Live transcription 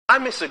I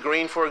miss a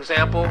green, for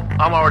example,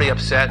 I'm already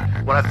upset.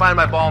 When I find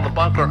my ball in the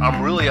bunker,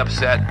 I'm really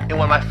upset. And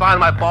when I find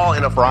my ball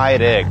in a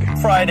fried egg.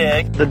 Fried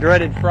egg. The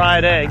dreaded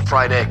fried egg.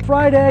 Fried egg.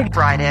 Fried egg.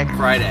 Fried egg.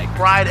 Fried egg.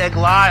 Fried egg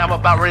lie, I'm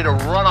about ready to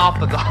run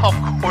off the golf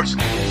course.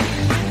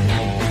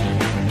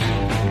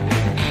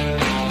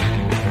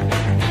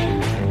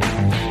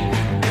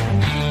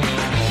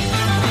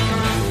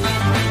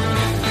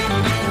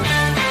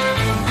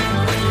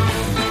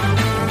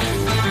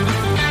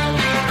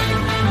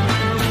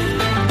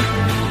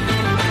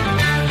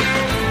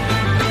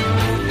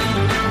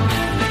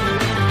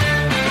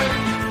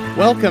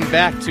 Welcome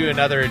back to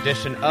another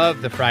edition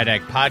of the Fried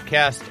Egg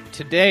Podcast.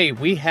 Today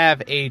we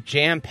have a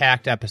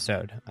jam-packed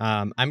episode.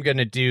 I'm going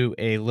to do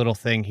a little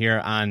thing here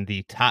on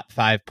the top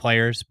 5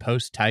 players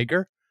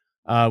post-Tiger.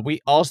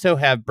 We also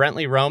have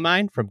Brentley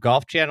Romine from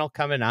Golf Channel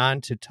coming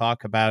on to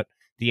talk about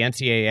the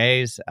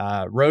NCAAs,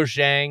 Rose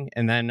Zhang,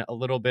 and then a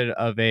little bit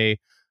of a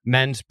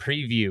men's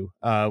preview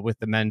with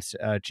the men's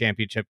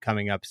championship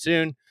coming up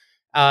soon.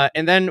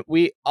 And then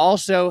we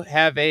also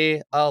have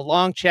a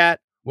long chat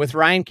with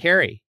Ryan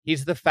Carey.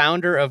 He's the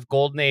founder of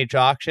Golden Age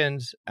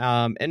Auctions,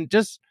 and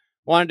just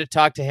wanted to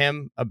talk to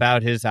him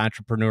about his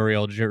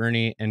entrepreneurial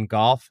journey in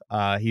golf.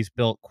 He's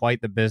built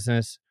quite the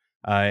business,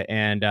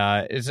 and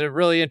it's a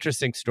really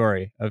interesting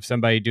story of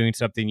somebody doing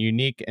something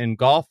unique in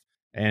golf,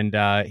 and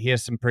he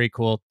has some pretty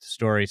cool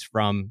stories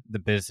from the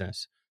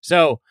business.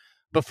 So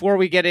before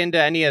we get into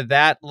any of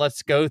that,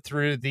 let's go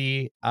through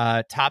the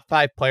top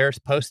 5 players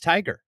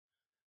post-Tiger.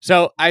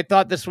 So I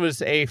thought this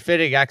was a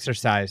fitting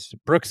exercise.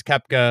 Brooks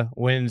Koepka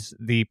wins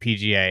the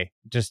PGA.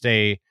 Just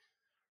a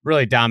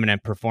really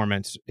dominant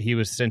performance. He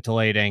was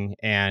scintillating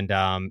and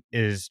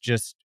is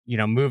just,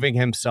 moving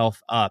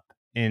himself up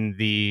in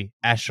the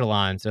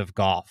echelons of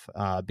golf,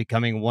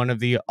 becoming one of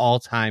the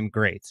all-time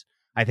greats.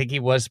 I think he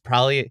was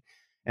probably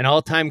an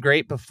all-time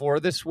great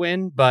before this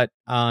win, but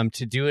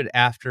to do it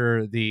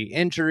after the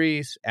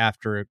injuries,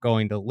 after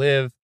going to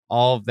live,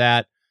 all of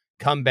that,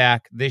 come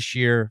back this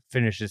year,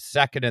 finishes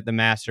second at the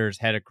Masters,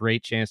 had a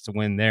great chance to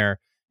win there,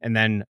 and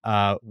then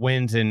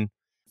wins in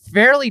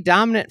fairly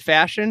dominant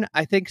fashion.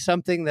 I think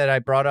something that I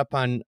brought up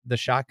on the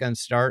Shotgun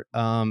Start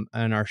on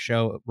our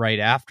show right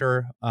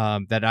after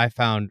that I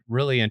found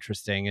really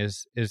interesting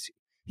is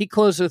he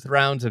closed with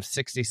rounds of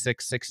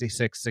 66,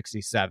 66,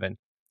 67.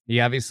 He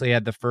obviously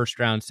had the first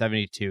round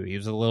 72. He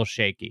was a little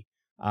shaky.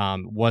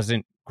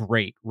 Wasn't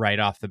great right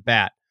off the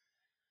bat.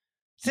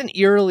 It's an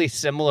eerily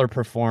similar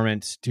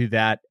performance to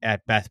that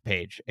at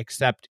Bethpage,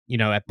 except,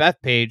 at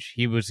Bethpage,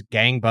 he was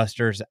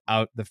gangbusters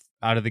out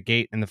of the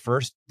gate in the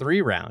first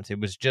 3 rounds. It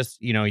was just,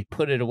 he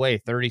put it away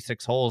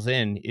 36 holes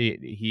in.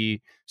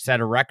 He set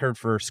a record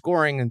for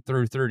scoring and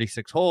through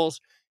 36 holes.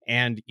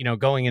 And,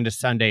 going into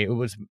Sunday, it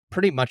was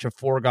pretty much a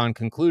foregone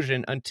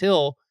conclusion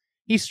until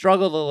he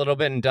struggled a little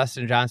bit and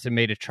Dustin Johnson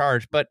made a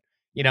charge. But,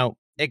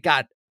 it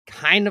got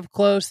kind of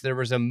close. There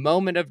was a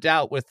moment of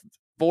doubt with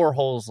 4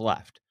 holes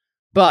left.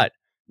 But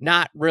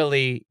not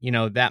really,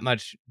 that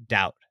much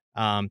doubt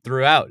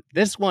throughout.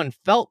 This one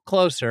felt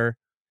closer,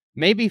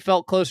 maybe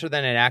felt closer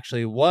than it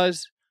actually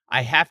was.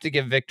 I have to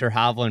give Victor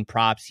Hovland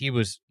props. He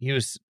was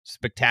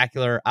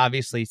spectacular.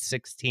 Obviously,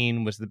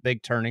 16 was the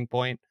big turning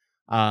point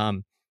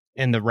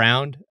in the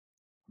round.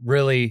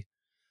 Really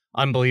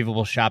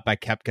unbelievable shot by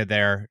Koepka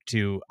there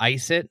to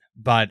ice it.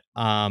 But,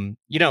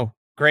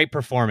 great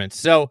performance.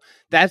 So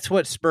that's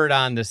what spurred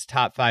on this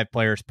top 5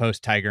 players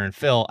post Tiger and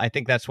Phil. I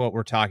think that's what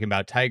we're talking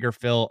about. Tiger,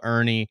 Phil,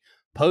 Ernie,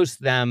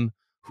 post them.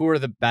 Who are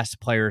the best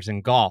players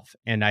in golf?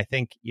 And I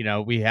think,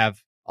 we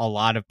have a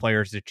lot of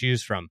players to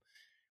choose from.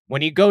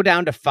 When you go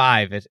down to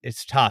 5,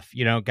 it's tough.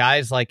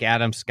 Guys like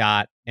Adam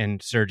Scott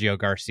and Sergio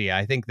Garcia,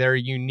 I think they're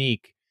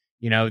unique.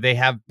 They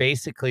have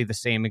basically the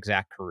same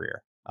exact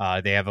career.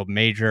 They have a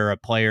major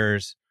of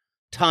players,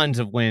 tons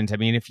of wins. I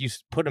mean, if you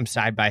put them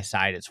side by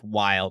side, it's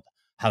wild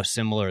how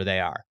similar they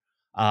are.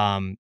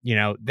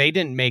 They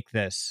didn't make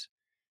this.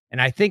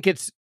 And I think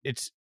it's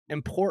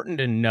important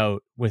to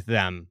note with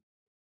them,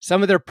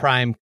 some of their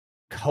prime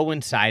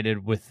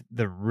coincided with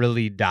the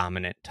really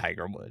dominant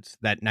Tiger Woods,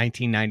 that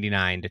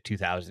 1999 to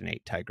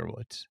 2008 Tiger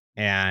Woods.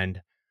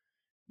 And,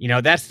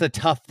 that's the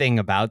tough thing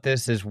about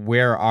this is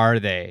where are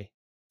they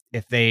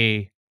if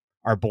they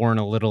are born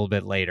a little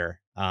bit later?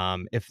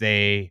 If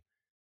they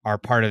are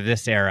part of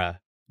this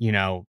era,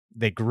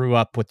 they grew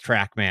up with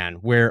TrackMan.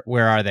 Where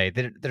are they?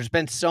 There's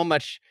been so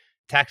much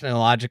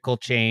technological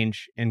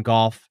change in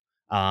golf.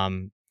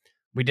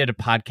 We did a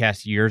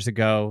podcast years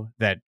ago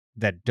that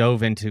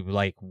dove into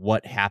like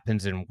what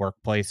happens in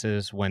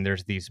workplaces when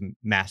there's these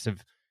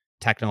massive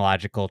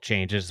technological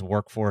changes,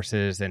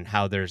 workforces, and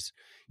how there's,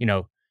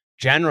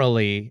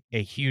 generally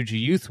a huge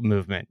youth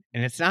movement.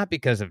 And it's not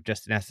because of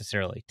just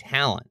necessarily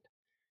talent.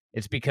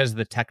 It's because of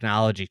the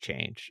technology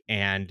change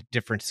and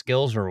different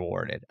skills are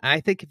rewarded. And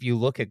I think if you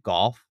look at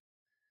golf,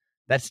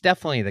 that's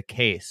definitely the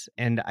case.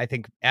 And I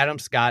think Adam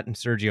Scott and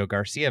Sergio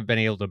Garcia have been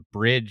able to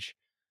bridge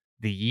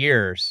the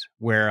years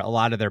where a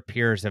lot of their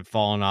peers have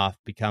fallen off,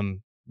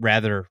 become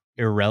rather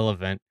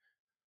irrelevant.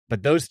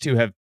 But those two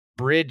have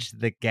bridged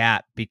the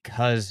gap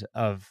because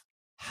of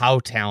how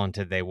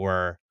talented they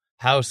were,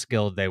 how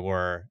skilled they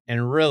were.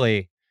 And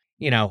really,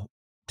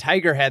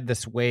 Tiger had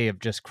this way of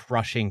just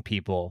crushing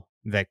people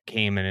that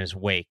came in his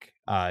wake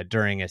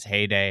during his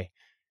heyday.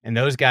 And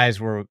those guys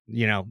were,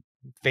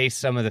 faced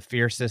some of the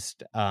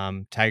fiercest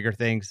Tiger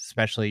things,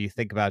 especially you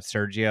think about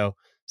Sergio,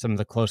 some of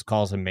the close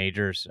calls in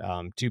majors,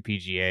 2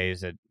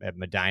 PGAs at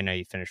Medina,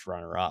 he finished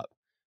runner up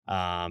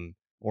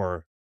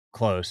or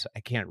close. I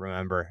can't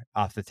remember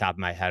off the top of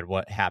my head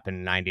what happened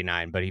in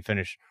 99, but he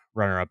finished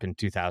runner up in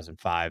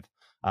 2005.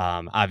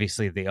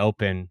 Obviously the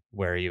Open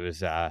where he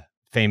was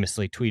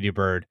famously Tweety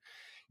Bird.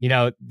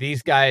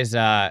 These guys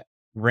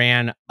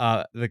ran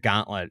the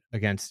gauntlet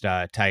against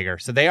Tiger.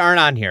 So they aren't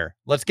on here.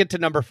 Let's get to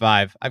number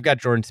 5. I've got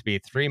Jordan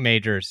Spieth, 3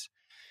 majors.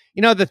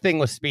 The thing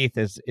with Spieth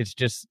is it's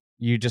just,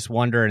 you just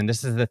wonder, and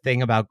this is the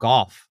thing about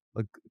golf.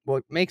 Like,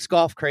 what makes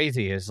golf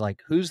crazy is like,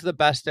 who's the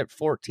best at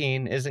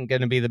 14 isn't going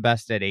to be the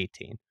best at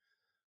 18.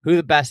 Who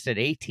the best at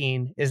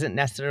 18 isn't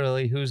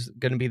necessarily who's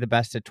going to be the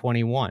best at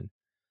 21.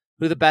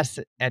 Who the best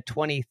at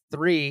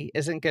 23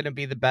 isn't going to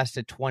be the best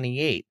at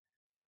 28.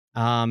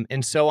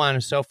 And so on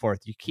and so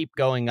forth. You keep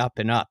going up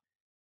and up.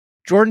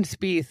 Jordan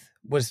Spieth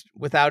was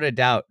without a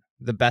doubt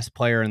the best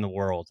player in the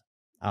world.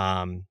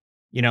 And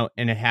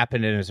it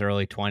happened in his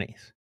early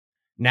 20s.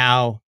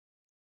 Now,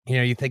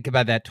 you think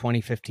about that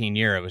 2015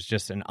 year, it was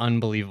just an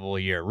unbelievable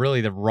year.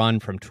 Really, the run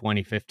from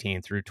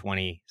 2015 through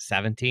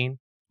 2017,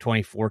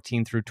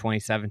 2014 through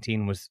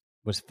 2017 was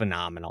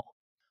phenomenal.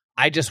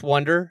 I just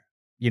wonder,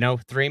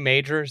 3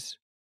 majors,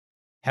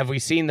 have we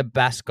seen the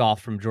best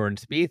golf from Jordan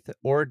Spieth,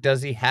 or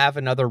does he have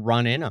another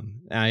run in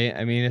him?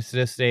 I mean, it's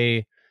just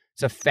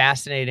it's a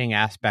fascinating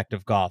aspect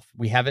of golf.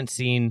 We haven't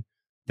seen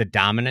the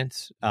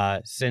dominance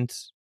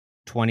since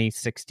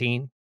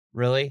 2016,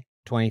 really,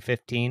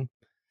 2015.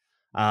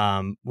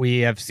 We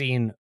have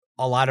seen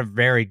a lot of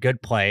very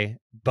good play,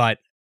 but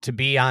to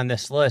be on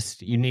this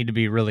list, you need to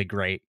be really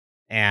great.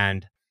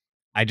 And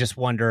I just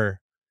wonder,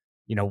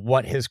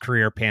 what his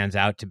career pans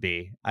out to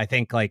be. I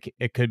think like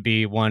it could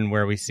be one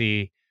where we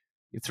see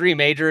 3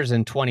 majors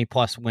and 20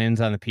 plus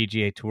wins on the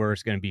PGA Tour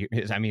is going to be,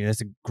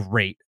 that's a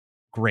great,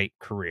 great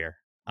career.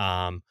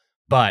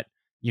 But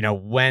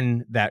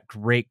when that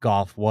great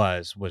golf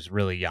was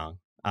really young.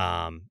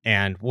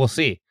 And we'll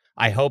see.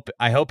 I hope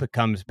it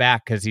comes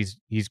back because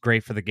he's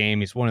great for the game.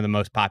 He's one of the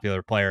most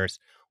popular players,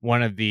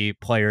 one of the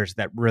players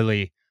that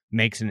really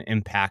makes an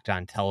impact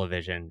on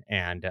television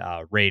and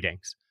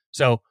ratings.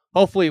 So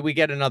hopefully we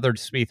get another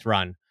Spieth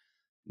run.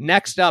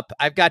 Next up,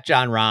 I've got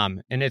Jon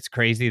Rahm, and it's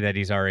crazy that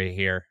he's already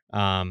here.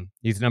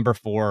 He's number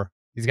 4.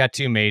 He's got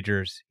 2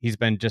 majors. He's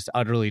been just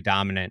utterly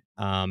dominant.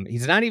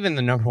 He's not even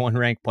the number 1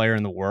 ranked player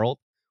in the world,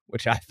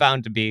 which I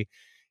found to be,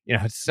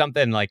 it's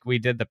something like we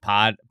did the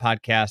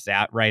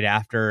podcast right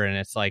after, and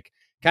it's like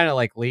kind of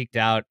like leaked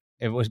out.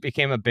 It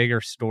became a bigger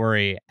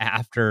story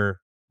after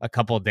a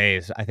couple of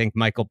days. I think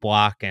Michael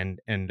Block and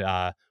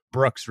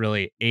Brooks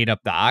really ate up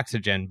the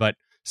oxygen, but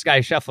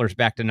Scottie Scheffler's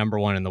back to number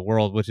 1 in the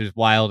world, which is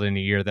wild in a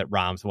year that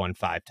Rahm's won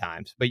 5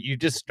 times. But you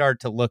just start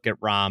to look at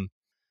Rahm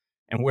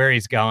and where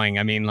he's going.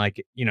 I mean,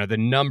 like,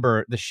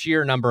 the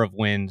sheer number of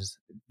wins,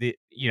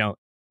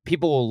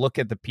 people will look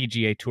at the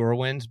PGA Tour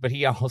wins, but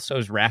he also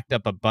has racked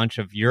up a bunch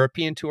of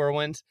European Tour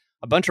wins,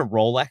 a bunch of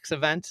Rolex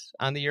events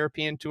on the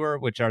European Tour,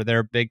 which are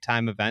their big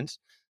time events.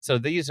 So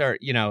these are,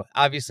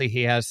 obviously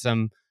he has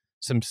some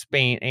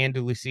Spain,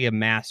 Andalusia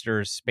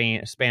Masters,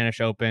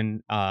 Spanish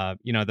Open,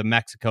 the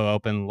Mexico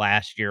Open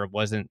last year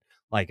wasn't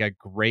like a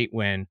great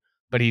win,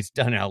 but he's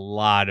done a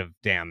lot of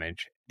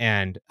damage.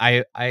 And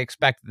I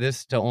expect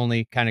this to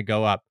only kind of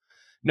go up.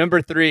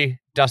 Number 3,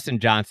 Dustin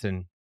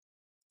Johnson,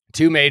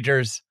 2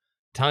 majors,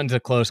 tons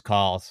of close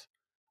calls.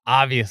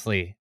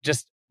 Obviously,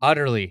 just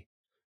utterly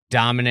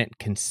dominant,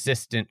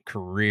 consistent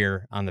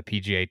career on the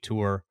PGA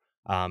Tour.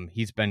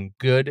 He's been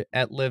good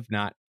at LIV,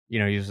 not, he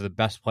was the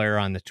best player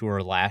on the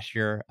tour last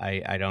year.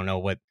 I don't know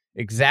what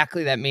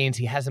exactly that means.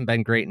 He hasn't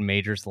been great in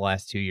majors the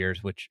last 2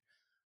 years, which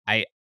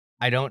I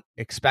don't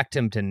expect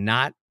him to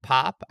not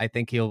pop. I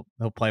think he'll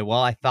play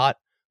well. I thought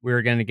we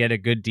were going to get a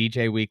good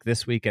DJ week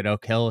this week at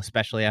Oak Hill,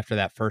 especially after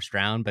that first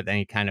round, but then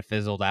he kind of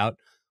fizzled out.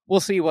 We'll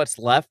see what's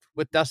left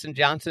with Dustin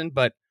Johnson,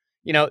 but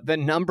the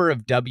number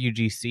of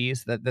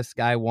WGCs that this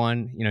guy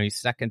won, he's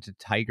second to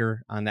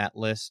Tiger on that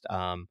list.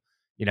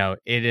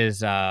 It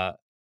is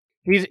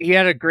he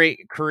had a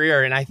great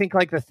career, and I think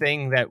like the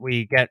thing that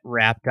we get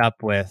wrapped up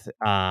with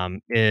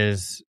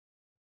is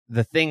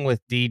the thing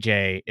with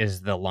DJ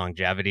is the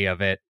longevity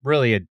of it.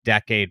 Really, a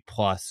decade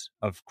plus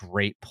of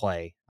great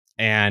play,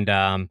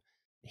 and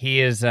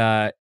he is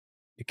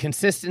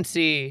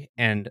consistency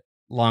and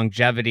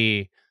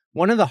longevity.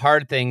 One of the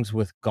hard things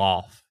with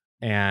golf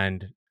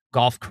and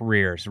golf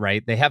careers,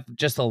 right? They have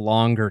just a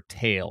longer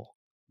tail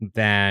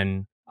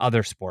than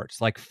other sports,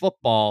 like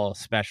football,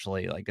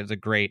 especially. Like, it's a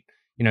great,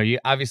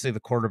 obviously the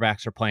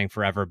quarterbacks are playing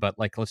forever, but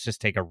like, let's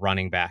just take a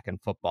running back in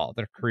football.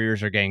 Their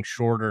careers are getting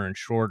shorter and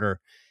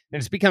shorter, and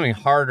it's becoming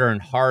harder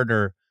and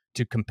harder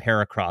to compare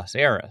across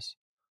eras.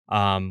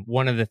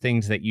 One of the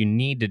things that you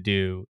need to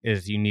do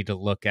is you need to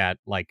look at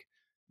like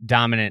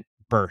dominant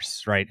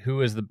bursts, right?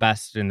 Who is the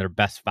best in their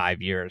best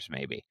 5 years,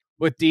 maybe.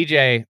 With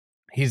DJ,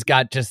 he's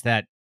got just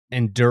that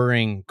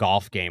enduring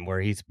golf game where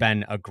he's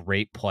been a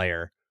great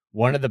player,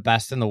 one of the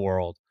best in the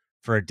world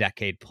for a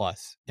decade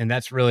plus. And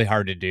that's really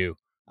hard to do.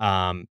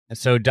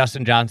 So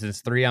Dustin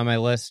Johnson's 3 on my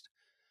list.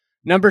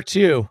 Number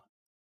 2,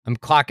 I'm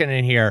clocking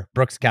in here,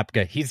 Brooks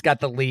Koepka. He's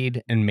got the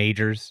lead in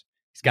majors.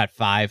 He's got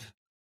 5.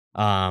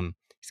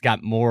 He's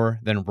got more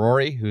than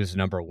Rory, who's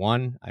number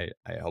 1.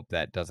 I hope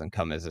that doesn't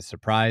come as a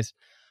surprise.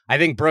 I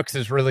think Brooks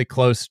is really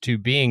close to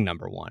being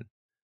number 1.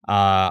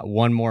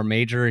 One more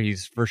major,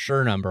 he's for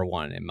sure number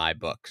 1 in my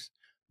books.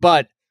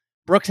 But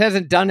Brooks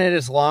hasn't done it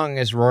as long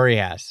as Rory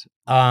has.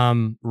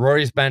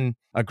 Rory's been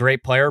a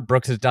great player.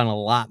 Brooks has done a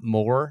lot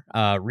more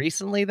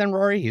recently than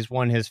Rory. He's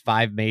won his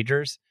 5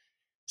 majors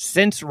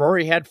since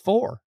Rory had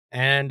 4.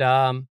 And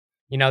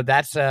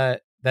that's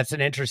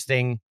an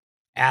interesting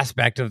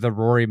aspect of the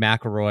Rory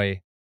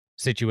McIlroy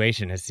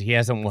situation, is he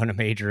hasn't won a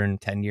major in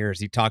 10 years.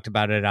 He talked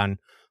about it on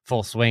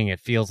Full Swing. It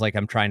feels like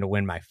I'm trying to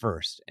win my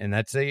first. And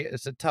it's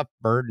a tough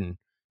burden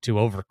to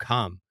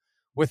overcome.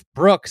 With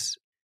Brooks,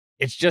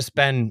 it's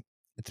been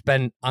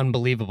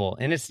unbelievable.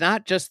 And it's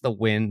not just the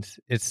wins,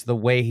 it's the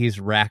way he's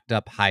racked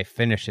up high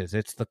finishes.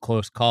 It's the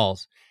close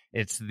calls.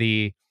 It's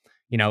the,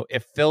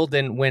 if Phil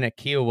didn't win at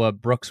Kiowa,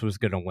 Brooks was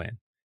going to win.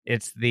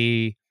 It's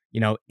the,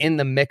 in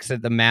the mix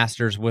at the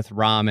Masters with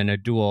Rahm in a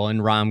duel,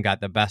 and Rahm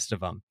got the best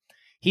of him.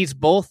 He's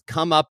both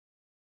come up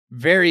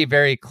very,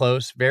 very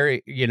close,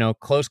 very,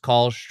 close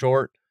calls,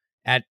 short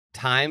at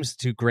times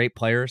to great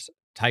players,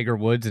 Tiger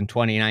Woods in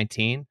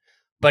 2019,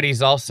 but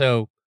he's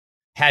also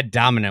had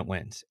dominant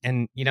wins.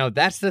 And,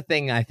 that's the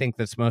thing I think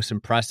that's most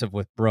impressive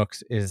with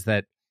Brooks, is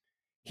that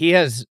he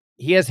has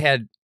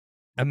had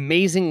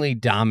amazingly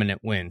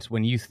dominant wins.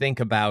 When you think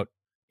about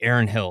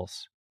Aaron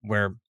Hills,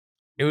 where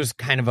it was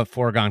kind of a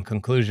foregone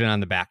conclusion on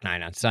the back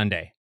nine on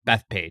Sunday.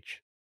 Bethpage,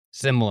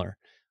 similar.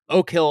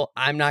 Oak Hill,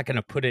 I'm not going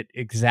to put it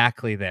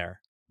exactly there,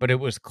 but it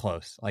was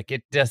close. Like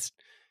it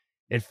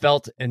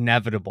felt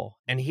inevitable.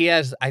 And he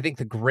has, I think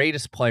the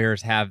greatest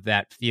players have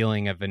that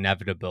feeling of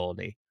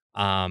inevitability.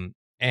 And,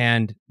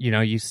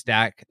 you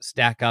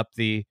stack up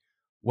the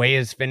way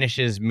his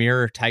finishes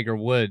mirror Tiger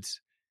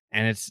Woods,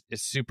 and it's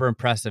super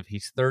impressive.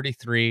 He's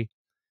 33.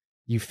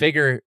 You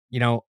figure,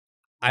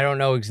 I don't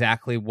know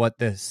exactly what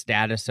the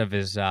status of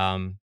his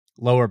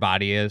lower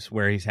body is,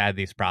 where he's had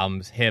these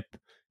problems, hip,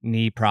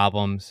 knee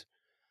problems.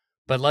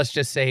 But let's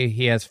just say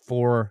he has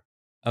 4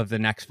 of the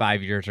next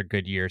 5 years are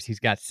good years. He's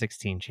got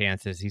 16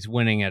 chances. He's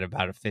winning at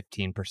about a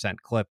 15%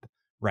 clip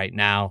right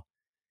now.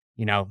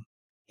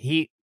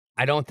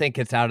 I don't think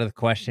it's out of the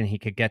question he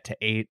could get to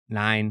 8,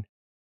 9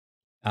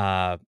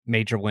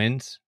 major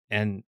wins.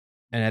 And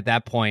at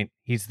that point,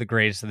 he's the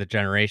greatest of the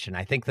generation.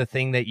 I think the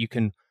thing that you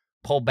can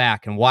pull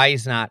back and why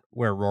he's not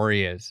where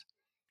Rory is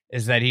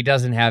that he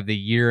doesn't have the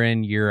year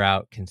in, year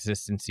out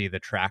consistency, the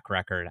track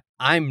record.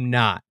 I'm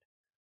not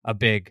a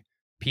big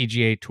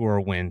PGA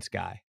Tour wins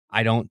guy.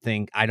 I don't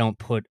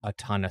put a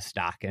ton of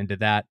stock into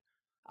that.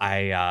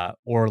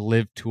 Or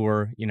Live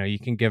Tour, you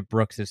can give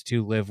Brooks his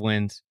 2 Live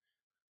wins.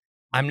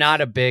 I'm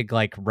not a big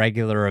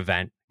regular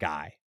event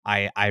guy.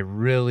 I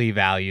really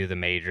value the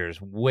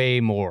majors way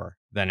more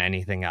than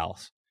anything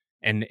else.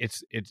 And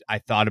I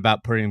thought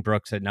about putting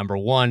Brooks at number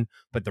 1,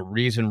 but the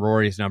reason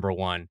Rory's number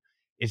 1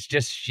 is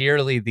just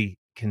sheerly the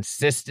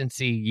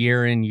consistency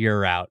year in,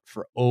 year out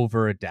for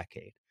over a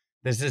decade.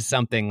 This is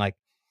something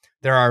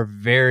there are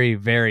very,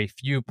 very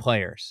few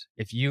players.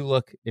 If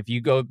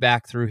you go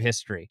back through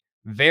history,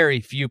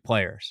 very few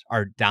players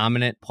are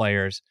dominant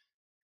players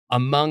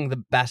among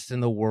the best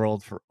in the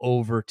world for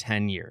over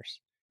 10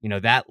 years.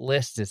 That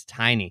list is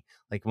tiny.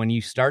 When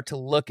you start to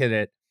look at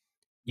it,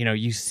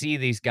 you see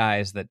these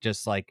guys that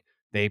just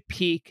they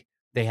peak,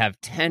 they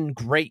have 10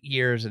 great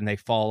years and they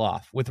fall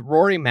off. With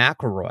Rory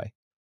McIlroy,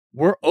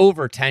 we're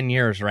over 10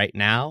 years right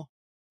now,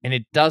 and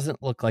it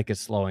doesn't look like it's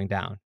slowing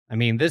down. I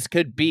mean, this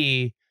could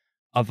be,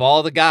 of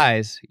all the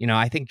guys,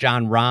 I think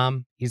Jon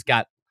Rahm, he's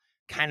got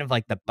kind of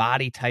the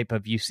body type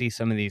of, you see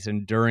some of these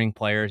enduring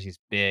players, he's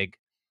big,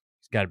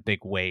 he's got a big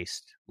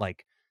waist.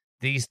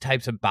 These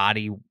types of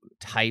body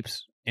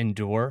types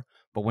endure.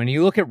 But when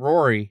you look at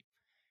Rory,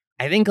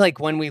 I think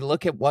when we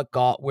look at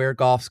where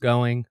golf's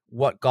going,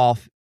 what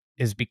golf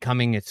is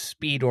becoming, it's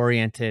speed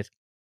oriented.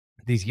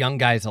 These young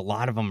guys, a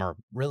lot of them are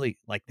really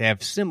they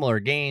have similar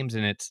games,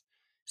 and it's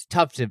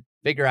tough to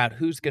figure out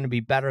who's going to be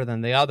better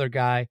than the other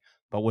guy.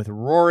 But with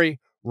Rory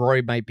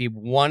might be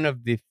one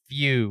of the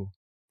few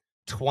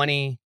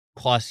 20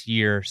 plus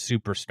year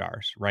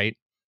superstars, right?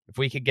 If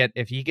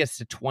he gets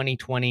to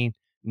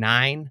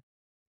 2029,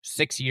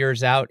 6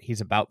 years out,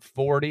 he's about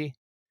 40,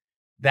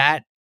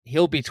 that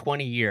he'll be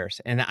 20 years.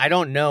 And I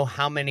don't know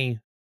how many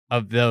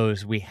of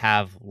those we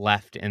have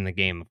left in the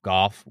game of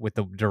golf with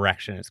the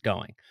direction it's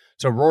going.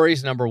 So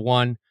Rory's number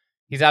 1.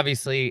 He's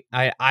obviously,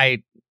 he's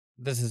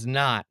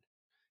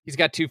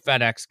got 2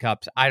 FedEx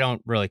Cups. I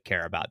don't really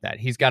care about that.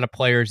 He's got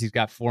he's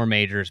got 4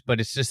 majors, but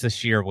it's just the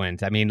sheer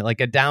wins. I mean,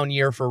 a down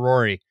year for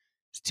Rory,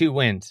 it's 2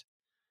 wins.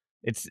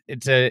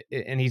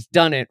 And he's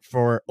done it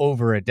for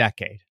over a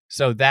decade.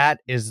 So that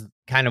is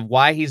kind of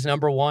why he's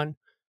number one.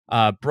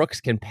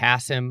 Brooks can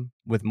pass him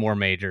with more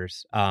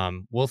majors.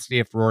 We'll see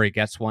if Rory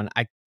gets one.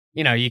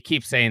 You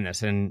keep saying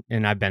this, and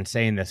I've been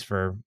saying this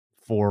for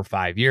 4 or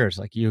 5 years.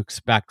 Like, you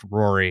expect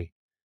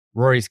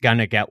Rory's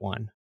gonna get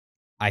one.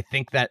 I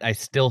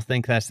still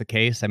think that's the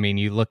case. I mean,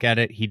 you look at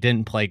it, he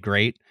didn't play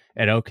great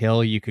at Oak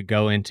Hill. You could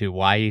go into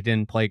why he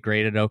didn't play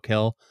great at Oak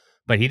Hill,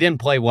 but he didn't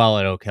play well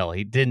at Oak Hill.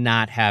 He did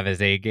not have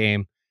his A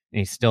game, and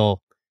he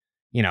still,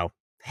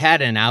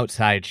 had an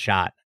outside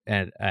shot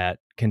at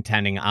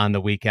contending on the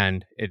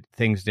weekend.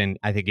 Things didn't,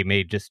 I think he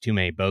made just too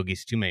many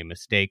bogeys, too many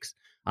mistakes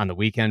on the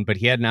weekend, but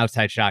he had an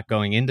outside shot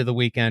going into the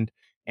weekend.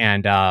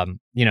 And,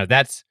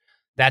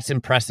 that's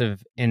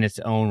impressive in its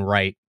own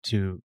right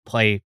to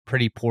play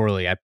pretty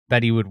poorly. I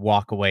bet he would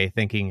walk away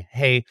thinking,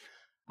 hey,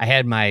 I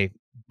had my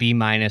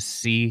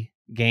B-C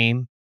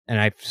game and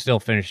I still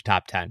finished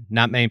top 10.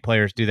 Not many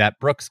players do that.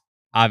 Brooks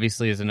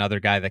obviously is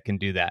another guy that can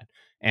do that.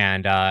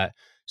 And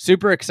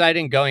super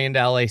exciting going into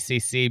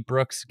LACC.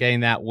 Brooks getting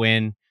that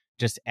win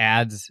just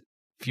adds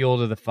fuel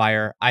to the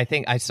fire. I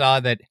think I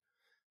saw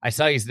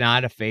he's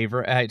not a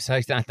favorite. I saw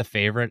he's not the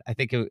favorite. I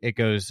think it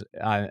goes,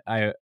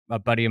 a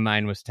buddy of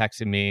mine was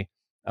texting me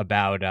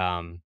about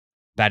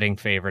betting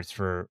favorites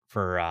for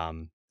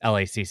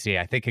LACC.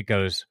 I think it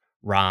goes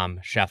Rahm,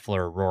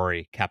 Scheffler,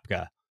 Rory,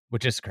 Koepka,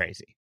 which is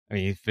crazy. I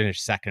mean, he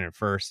finished second and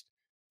first.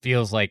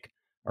 Feels like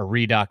a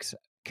redux.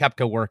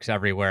 Koepka works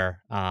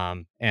everywhere.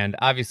 And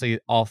obviously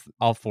all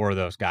four of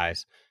those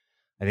guys,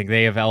 I think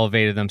they have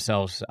elevated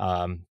themselves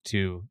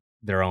to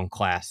their own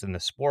class in the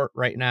sport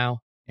right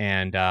now.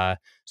 And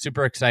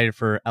super excited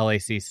for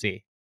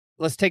LACC.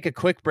 Let's take a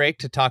quick break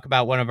to talk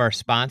about one of our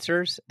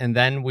sponsors, and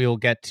then we'll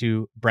get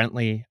to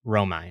Brentley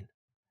Romine.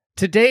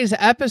 Today's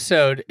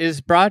episode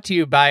is brought to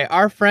you by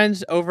our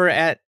friends over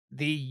at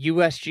the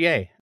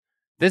USGA.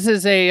 This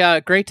is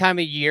a great time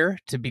of year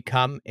to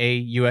become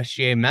a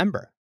USGA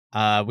member.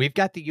 We've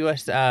got the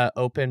US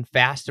Open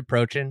fast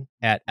approaching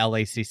at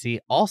LACC.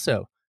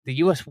 Also, the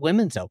US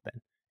Women's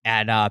Open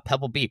at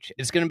Pebble Beach.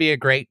 It's going to be a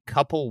great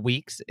couple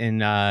weeks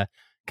in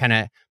kind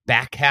of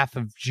back half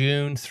of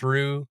June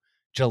through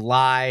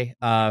July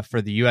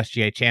for the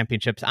USGA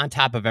championships, on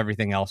top of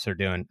everything else they're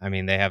doing. I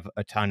mean, they have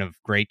a ton of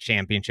great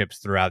championships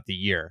throughout the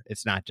year.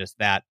 It's not just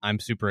that. I'm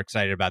super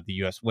excited about the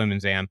US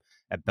Women's Am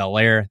at Bel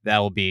Air. That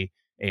will be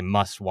a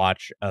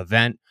must-watch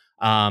event.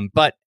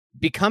 But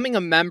becoming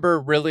a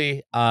member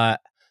really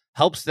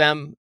helps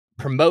them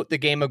promote the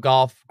game of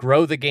golf,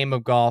 grow the game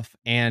of golf,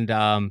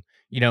 and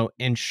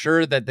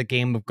ensure that the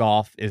game of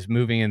golf is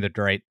moving in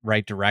the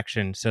right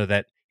direction, so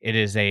that it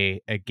is a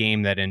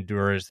game that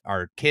endures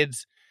our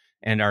kids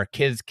and our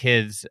kids'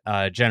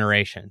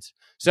 generations.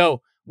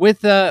 So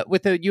with the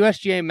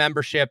USGA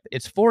membership,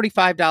 it's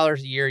 $45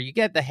 a year. You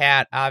get the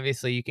hat.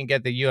 Obviously, you can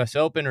get the US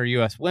Open or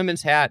US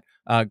Women's hat.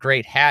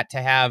 Great hat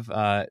to have.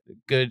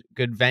 Good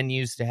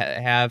venues to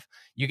have.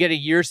 You get a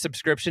year's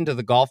subscription to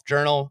the Golf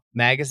Journal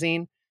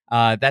magazine.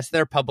 That's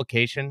their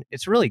publication.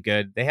 It's really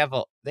good. They have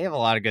a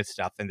lot of good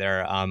stuff in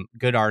there.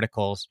 Good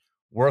articles,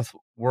 worth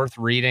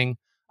reading.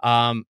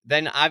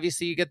 Then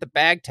obviously you get the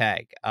bag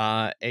tag.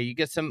 You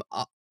get some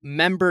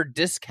member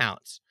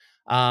discounts.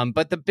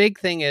 But the big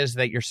thing is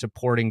that you're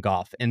supporting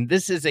golf, and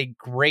this is a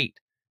great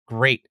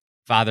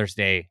Father's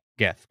Day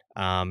gift.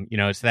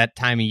 It's that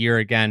time of year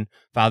again.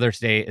 Father's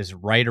Day is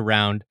right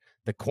around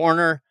the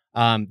corner.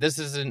 This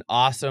is an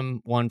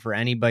awesome one for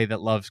anybody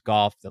that loves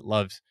golf, that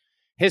loves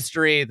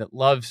history, that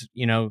loves,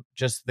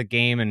 just the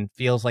game and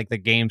feels like the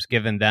game's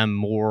given them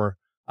more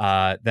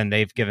than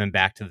they've given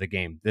back to the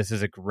game. This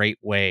is a great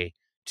way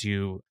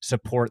to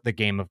support the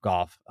game of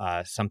golf.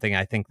 Something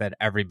I think that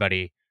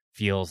everybody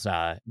feels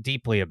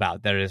deeply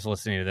about that is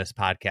listening to this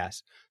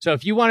podcast. So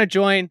if you want to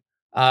join,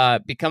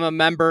 become a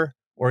member,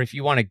 or if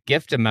you want to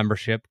gift a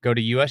membership, go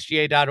to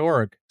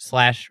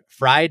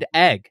usga.org/fried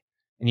egg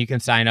and you can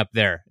sign up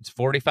there. It's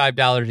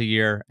 $45 a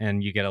year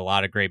and you get a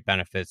lot of great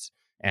benefits,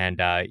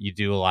 and you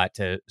do a lot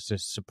to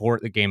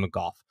support the game of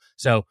golf.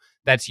 So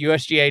that's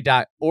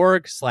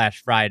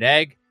usga.org/fried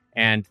egg.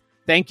 And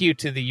thank you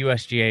to the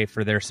USGA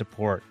for their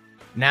support.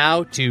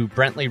 Now to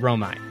Brentley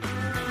Romine.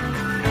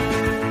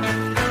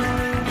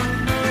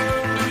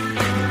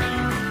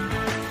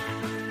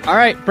 All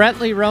right,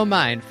 Brentley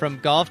Romine from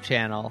Golf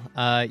Channel.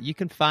 You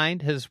can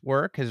find his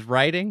work, his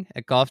writing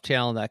at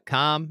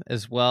golfchannel.com,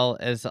 as well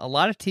as a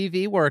lot of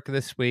TV work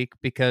this week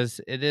because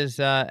it is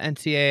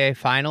NCAA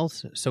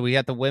finals. So we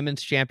got the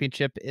women's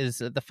championship.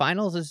 The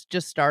finals is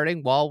just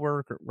starting while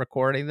we're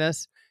recording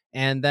this.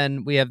 And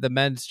then we have the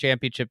men's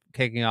championship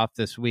kicking off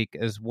this week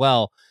as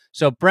well.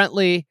 So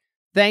Brentley,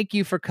 thank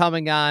you for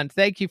coming on.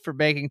 Thank you for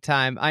making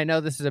time. I know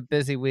this is a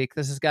busy week.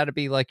 This has got to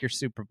be like your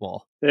Super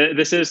Bowl.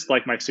 This is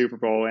like my Super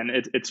Bowl. And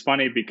it's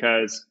funny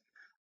because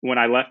when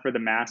I left for the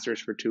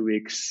Masters for 2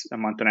 weeks, a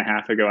month and a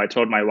half ago, I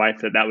told my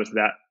wife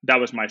that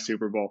was my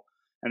Super Bowl.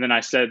 And then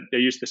I said, they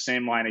used the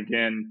same line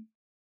again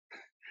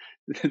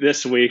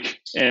this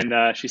week.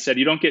 And she said,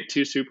 you don't get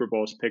 2 Super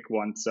Bowls, pick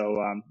one.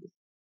 So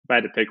if I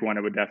had to pick one,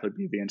 it would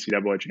definitely be the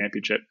NCAA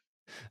championship.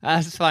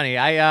 That's funny.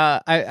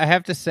 I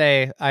have to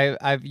say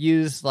I've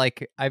used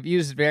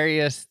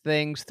various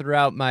things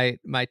throughout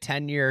my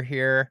tenure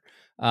here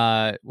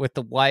with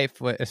the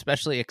wife,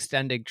 especially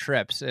extending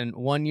trips. And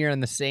one year in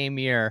the same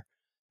year,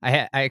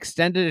 I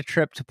extended a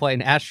trip to play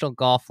National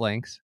Golf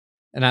Links,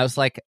 and I was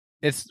like,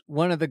 it's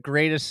one of the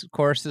greatest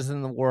courses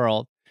in the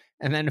world.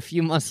 And then a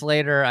few months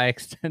later, I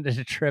extended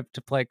a trip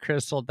to play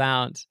Crystal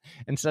Downs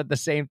and said the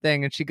same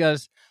thing. And she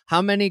goes,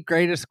 how many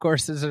greatest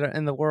courses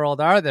in the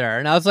world are there?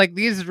 And I was like,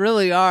 these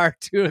really are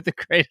two of the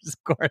greatest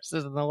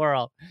courses in the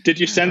world. Did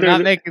you send I'm her?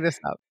 not making this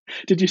up.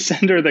 Did you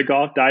send her the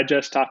Golf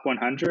Digest Top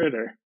 100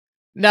 or?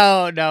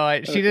 No,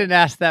 she didn't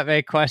ask that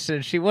many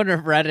questions. She wouldn't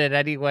have read it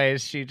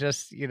anyways. She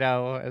just,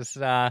 is,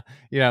 but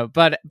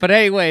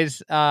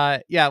anyways,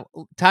 yeah,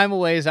 time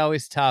away is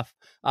always tough.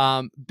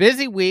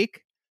 Busy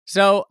week.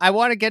 So I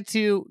want to get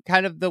to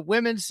kind of the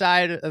women's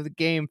side of the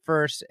game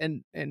first,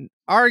 and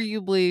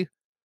arguably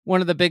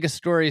one of the biggest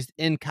stories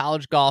in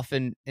college golf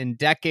in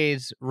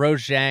decades.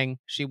 Rose Zhang,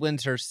 she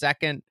wins her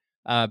second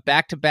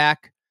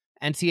back-to-back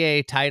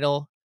NCAA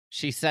title.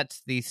 She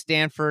sets the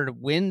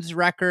Stanford wins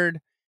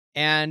record,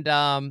 and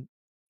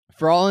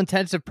for all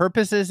intents and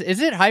purposes,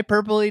 is it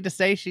hyperbole to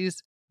say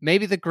she's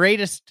maybe the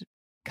greatest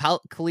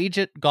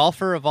collegiate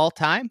golfer of all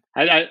time?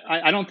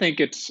 I don't think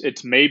it's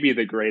maybe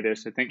the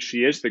greatest. I think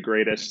she is the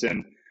greatest.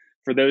 And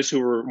for those who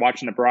were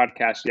watching the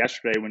broadcast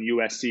yesterday when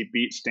USC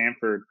beat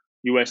Stanford,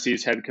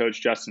 USC's head coach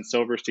Justin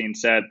Silverstein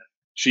said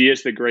she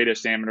is the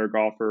greatest amateur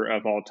golfer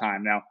of all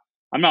time. Now,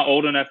 I'm not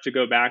old enough to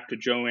go back to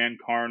Joanne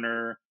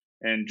Carner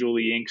and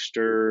Julie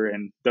Inkster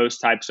and those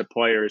types of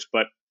players,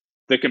 but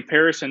the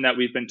comparison that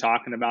we've been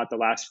talking about the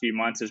last few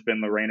months has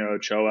been Lorena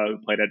Ochoa, who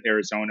played at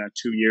Arizona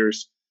 2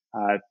 years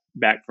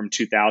back from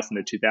 2000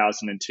 to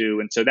 2002.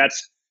 And so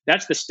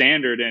that's the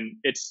standard. And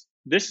it's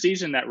this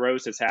season that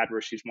Rose has had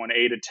where she's won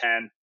 8 of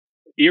 10,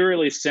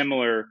 eerily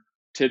similar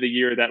to the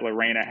year that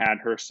Lorena had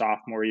her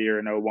sophomore year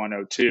in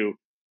 01-02.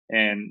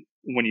 And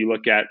when you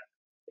look at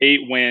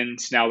 8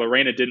 wins, now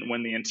Lorena didn't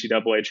win the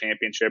NCAA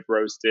championship.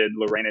 Rose did.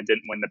 Lorena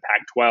didn't win the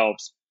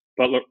Pac-12s.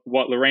 But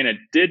what Lorena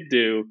did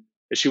do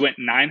is she went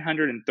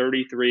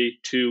 933,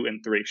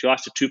 2-3. She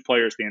lost to 2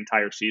 players the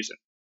entire season.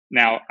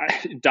 Now,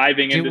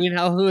 diving into... Do we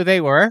know who they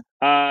were?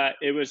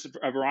 It was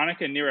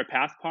Veronica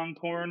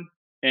Neerapathpongporn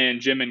and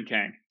Jim and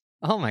Kang.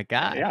 Oh my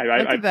God! Yeah,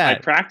 I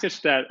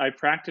practiced that. I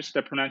practiced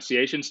the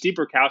pronunciation. Steve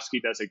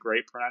Burkowski does a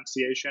great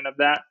pronunciation of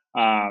that.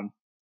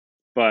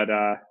 But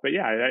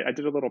yeah, I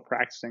did a little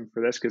practicing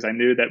for this because I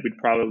knew that we'd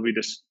probably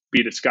just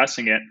be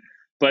discussing it.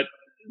 But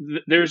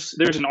there's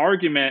an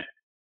argument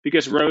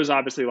because Rose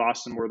obviously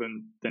lost to more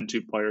than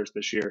 2 players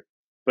this year.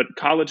 But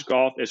college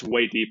golf is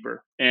way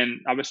deeper.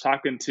 And I was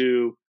talking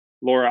to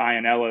Laura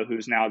Ianella,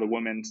 who's now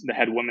the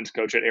head women's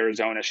coach at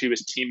Arizona. She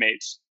was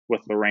teammates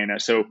with Lorena.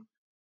 So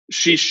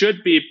she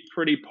should be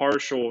pretty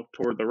partial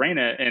toward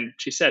Lorena. And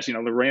she says,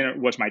 Lorena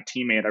was my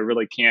teammate. I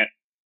really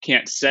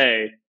can't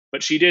say.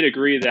 But she did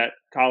agree that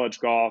college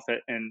golf,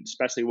 and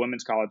especially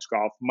women's college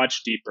golf,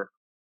 much deeper.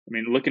 I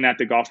mean, looking at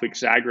the Golf Week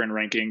Sagarin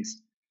rankings,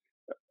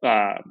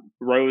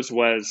 Rose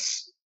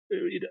was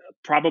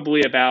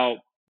probably about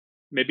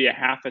maybe a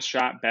half a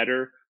shot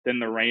better than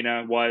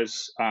Lorena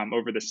was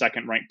over the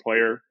second ranked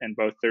player in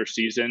both their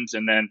seasons.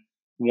 And then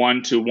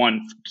 1 to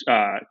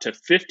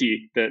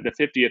 50, the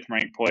 50th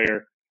ranked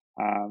player,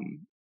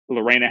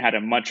 Lorena had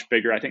a much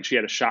bigger, I think she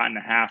had a shot and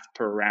a half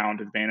per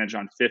round advantage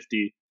on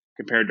 50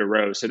 compared to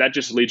Rose. So that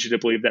just leads you to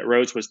believe that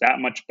Rose was that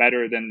much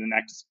better than the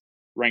next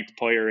ranked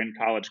player in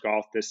college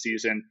golf this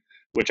season,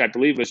 which I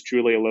believe was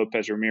Julia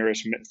Lopez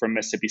Ramirez from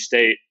Mississippi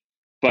State.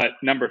 But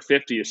number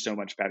 50 is so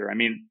much better. I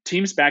mean,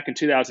 teams back in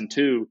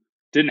 2002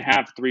 didn't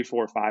have 3,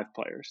 4, 5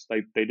 players.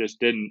 Like they just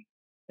didn't.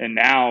 And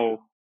now,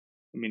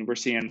 I mean, we're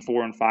seeing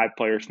 4 and 5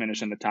 players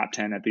finish in the top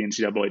 10 at the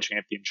NCAA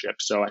championship.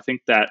 So I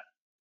think that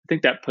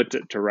puts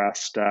it to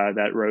rest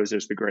that Rose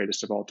is the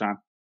greatest of all time.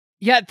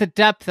 Yeah, the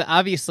depth,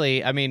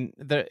 obviously, I mean,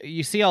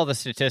 you see all the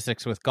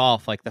statistics with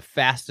golf, like the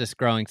fastest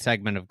growing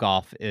segment of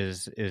golf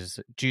is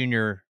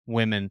junior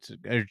women's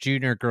or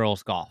junior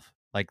girls golf.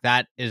 Like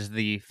that is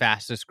the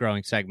fastest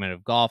growing segment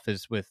of golf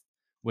is with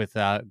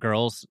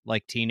girls,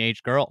 like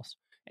teenage girls.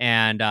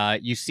 And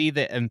you see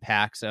the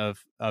impacts of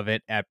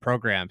it at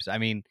programs. I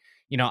mean,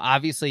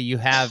 obviously you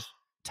have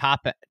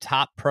top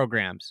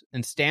programs,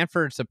 and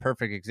Stanford's a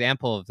perfect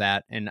example of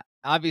that. And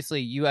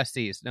obviously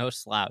USC is no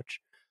slouch.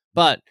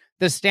 But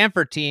the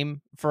Stanford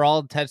team, for all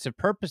intents and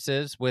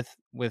purposes, with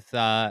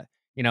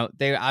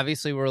they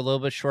obviously were a little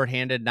bit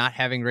shorthanded, not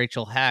having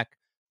Rachel Heck,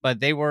 but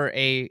they were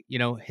a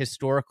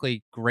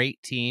historically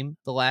great team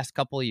the last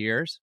couple of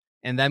years,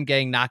 and them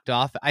getting knocked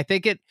off. I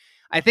think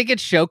it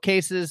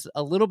showcases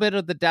a little bit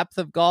of the depth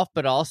of golf,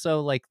 but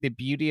also like the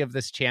beauty of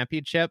this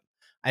championship.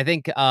 I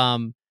think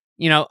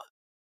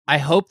I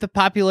hope the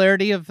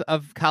popularity of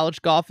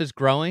college golf is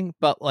growing,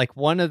 but like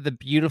one of the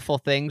beautiful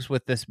things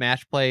with this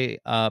match play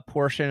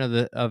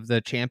portion of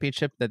the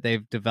championship that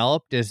they've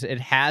developed is it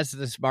has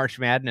this March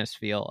Madness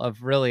feel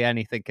of really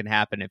anything can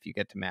happen if you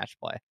get to match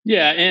play.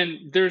 Yeah,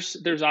 and there's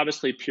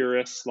obviously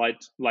purists like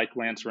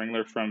Lance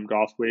Ringler from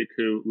Golf Week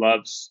who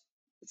loves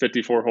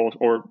 54 hole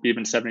or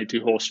even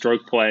 72 hole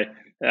stroke play.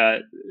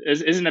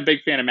 Isn't a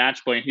big fan of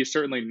match play, and he's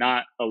certainly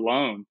not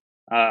alone.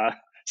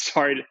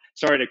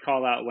 Sorry to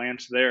call out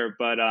Lance there,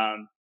 but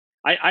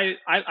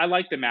I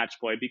like the match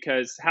play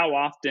because how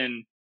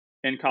often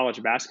in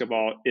college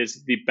basketball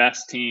is the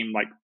best team,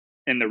 like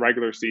in the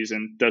regular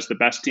season, does the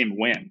best team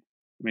win?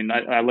 I mean,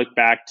 I look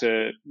back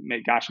to,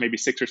 maybe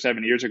 6 or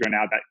 7 years ago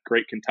now, that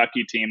great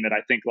Kentucky team that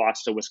I think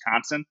lost to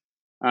Wisconsin.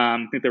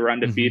 I think they were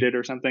undefeated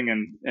or something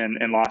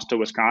and lost to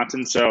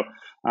Wisconsin. So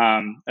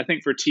I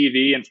think for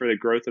TV and for the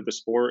growth of the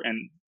sport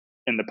and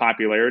the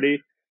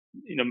popularity,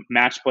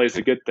 match play is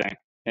a good thing.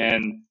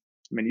 And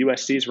I mean,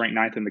 USC is ranked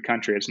 9th in the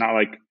country. It's not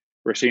like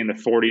we're seeing the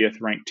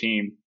 40th ranked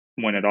team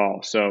win it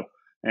all. So,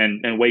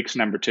 and Wake's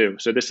number 2.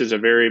 So this is a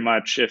very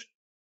much, if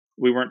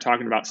we weren't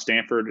talking about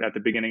Stanford at the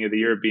beginning of the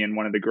year being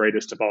one of the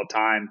greatest of all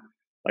time,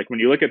 like when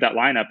you look at that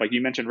lineup, like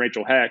you mentioned,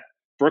 Rachel Heck,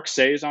 Brooke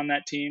Say's on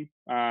that team.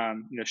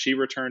 She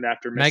returned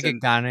after missing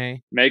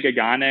Mega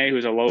Gane,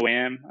 who's a low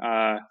am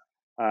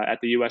at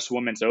the U.S.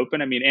 Women's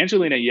Open. I mean,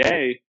 Angelina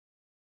Ye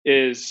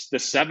is the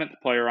 7th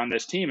player on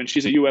this team, and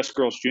she's a U.S.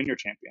 Girls Junior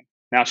champion.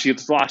 Now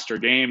she's lost her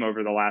game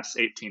over the last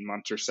 18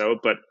 months or so,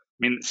 but I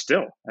mean,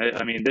 still,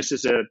 I mean, this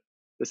is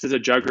a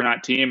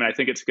juggernaut team, and I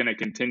think it's going to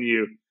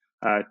continue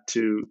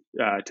to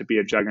be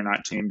a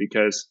juggernaut team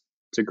because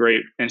it's a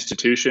great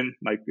institution,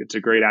 like it's a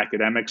great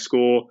academic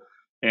school,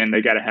 and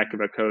they got a heck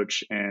of a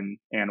coach and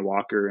Ann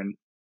Walker, and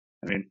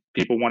I mean,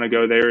 people want to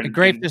go there and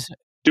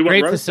do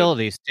great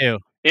facilities too,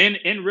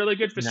 in really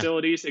good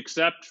facilities,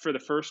 except for the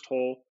first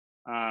hole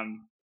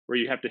where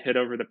you have to hit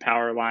over the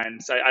power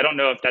lines. I don't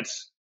know if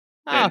that's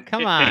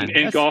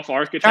in golf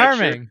architecture.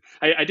 Charming.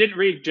 I didn't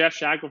read Jeff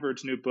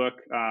Shackelford's new book,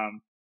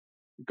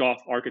 Golf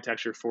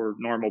Architecture for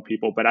Normal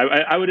People, but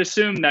I would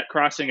assume that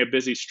crossing a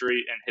busy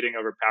street and hitting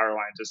over power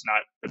lines is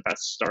not the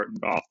best start in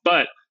golf.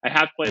 But I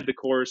have played the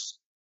course.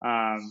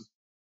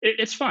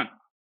 It's fun.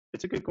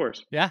 It's a good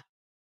course. Yeah,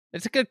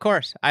 it's a good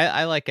course.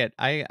 I like it.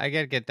 I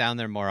got to get down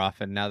there more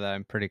often now that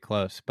I'm pretty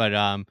close. But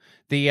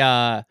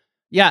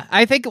yeah,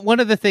 I think one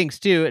of the things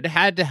too, it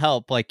had to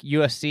help. Like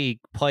USC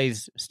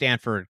plays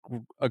Stanford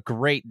a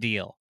great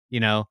deal.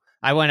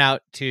 I went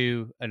out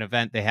to an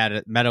event they had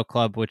at Meadow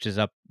Club, which is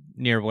up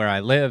near where I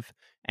live,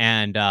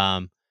 and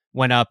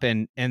went up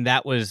and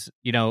that was,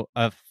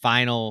 a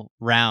final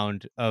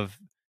round of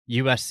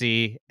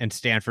USC and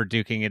Stanford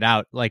duking it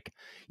out. Like,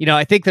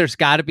 I think there's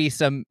got to be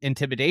some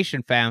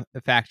intimidation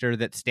factor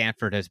that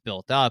Stanford has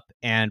built up,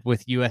 and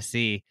with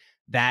USC,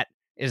 that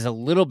is a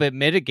little bit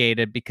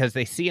mitigated because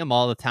they see them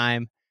all the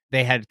time.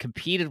 They had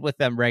competed with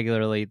them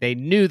regularly. They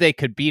knew they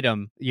could beat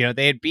them.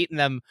 They had beaten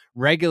them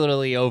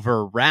regularly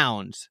over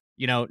rounds.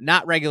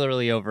 Not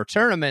regularly over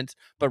tournaments,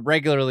 but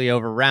regularly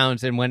over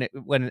rounds. And when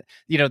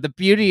the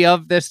beauty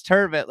of this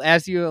tournament,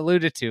 as you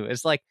alluded to,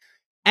 is like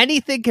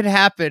anything can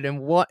happen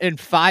in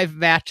 5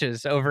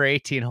 matches over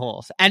 18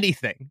 holes.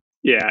 Anything.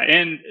 Yeah,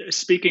 and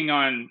speaking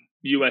on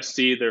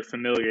USC, their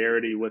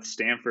familiarity with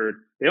Stanford,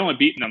 they only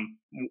beat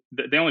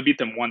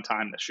them one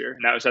time this year,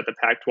 and that was at the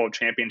Pac-12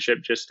 championship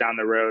just down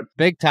the road.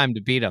 Big time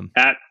to beat them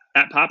at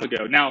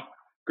Papago. Now,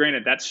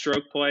 granted, that's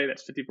stroke play.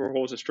 That's 54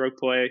 holes of stroke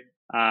play,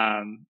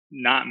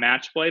 not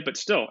match play, but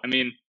still, I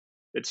mean,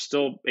 it's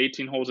still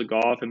 18 holes of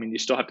golf. I mean, you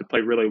still have to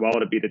play really well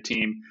to beat a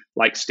team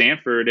like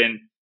Stanford, and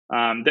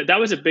that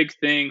was a big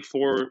thing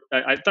for.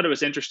 I thought it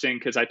was interesting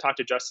because I talked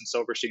to Justin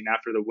Silverstein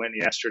after the win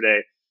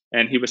yesterday,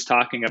 and he was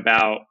talking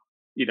about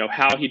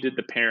how he did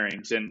the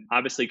pairings, and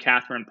obviously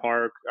Catherine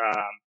Park,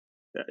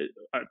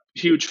 a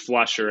huge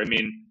flusher. I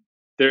mean,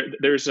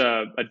 there's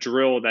a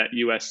drill that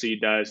USC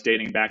does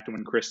dating back to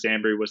when Chris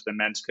Sambry was the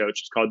men's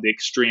coach. It's called the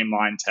extreme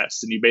line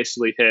test, and you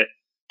basically hit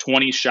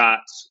 20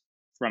 shots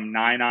from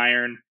 9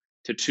 iron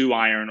to 2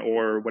 iron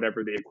or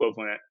whatever the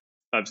equivalent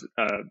of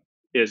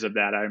is of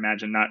that. I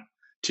imagine not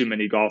too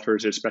many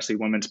golfers, especially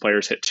women's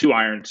players, hit 2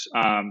 irons.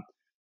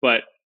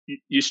 But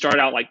you start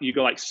out you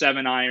go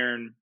 7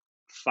 iron,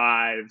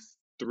 5,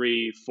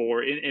 3,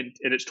 4, and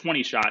it's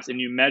 20 shots, and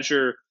you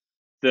measure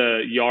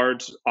the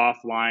yards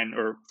offline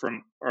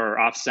or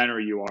off center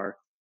you are,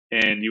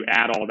 and you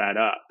add all that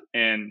up.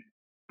 And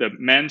the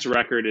men's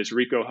record is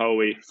Rico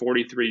Hoey,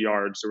 43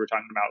 yards. So we're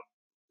talking about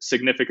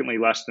significantly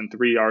less than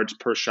 3 yards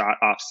per shot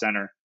off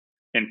center.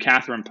 And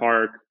Catherine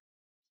Park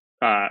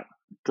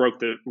broke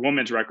the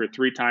women's record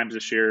 3 times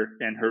this year,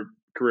 and her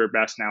career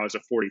best now is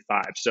a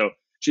 45. So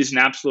she's an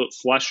absolute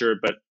flusher,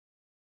 but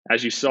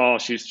as you saw,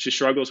 she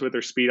struggles with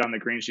her speed on the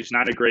green. She's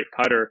not a great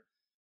putter,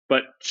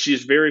 but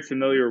she's very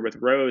familiar with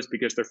Rose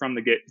because they're from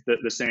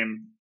the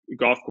same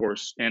golf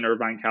course in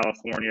Irvine,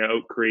 California,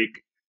 Oak Creek.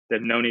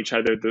 They've known each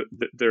other.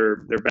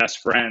 They're best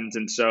friends.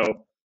 And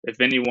so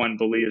if anyone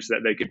believes that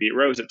they could beat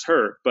Rose, it's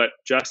her. But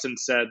Justin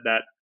said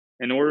that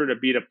in order to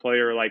beat a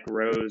player like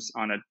Rose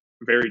on a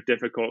very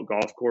difficult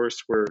golf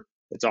course where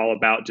it's all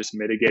about just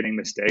mitigating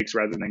mistakes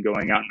rather than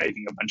going out and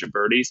making a bunch of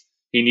birdies,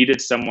 he needed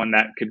someone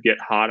that could get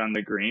hot on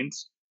the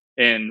greens.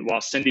 And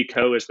while Cindy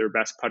Ko is their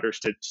best putter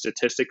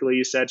statistically,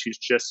 you said she's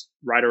just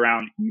right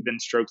around even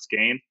strokes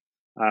gained.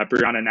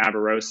 Brianna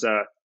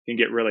Navarosa can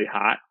get really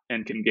hot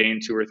and can gain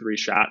 2 or 3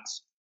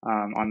 shots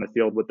on the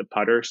field with the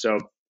putter. So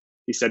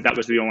he said that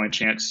was the only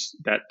chance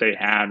that they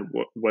had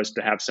was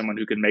to have someone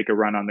who could make a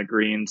run on the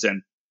greens.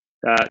 And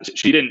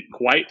she didn't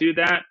quite do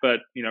that,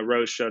 but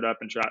Rose showed up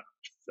and shot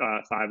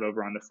 5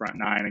 over on the front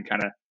 9 and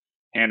kind of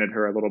handed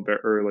her a little bit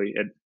early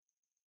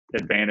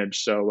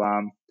advantage. So,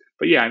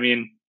 but yeah, I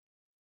mean,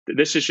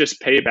 this is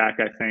just payback,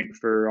 I think,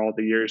 for all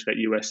the years that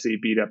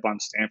USC beat up on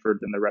Stanford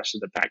and the rest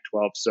of the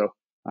Pac-12. So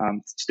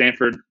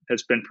Stanford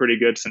has been pretty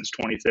good since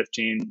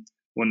 2015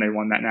 when they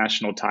won that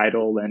national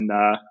title. And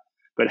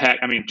but heck,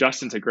 I mean,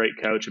 Justin's a great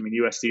coach. I mean,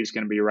 USC is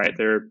going to be right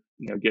there,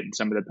 getting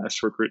some of the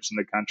best recruits in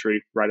the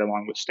country, right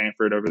along with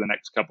Stanford over the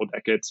next couple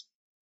decades.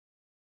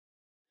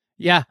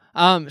 Yeah.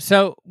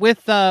 So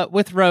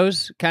with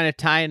Rose kind of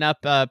tying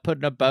up,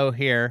 putting a bow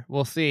here,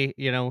 we'll see,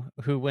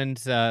 who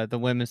wins the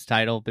women's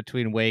title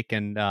between Wake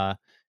and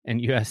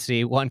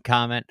USC. One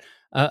comment,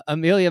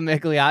 Amelia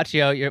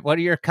Migliaccio, one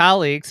of your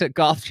colleagues at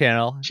Golf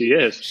Channel. She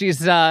is. She's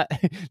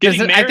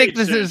getting married. I think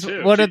this is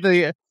too. One of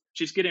the.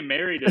 She's getting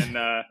married in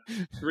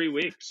 3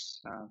 weeks.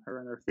 Her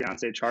and her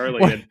fiance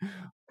Charlie.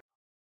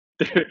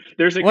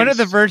 There's one of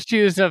the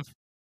virtues of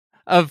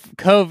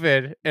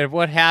COVID and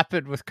what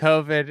happened with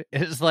COVID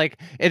is like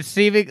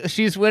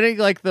she's winning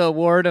like the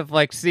award of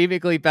like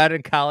seemingly been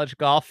in college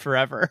golf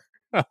forever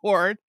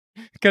award,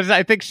 because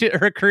I think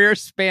her career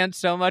spanned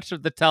so much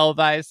of the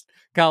televised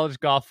college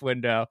golf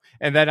window,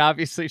 and then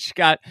obviously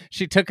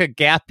she took a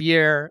gap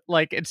year.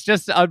 Like, it's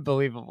just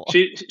unbelievable.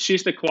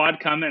 She's the Quad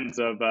Cummins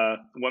of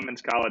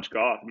women's college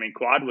golf. I mean,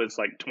 Quad was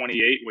like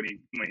 28 when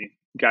he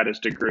got his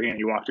degree and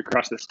he walked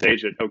across the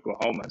stage at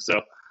Oklahoma.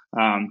 So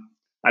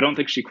I don't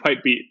think she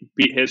quite beat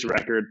his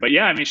record, but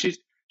yeah, I mean, she's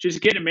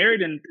getting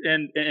married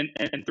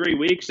in 3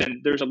 weeks,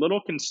 and there's a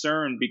little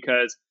concern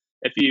because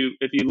if you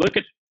look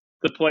at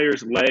the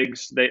players'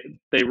 legs,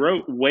 they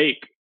wrote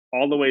Wake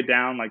all the way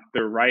down like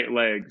their right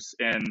legs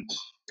in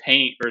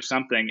paint or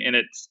something, and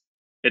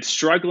it's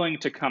struggling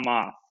to come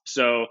off.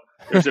 So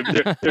there's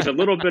a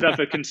little bit of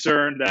a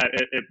concern that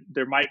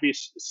there might be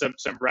some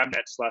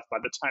remnants left by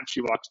the time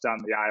she walks down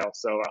the aisle.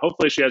 So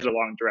hopefully she has a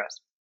long dress.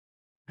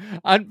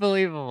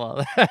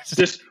 Unbelievable.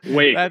 Just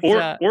Wake,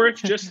 or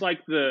it's just like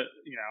the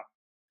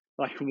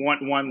like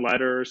one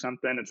letter or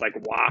something. It's like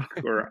walk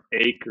or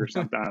ache or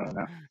something. I don't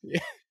know. Yeah.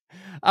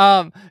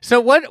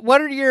 So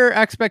what are your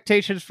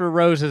expectations for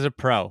Rose as a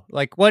pro?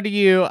 Like, what do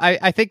you?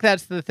 I think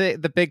that's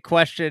the big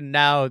question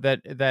now that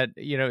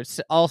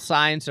all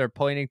signs are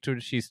pointing to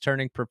she's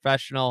turning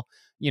professional.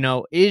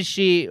 Is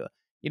she?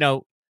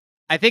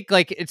 I think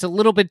like it's a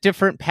little bit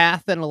different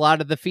path than a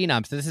lot of the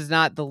phenoms. This is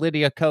not the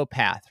Lydia Ko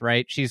path,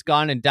 right? She's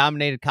gone and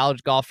dominated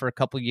college golf for a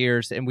couple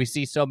years, and we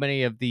see so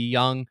many of the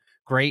young,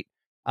 great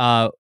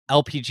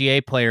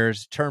LPGA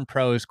players turn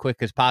pro as quick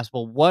as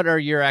possible. What are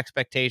your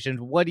expectations?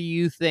 What do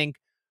you think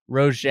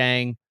Rose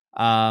Zhang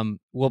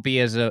will be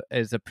as a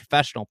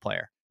professional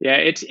player? Yeah,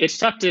 it's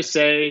tough to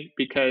say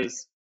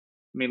because,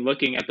 I mean,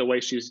 looking at the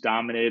way she's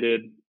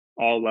dominated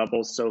all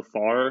levels so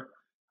far,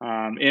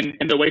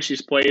 and the way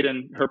she's played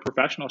in her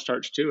professional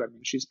starts too. I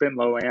mean, she's been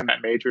low am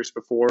at majors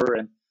before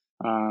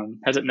and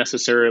hasn't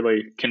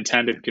necessarily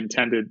contended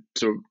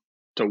to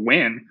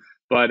win,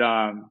 but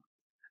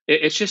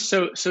it's just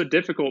so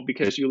difficult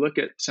because you look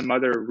at some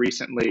other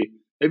recently,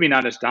 maybe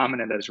not as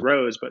dominant as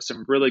Rose, but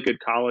some really good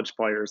college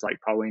players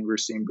like Pauline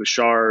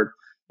Roussine-Bouchard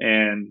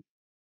and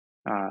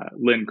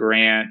Lynn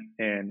Grant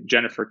and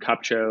Jennifer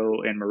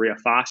Kupcho and Maria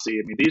Fassi.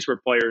 I mean, these were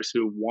players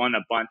who won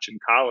a bunch in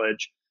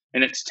college,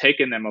 and it's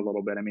taken them a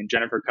little bit. I mean,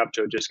 Jennifer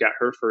Kupcho just got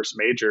her first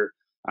major,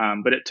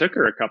 but it took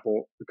her a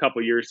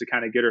couple years to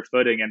kind of get her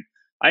footing. And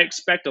I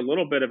expect a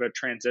little bit of a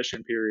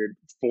transition period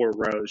for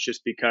Rose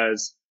just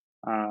because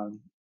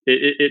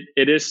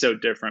it is so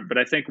different. But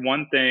I think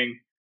one thing,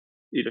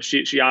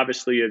 she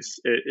obviously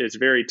is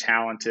very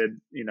talented,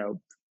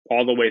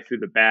 all the way through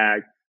the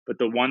bag. But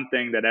the one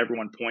thing that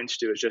everyone points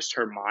to is just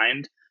her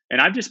mind. And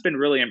I've just been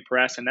really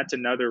impressed. And that's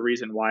another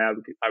reason why I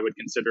would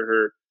consider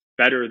her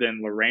better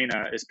than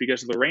Lorena, is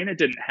because Lorena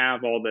didn't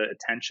have all the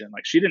attention.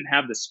 Like, she didn't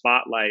have the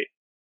spotlight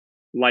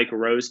like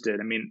Rose did.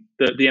 I mean,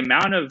 the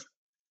amount of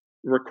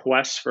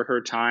requests for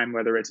her time,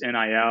 whether it's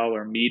NIL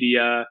or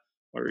media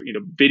or,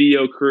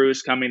 video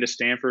crews coming to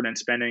Stanford and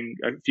spending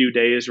a few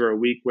days or a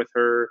week with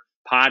her,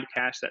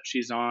 podcast that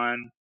she's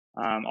on,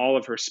 all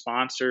of her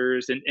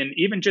sponsors and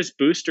even just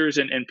boosters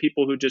and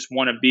people who just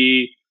want to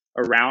be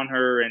around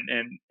her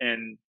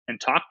and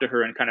talk to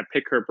her and kind of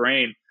pick her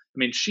brain. I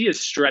mean, she is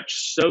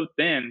stretched so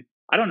thin.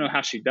 I don't know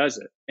how she does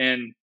it.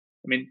 And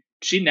I mean,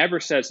 she never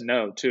says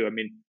no too. I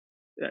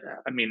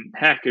mean,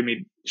 heck,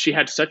 she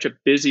had such a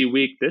busy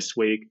week this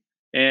week,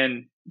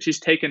 and she's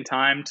taken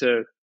time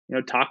to,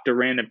 talk to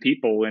random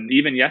people. And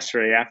even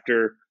yesterday,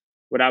 after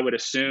what I would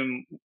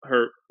assume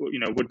her,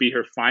 would be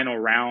her final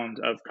round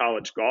of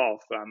college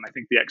golf. I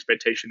think the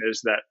expectation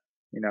is that,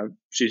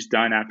 she's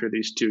done after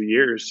these 2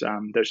 years.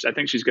 I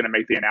think she's going to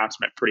make the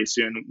announcement pretty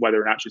soon,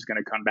 whether or not she's going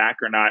to come back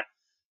or not.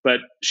 But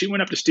she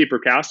went up to Steve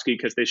Burkowski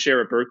because they share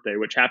a birthday,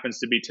 which happens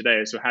to be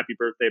today. So happy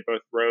birthday,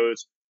 both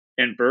Rose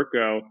and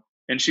Burko.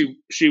 And she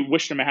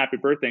wished him a happy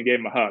birthday and gave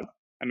him a hug.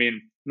 I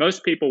mean,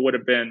 most people would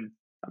have been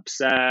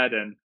upset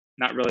and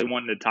not really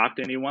wanting to talk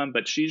to anyone,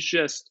 but she's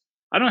just,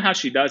 I don't know how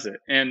she does it.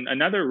 And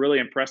another really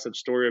impressive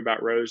story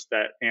about Rose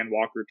that Ann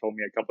Walker told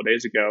me a couple of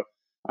days ago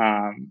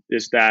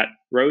is that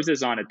Rose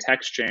is on a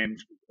text chain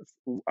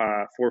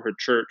for her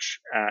church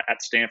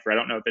at Stanford. I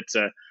don't know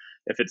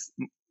if it's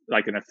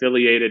like an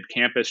affiliated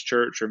campus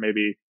church or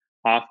maybe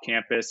off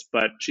campus,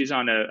 but she's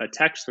on a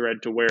text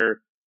thread to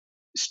where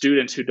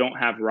students who don't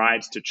have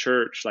rides to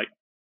church, like,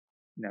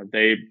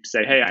 they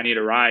say, hey, I need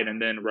a ride.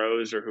 And then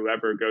Rose or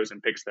whoever goes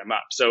and picks them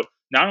up. So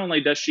not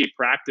only does she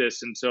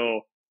practice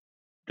until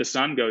the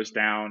sun goes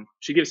down,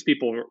 she gives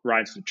people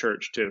rides to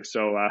church too.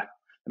 So,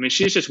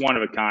 she's just one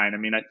of a kind.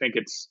 I think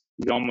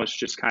you almost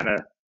just kind of,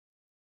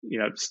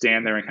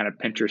 stand there and kind of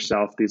pinch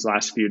yourself these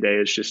last few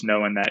days, just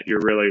knowing that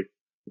you're really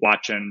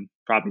watching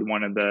probably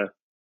one of the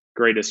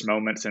greatest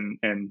moments in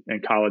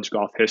college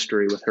golf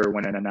history with her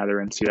winning another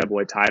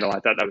NCAA title. I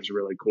thought that was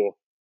really cool.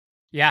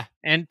 Yeah.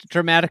 And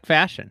dramatic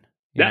fashion.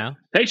 You know?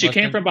 Hey, she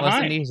came from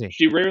behind. Easy.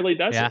 She rarely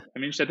does it.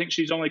 I think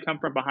she's only come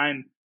from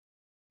behind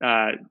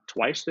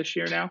twice this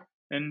year now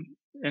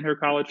in her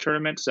college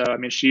tournament. So,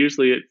 she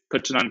usually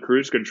puts it on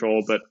cruise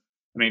control, but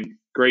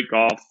great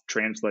golf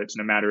translates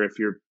no matter if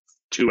you're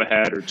 2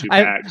 ahead or 2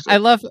 back. So.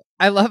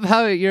 I love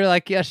how you're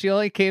like, yeah, she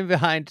only came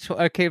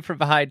from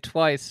behind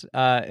twice.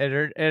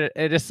 And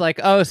it's like,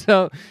 oh,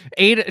 so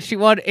she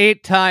won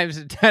 8 times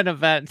in 10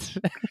 events.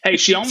 Hey,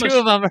 she almost 2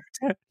 of them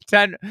are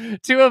 10.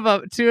 2 of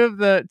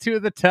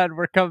the 10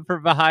 were coming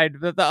from behind.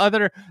 But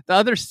the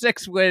other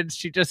 6 wins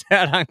she just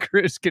had on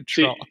cruise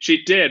control.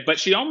 She did, but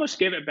she almost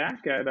gave it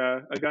back at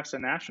Augusta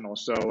National.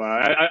 So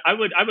I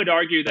would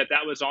argue that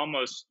was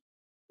almost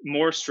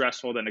more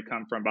stressful than a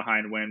come from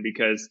behind win,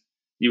 because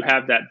you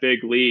have that big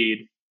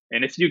lead,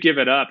 and if you give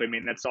it up,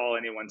 that's all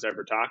anyone's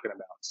ever talking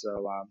about.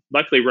 So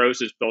luckily Rose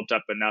has built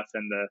up enough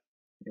in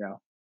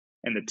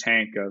the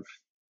tank of,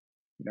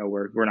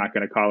 we're not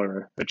going to call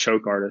her a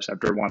choke artist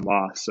after 1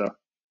 loss. So,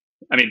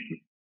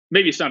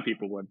 maybe some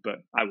people would,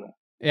 but I won't.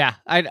 Yeah,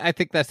 I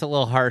think that's a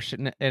little harsh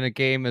in a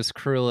game as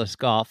cruel as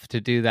golf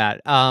to do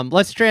that.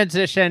 Let's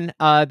transition.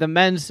 The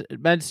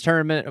men's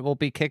tournament will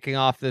be kicking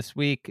off this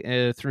week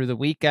through the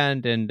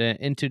weekend and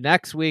into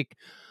next week.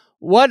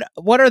 What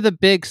are the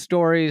big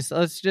stories?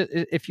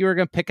 If you were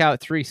going to pick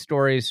out 3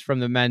 stories from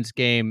the men's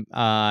game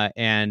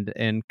and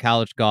in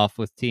college golf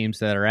with teams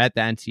that are at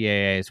the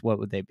NCAAs, what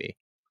would they be?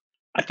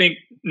 I think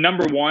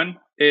number 1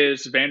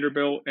 is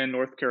Vanderbilt and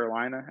North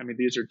Carolina.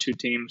 These are 2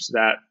 teams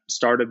that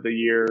started the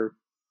year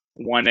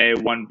 1A,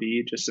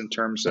 1B, just in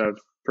terms of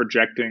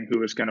projecting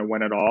who is going to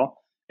win it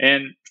all.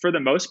 And for the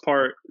most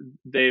part,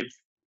 they've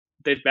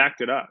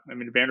backed it up.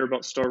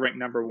 Vanderbilt's still ranked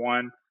number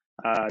 1.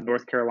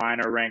 North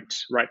Carolina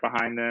ranked right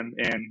behind them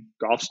in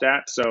golf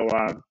stats. So,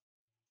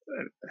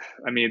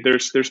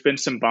 there's been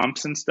some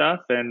bumps and stuff,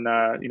 and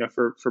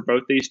for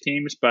both these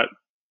teams, but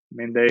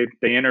they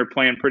enter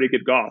playing pretty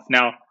good golf.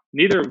 Now,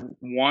 neither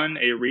won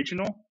a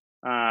regional,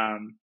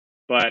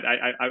 but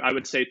I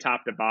would say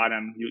top to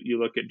bottom, you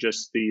look at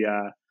just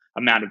the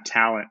amount of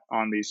talent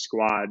on these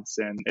squads,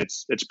 and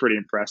it's pretty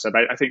impressive.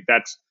 I think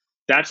that's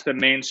the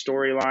main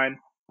storyline.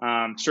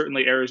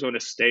 Certainly Arizona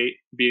State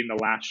being the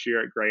last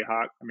year at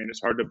Grayhawk.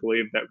 It's hard to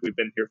believe that we've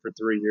been here for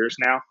 3 years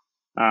now.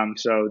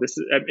 So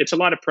it's a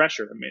lot of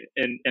pressure.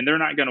 And they're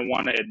not going to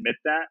want to admit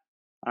that.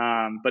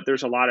 But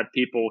there's a lot of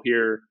people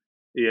here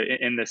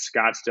in this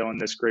Scottsdale, in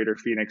this greater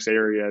Phoenix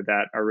area,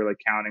 that are really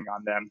counting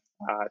on them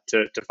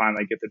to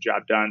finally get the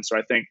job done. So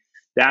I think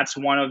that's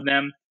one of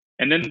them.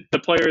 And then the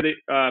player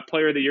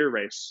of the year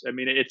race.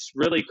 It's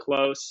really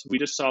close. We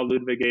just saw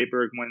Ludwig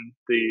Aberg win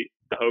the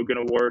Hogan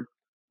Award.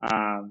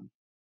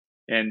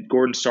 And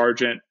Gordon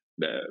Sargent,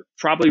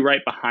 probably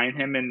right behind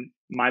him in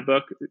my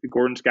book.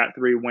 Gordon's got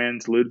 3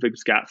 wins.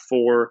 Ludwig's got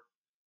 4.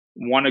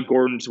 One of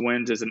Gordon's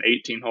wins is an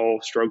 18-hole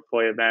stroke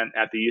play event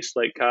at the East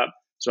Lake Cup.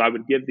 So I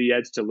would give the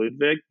edge to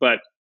Ludwig. But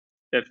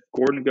if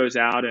Gordon goes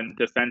out and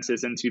defends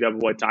his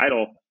NCAA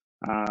title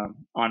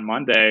on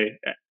Monday,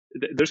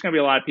 there's going to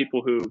be a lot of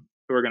people who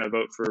are going to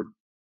vote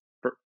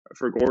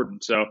for Gordon.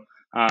 So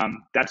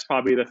that's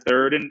probably the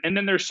third. And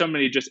then there's so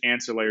many just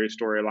ancillary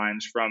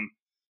storylines from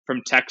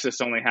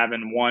Texas only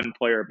having 1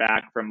 player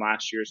back from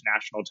last year's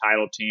national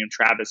title team,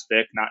 Travis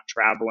Vick not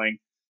traveling,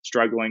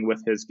 struggling with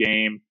his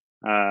game.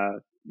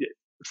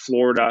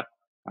 Florida,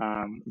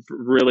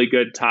 really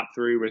good top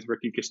 3 with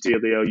Ricky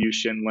Castillo,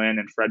 Yushin Lin,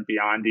 and Fred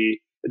Biondi.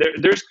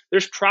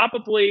 There's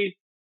probably,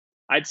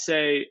 I'd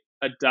say,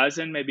 a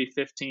dozen, maybe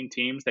 15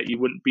 teams that you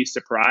wouldn't be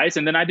surprised.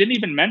 And then I didn't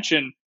even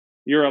mention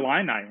your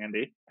Illini,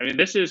 Andy.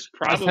 This is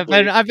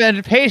probably. I've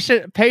been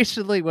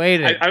patiently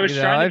waiting. I was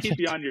trying to keep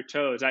you on your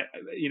toes.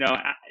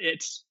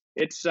 It's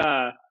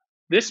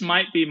this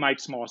might be Mike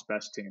Small's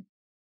best team.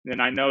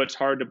 And I know it's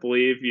hard to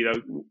believe,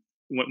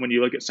 when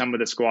you look at some of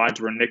the squads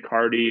where Nick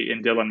Hardy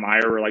and Dylan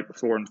Meyer were like the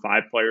 4 and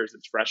 5 players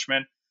as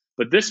freshmen,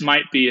 but this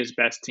might be his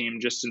best team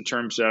just in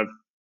terms of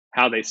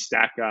how they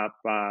stack up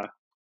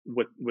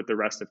with the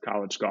rest of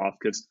college golf.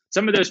 Because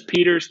some of those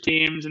Peters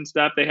teams and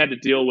stuff, they had to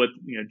deal with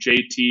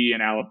JT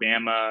in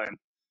Alabama and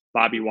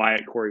Bobby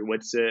Wyatt, Corey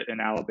Whitsitt in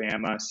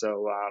Alabama.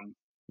 So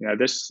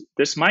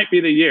this might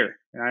be the year.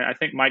 And I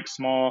think Mike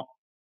Small,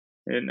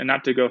 and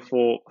not to go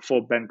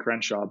full Ben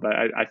Crenshaw, but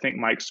I think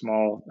Mike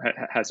Small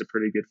has a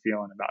pretty good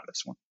feeling about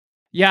this one.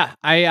 Yeah,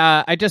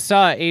 I just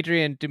saw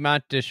Adrian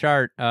Dumont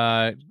Deschart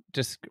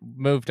just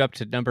moved up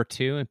to number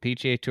 2 in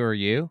PGA Tour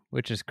U,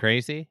 which is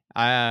crazy.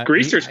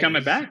 Greaser's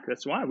coming back.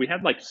 That's why we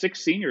had like 6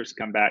 seniors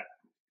come back.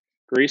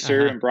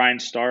 Greaser and Brian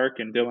Stark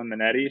and Dylan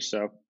Minetti.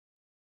 So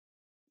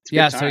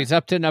so he's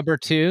up to number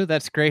 2.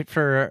 That's great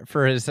for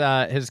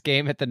his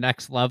game at the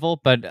next level.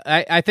 But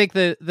I think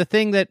the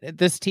thing that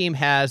this team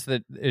has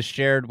that is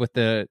shared with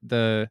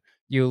the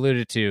you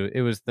alluded to,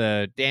 it was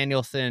the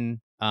Danielson,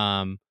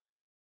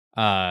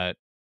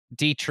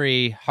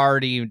 Dietrich,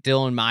 Hardy,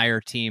 Dylan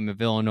Meyer team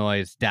of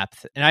Illinois'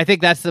 depth. And I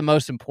think that's the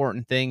most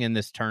important thing in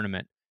this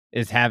tournament,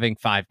 is having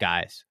 5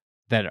 guys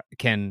that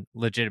can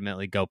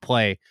legitimately go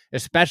play,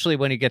 especially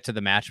when you get to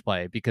the match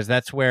play, because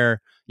that's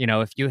where,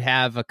 if you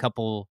have a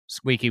couple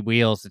squeaky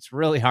wheels, it's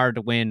really hard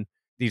to win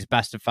these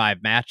best of 5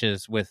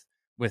 matches with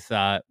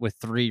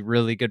 3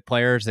 really good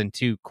players and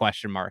 2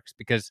 question marks,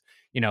 because,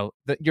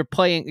 you're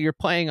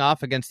playing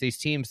off against these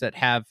teams that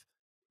have,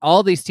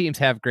 all these teams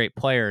have great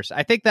players.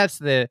 I think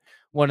that's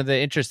one of the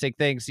interesting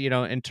things,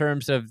 in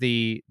terms of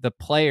the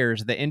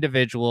players, the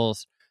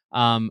individuals.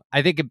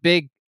 I think a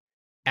big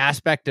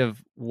aspect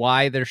of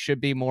why there should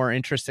be more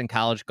interest in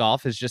college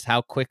golf is just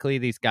how quickly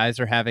these guys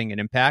are having an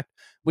impact.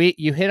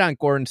 You hit on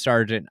Gordon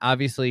Sargent.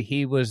 Obviously,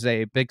 he was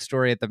a big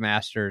story at the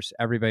Masters.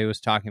 Everybody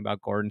was talking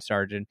about Gordon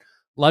Sargent.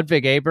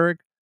 Ludwig Aberg,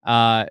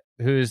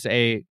 who's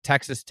a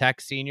Texas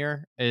Tech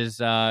senior, is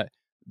the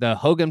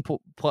Hogan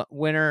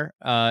winner,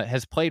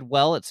 has played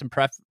well at some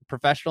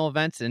professional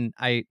events, and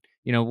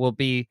will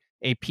be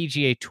a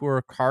PGA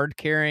Tour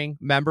card-carrying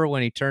member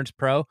when he turns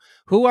pro.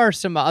 Who are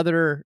some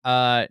other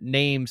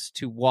names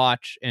to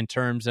watch in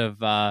terms of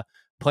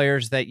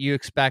players that you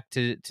expect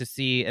to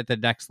see at the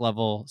next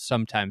level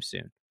sometime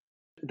soon?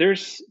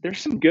 There's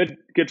some good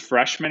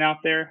freshmen out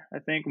there, I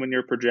think, when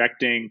you're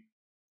projecting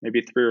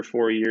maybe 3 or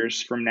 4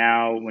 years from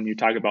now. When you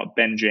talk about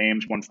Ben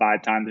James, won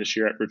 5 times this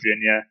year at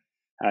Virginia,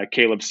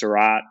 Caleb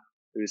Surratt,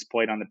 who's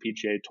played on the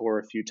PGA Tour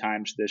a few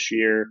times this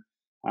year.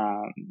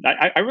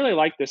 I really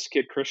like this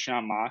kid,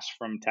 Christian Moss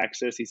from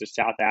Texas. He's a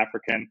South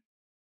African.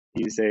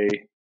 He's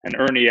an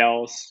Ernie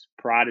Els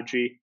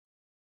prodigy,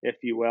 if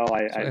you will.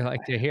 I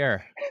like to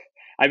hear.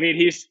 I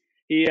mean,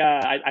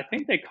 I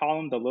think they call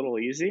him the Little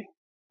Easy.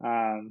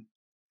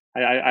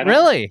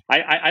 Really?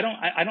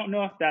 I don't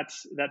know if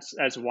that's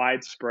as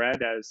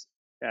widespread as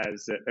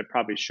it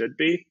probably should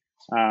be.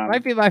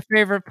 Might be my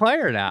favorite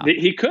player now.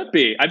 He could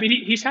be. I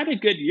mean, he's had a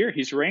good year.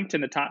 He's ranked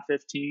in the top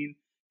 15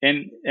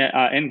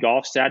 in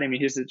golf stat. I mean,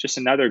 he's just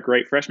another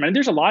great freshman. And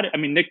there's a lot of,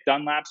 Nick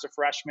Dunlap's a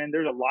freshman.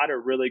 There's a lot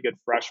of really good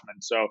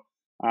freshmen. So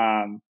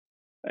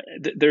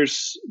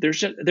there's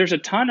a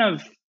ton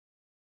of,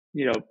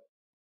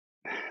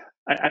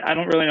 I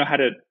don't really know how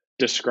to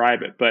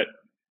describe it, but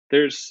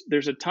there's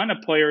a ton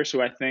of players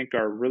who I think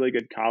are really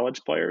good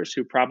college players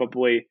who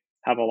probably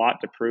have a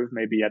lot to prove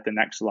maybe at the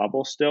next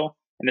level still.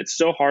 And it's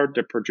so hard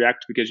to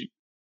project because,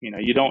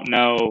 you don't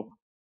know.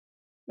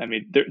 I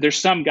mean, there's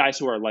some guys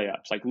who are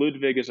layups, like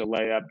Ludwig is a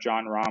layup.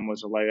 John Rahm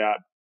was a layup,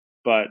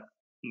 but,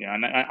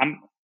 and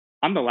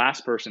I'm the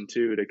last person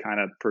too to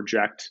kind of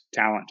project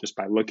talent just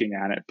by looking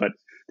at it. But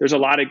there's a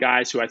lot of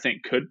guys who I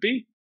think could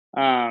be,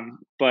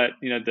 but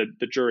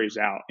the jury's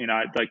out,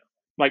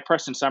 like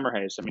Preston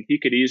Summerhays. I mean, he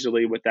could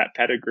easily, with that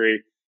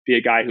pedigree, be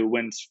a guy who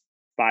wins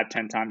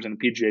 5-10 times on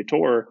the PGA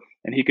Tour,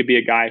 and he could be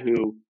a guy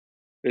who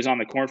is on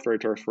the Korn Ferry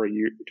Tour for a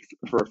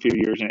few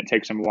years, and it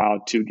takes him a while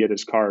to get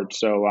his card.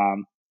 So,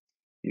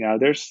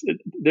 there's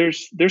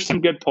some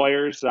good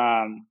players.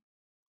 I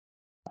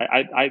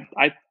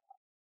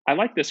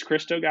like this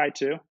Christo guy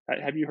too.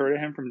 Have you heard of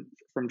him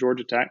from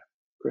Georgia Tech?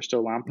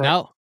 Christo Lampert?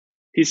 No.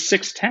 He's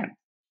 6'10".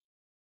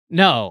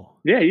 No.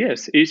 Yeah, he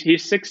is. He's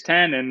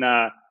 6'10", and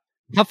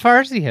how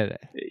far does he hit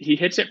it? He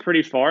hits it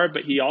pretty far,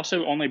 but he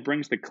also only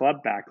brings the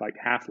club back like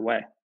halfway.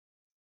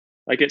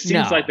 Like it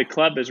seems like the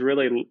club is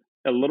really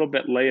a little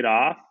bit laid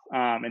off,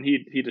 and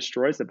he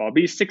destroys the ball. But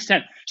he's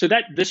 6'10". So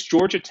this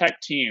Georgia Tech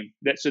team,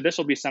 so this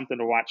will be something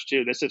to watch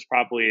too. This is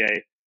probably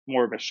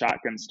more of a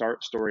shotgun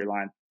start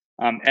storyline.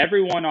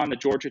 Everyone on the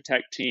Georgia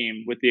Tech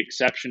team, with the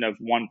exception of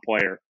one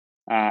player,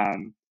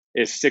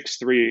 is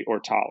 6'3" or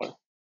taller.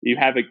 You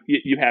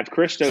have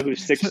Christo,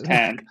 who's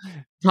 6'10".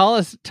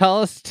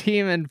 Tallest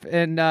team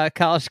in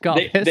college golf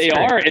history. They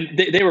are, and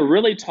they were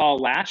really tall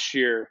last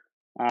year.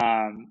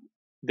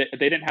 They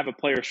didn't have a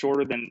player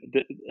shorter than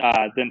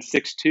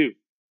 6'2".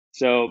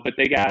 So, but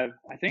they got,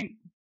 I think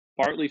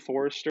Bartley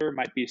Forrester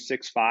might be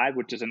 6'5",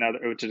 which is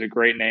a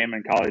great name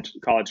in college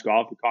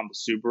golf. We call him the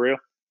Subaru.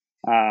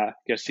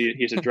 Because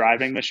he's a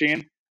driving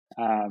machine.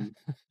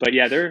 But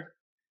yeah,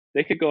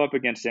 they could go up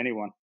against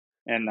anyone,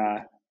 and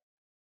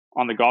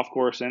on the golf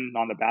course and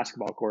on the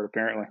basketball court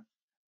apparently.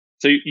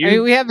 So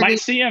you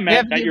might see him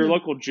at your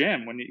local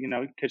gym when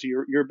because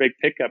you're a big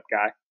pickup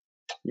guy.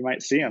 You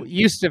might see him.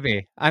 Used to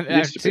be.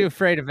 I'm too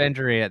afraid of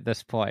injury at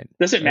this point.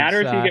 Does it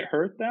matter if you get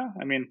hurt though?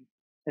 I mean,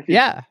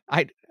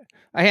 I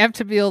have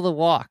to be able to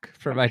walk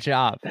for my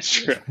job. That's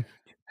true.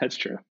 That's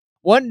true.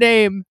 One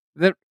name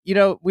that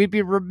we'd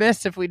be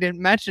remiss if we didn't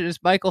mention is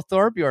Michael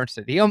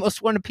Thorbjornsen. He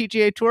almost won a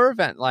PGA Tour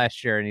event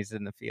last year, and he's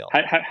in the field.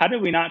 How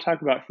did we not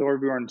talk about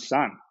Thorbjorn's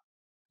son?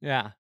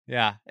 Yeah.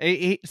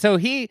 So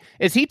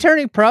is he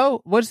turning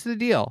pro? What's the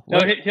deal? No,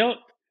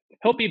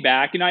 he'll be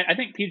back. I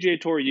think PGA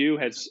Tour U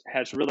has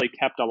really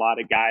kept a lot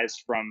of guys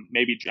from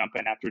maybe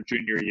jumping after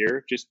junior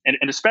year.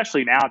 And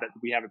especially now that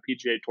we have a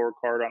PGA Tour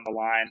card on the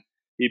line,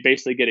 you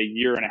basically get a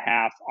year and a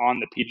half on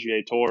the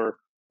PGA Tour.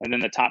 And then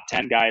the top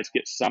 10 guys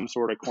get some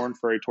sort of Korn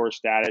Ferry Tour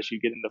status. You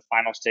get in the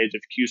final stage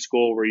of Q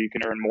School where you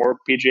can earn more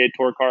PGA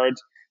Tour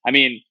cards. I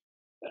mean,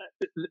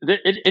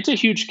 it's a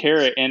huge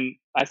carrot. And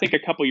I think a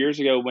couple years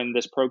ago when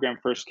this program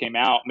first came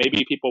out,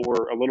 maybe people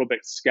were a little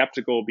bit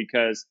skeptical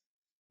because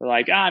they're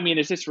like,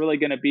 is this really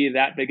going to be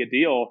that big a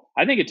deal?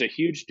 I think it's a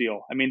huge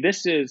deal.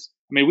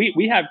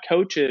 We have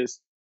coaches,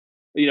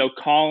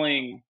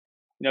 calling,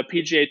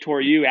 PGA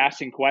Tour U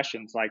asking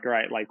questions like, all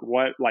right,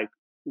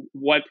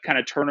 what kind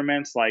of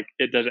tournaments,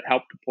 does it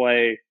help to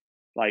play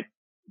like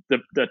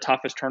the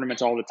toughest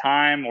tournaments all the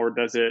time, or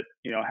does it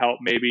help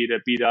maybe to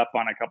beat up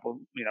on a couple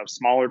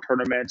smaller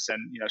tournaments and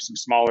some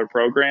smaller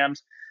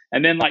programs?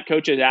 And then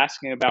coaches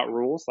asking about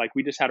rules,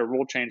 we just had a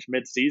rule change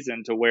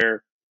mid-season to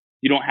where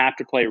you don't have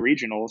to play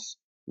regionals,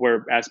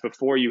 whereas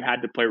before you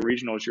had to play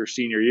regionals your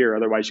senior year,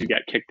 otherwise you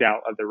get kicked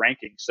out of the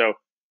rankings. So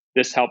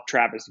this helped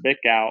Travis Vick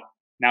out.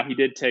 Now, he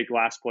did take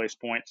last place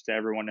points to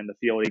everyone in the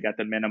field. He got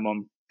the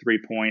minimum 3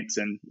 points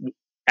and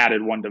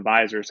added one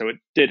divisor. So it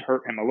did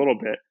hurt him a little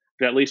bit,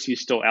 but at least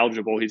he's still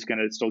eligible. He's going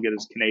to still get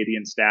his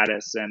Canadian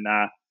status.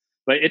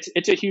 But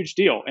it's a huge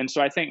deal. And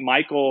so I think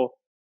Michael,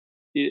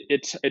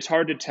 it's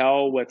hard to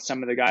tell with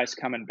some of the guys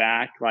coming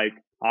back, like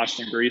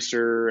Austin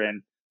Greaser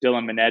and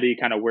Dylan Minetti,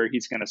 kind of where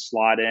he's going to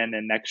slot in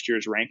next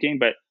year's ranking.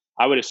 But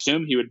I would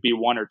assume he would be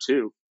 1 or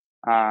 2.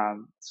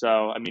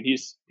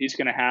 He's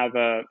going to have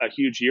a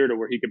huge year to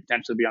where he could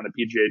potentially be on the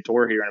PGA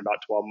Tour here in about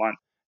 12 months.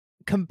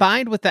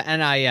 Combined with the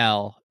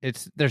NIL,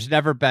 there's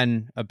never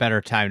been a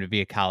better time to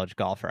be a college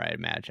golfer, I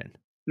imagine.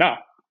 No.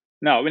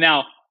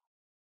 Now,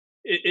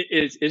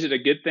 is it a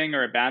good thing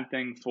or a bad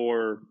thing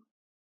for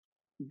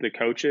the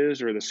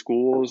coaches or the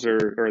schools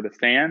or the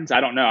fans?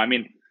 I don't know.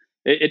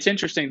 It's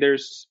interesting.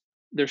 There's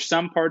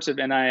some parts of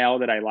NIL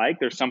that I like.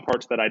 There's some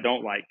parts that I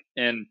don't like.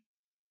 And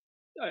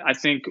I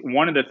think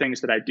one of the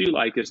things that I do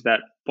like is that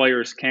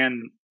players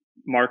can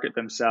market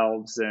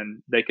themselves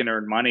and they can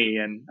earn money.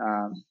 And,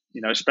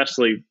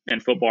 especially in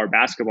football or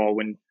basketball,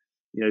 when,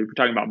 you're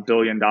talking about $1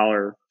 billion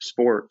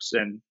sports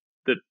and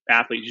the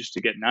athletes used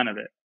to get none of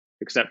it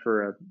except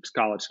for a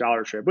college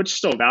scholarship, which is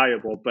still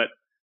valuable. But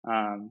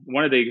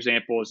one of the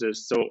examples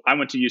is, so I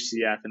went to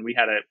UCF and we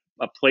had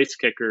a place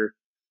kicker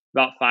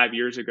about 5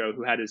 years ago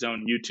who had his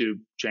own YouTube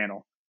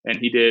channel, and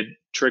he did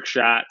trick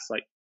shots,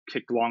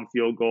 kicked long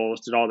field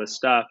goals, did all this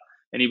stuff,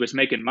 and he was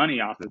making money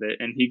off of it.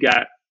 And he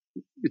got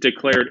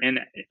declared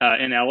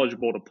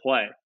ineligible to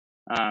play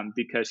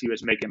because he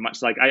was making much.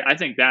 I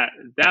think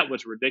that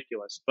was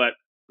ridiculous. But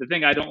the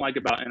thing I don't like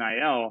about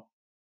NIL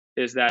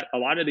is that a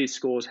lot of these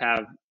schools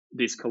have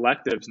these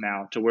collectives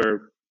now to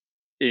where,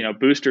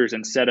 boosters,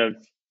 instead of,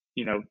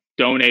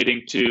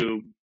 donating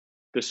to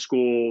the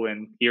school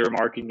and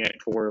earmarking it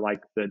for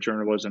the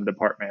journalism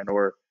department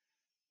or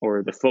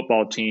the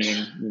football team,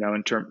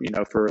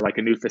 for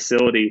a new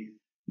facility.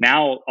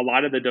 Now, a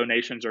lot of the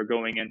donations are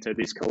going into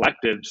these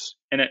collectives,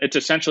 and it's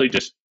essentially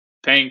just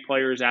paying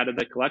players out of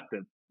the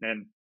collective,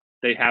 and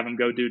they have them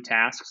go do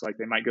tasks,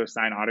 they might go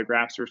sign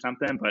autographs or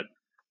something, but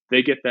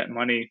they get that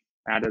money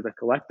out of the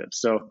collective.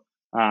 So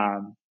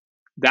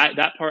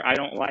that part I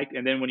don't like.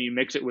 And then when you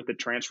mix it with the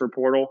transfer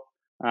portal,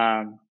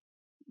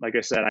 like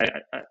I said,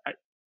 I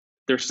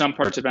there's some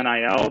parts of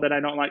NIL that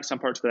I don't like, some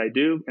parts that I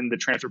do, and the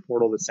transfer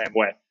portal the same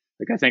way.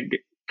 I think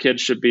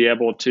kids should be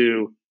able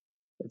to,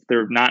 if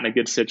they're not in a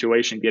good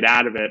situation, get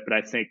out of it. But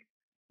I think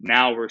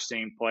now we're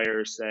seeing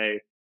players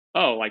say,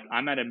 oh,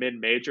 I'm at a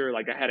mid-major,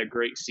 I had a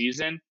great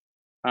season.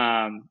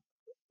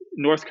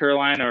 North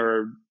Carolina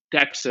or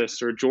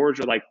Texas or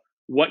Georgia,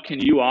 what can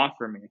you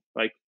offer me?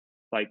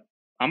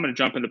 I'm going to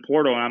jump in the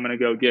portal and I'm going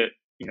to go get,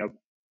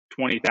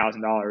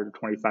 $20,000 or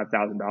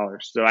 $25,000.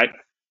 So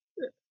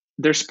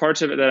there's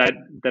parts of it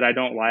that I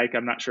don't like.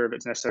 I'm not sure if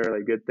it's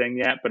necessarily a good thing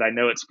yet, but I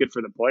know it's good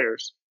for the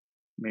players.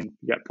 You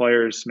got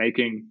players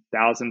making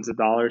thousands of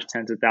dollars,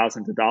 tens of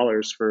thousands of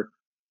dollars for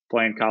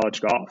playing college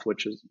golf,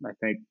 which is, I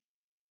think,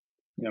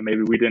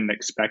 maybe we didn't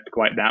expect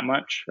quite that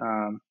much.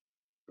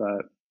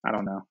 But I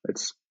don't know.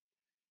 It's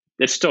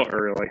still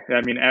early.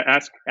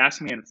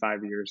 Ask me in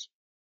 5 years.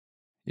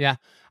 Yeah.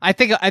 I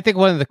think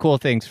one of the cool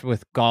things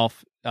with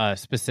golf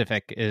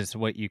specific is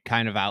what you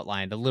kind of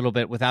outlined a little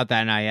bit without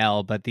the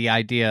NIL, but the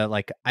idea,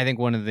 like, I think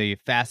one of the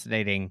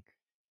fascinating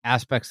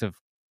aspects of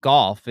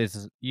golf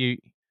is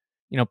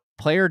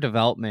player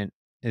development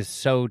is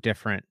so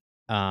different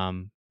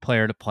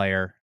player to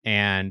player.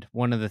 And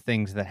one of the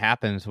things that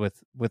happens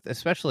with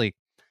especially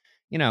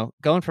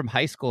going from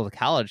high school to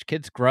college,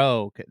 kids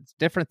grow,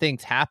 different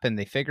things happen.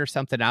 They figure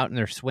something out in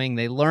their swing.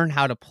 They learn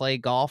how to play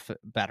golf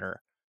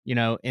better,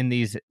 in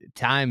these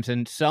times.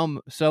 And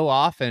so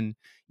often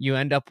you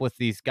end up with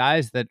these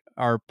guys that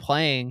are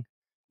playing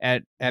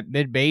at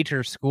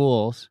mid-major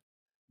schools,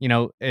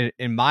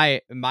 in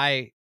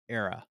my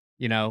era,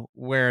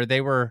 where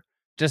they were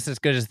just as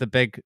good as the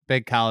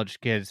big college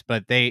kids,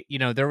 but they,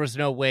 there was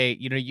no way,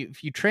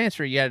 if you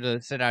transfer, you had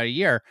to sit out a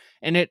year,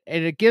 and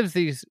it gives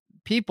these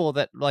people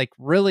that like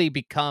really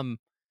become,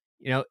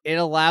 it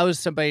allows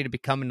somebody to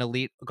become an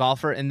elite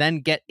golfer and then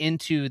get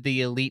into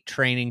the elite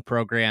training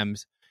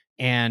programs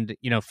and,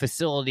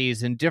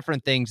 facilities and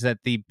different things that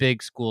the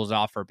big schools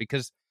offer.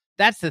 Because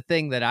that's the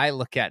thing that I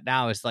look at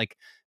now is like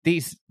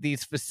these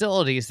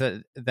facilities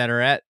that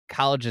are at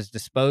college's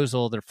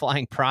disposal, they're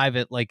flying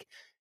private, like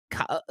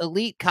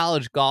elite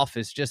college golf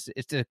is just,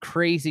 it's a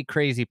crazy,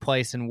 crazy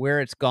place. And where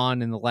it's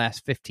gone in the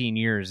last 15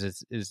 years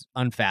is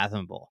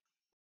unfathomable.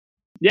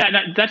 Yeah,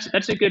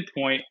 that's a good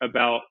point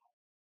about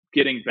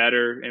getting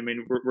better. I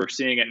mean, we're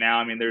seeing it now.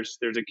 I mean, there's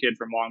a kid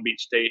from Long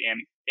Beach State,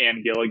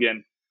 and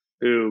Gilligan,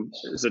 who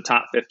is a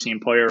top 15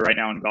 player right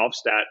now in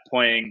GolfStat,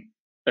 playing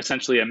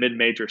essentially a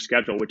mid-major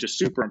schedule, which is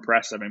super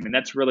impressive. I mean,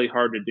 that's really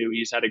hard to do.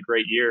 He's had a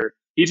great year.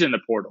 He's in the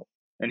portal,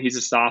 and he's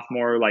a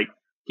sophomore. Like,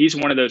 he's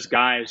one of those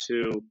guys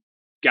who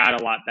got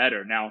a lot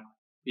better. Now,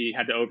 he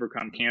had to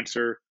overcome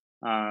cancer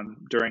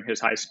during his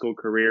high school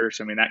career,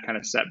 so I mean, that kind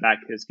of set back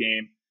his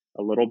game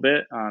a little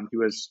bit. He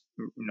was,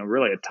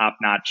 really a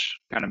top-notch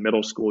kind of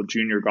middle school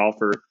junior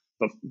golfer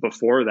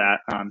before that.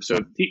 So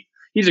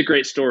he's a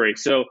great story.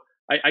 So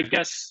I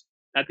guess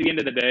at the end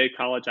of the day,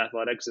 college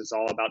athletics is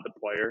all about the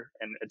player,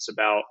 and it's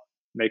about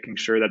making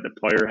sure that the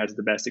player has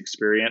the best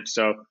experience.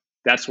 So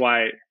that's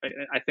why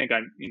I think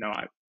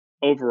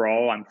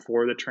overall I'm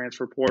for the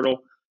transfer portal.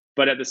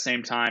 But at the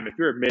same time, if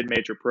you're a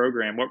mid-major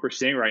program, what we're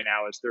seeing right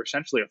now is they're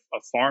essentially a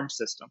farm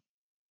system.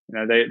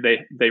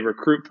 They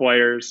recruit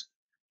players.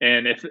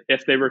 And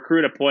if they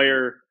recruit a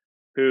player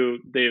who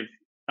they've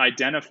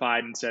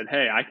identified and said,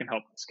 hey, I can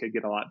help this kid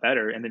get a lot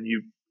better, and then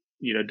you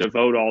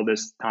devote all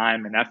this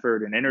time and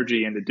effort and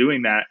energy into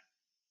doing that,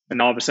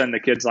 and all of a sudden the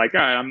kid's like, all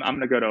right, I'm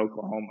going to go to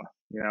Oklahoma.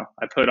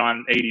 I put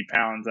on 80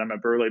 pounds. I'm a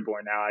Burley boy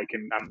now. I'm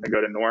going to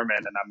go to Norman,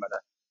 and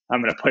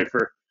I'm going to play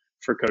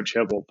for Coach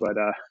Hibble. But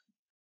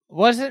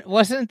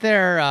wasn't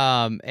there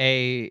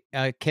a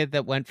kid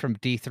that went from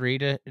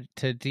D3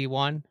 to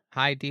D1,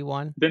 high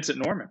D1?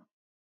 Vincent Norman.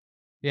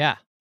 Yeah.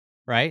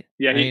 Right.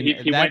 Yeah,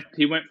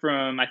 he went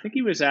from, I think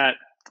he was at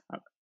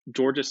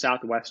Georgia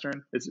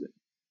Southwestern. I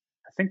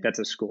think that's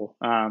a school.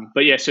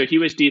 But yeah, so he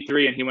was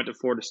D3 and he went to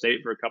Florida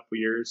State for a couple of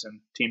years and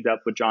teamed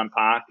up with John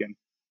Pock, and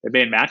they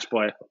made match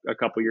play a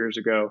couple of years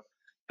ago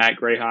at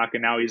Greyhawk,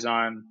 and now he's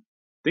on.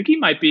 I think he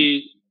might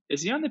be.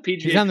 Is he on the PGA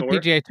Tour? He's on the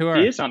PGA Tour.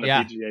 He is on the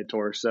PGA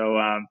Tour. So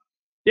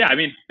yeah, I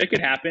mean, it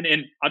could happen.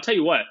 And I'll tell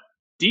you what,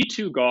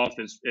 D2 golf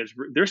is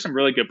there's some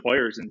really good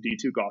players in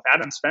D2 golf.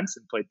 Adam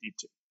Svensson played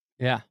D2.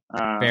 Yeah,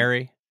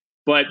 Barry.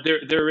 But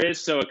there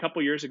is, so a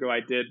couple years ago,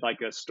 I did like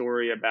a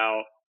story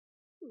about,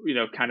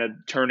 kind of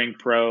turning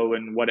pro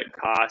and what it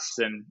costs,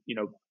 and,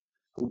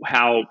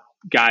 how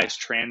guys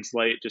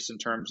translate just in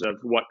terms of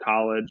what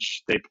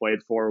college they played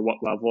for, what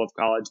level of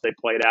college they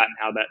played at, and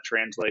how that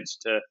translates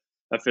to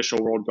official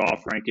world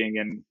golf ranking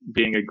and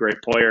being a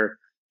great player.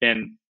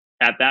 And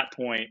at that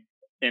point,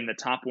 in the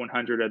top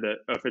 100 of the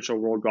official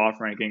world golf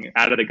ranking,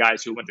 out of the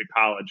guys who went to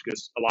college,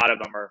 because a lot of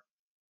them are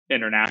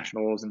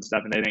internationals and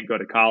stuff and they didn't go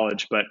to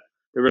college, but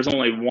there was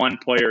only one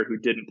player who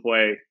didn't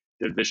play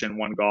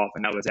Division I golf,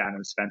 and that was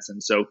Adam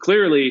Svensson. So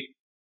clearly,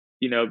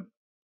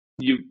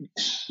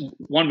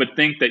 one would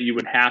think that you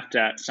would have to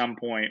at some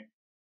point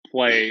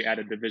play at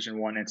a Division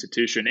I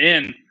institution.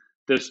 And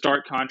the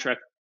stark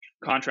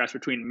contrast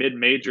between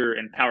mid-major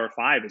and Power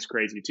 5 is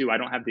crazy too. I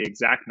don't have the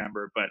exact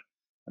number, but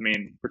I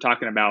mean, we're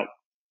talking about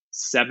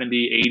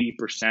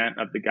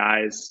 70-80% of the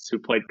guys who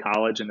played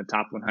college in the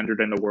top 100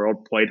 in the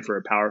world played for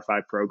a Power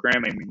 5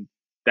 program. I mean,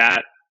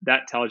 that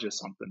tells you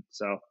something.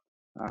 So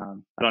I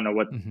don't know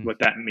what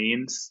that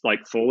means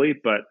like fully,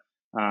 but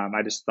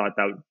I just thought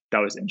that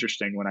was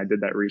interesting when I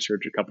did that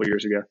research a couple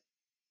years ago.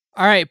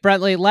 All right,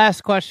 Brentley,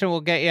 last question.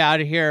 We'll get you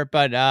out of here.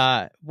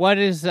 But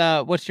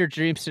what's your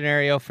dream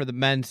scenario for the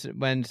men's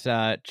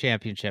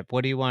championship?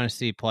 What do you want to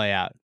see play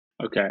out?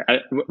 Okay,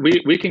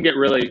 we can get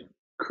really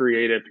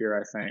creative here,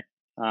 I think.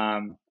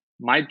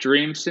 My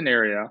dream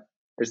scenario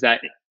is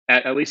that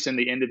at least in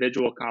the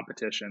individual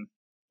competition,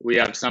 we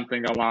have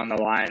something along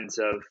the lines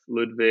of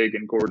Ludwig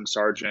and Gordon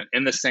Sargent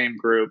in the same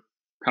group,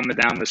 coming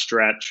down the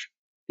stretch,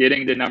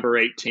 getting to number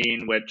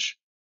 18, which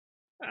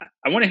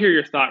I want to hear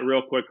your thought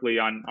real quickly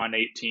on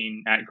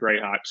 18 at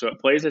Greyhawk. So it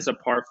plays as a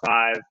par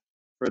 5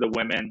 for the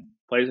women,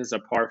 plays as a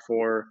par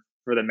four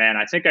for the man.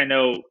 I think I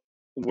know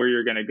where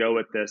you're going to go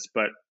with this,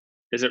 but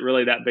is it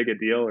really that big a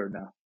deal or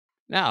no?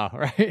 No,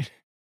 right?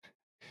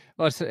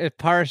 Well,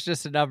 par is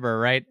just a number,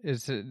 right?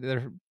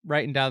 They're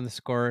writing down the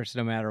scores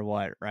no matter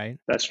what, right?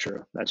 That's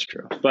true.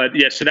 But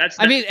yeah, so that's.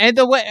 I mean, and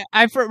the way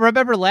I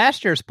remember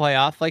last year's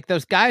playoff, like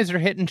those guys are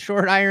hitting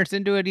short irons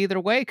into it either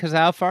way because of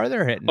how far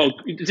they're hitting. Oh,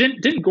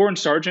 didn't Gordon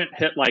Sargent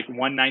hit like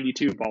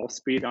 192 ball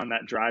speed on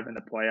that drive in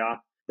the playoff?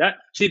 That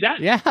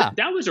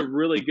was a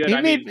really good.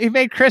 He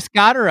made Chris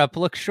Gotterup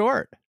look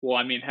short. Well,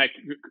 I mean, heck,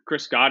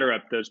 Chris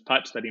Gotterup, those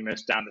putts that he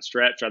missed down the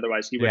stretch,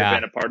 otherwise he would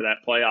have been a part of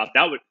that playoff.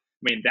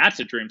 That's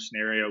a dream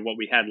scenario. What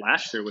we had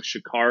last year was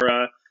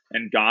Shakara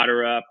and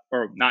Gotterup,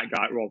 or not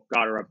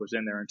Gotterup was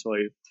in there until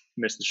he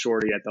missed the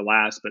shorty at the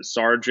last, but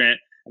Sargent.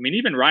 I mean,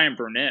 even Ryan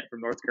Burnett from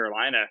North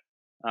Carolina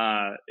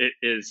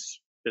is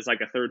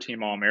like a third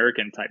team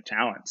All-American type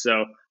talent.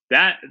 So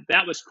that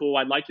was cool.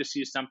 I'd like to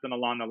see something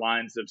along the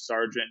lines of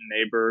Sargent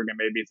and Aberg, and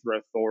maybe throw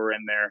Thor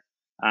in there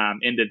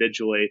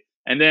individually.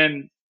 And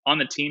then on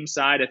the team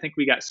side, I think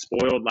we got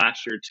spoiled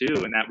last year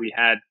too, in that we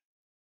had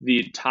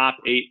the top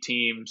 8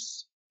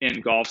 teams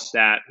in golf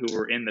stat who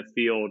were in the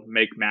field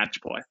make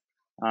match play.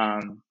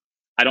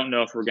 I don't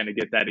know if we're going to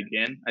get that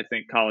again. I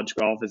think college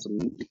golf is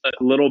a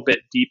little bit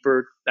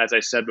deeper, as I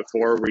said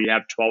before, where you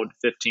have 12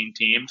 to 15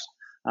 teams.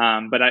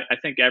 But I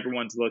think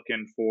everyone's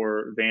looking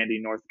for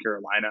Vandy, North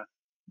Carolina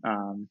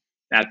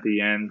at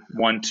the end,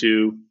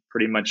 1-2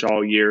 pretty much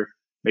all year.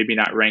 Maybe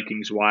not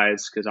rankings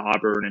wise, because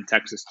Auburn and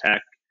Texas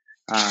Tech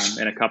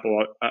and a couple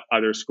of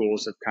other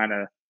schools have kind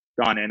of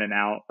gone in and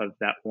out of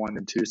that 1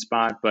 and 2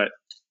 spot. But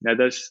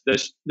those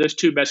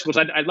two best schools.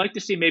 I'd like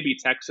to see maybe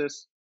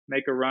Texas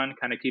make a run,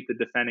 kind of keep the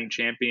defending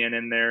champion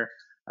in there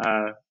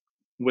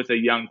with a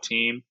young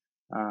team.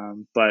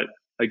 But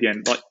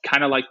again,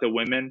 kind of like the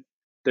women,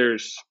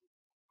 there's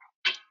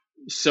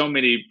so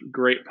many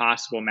great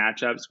possible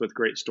matchups with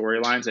great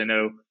storylines. I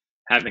know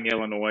having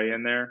Illinois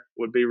in there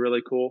would be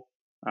really cool.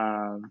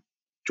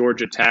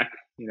 Georgia Tech,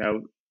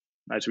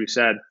 as we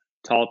said,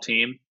 tall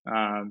team.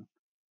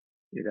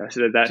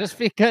 So that just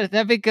be good.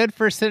 That'd be good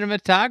for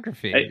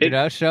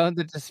cinematography. Showing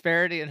the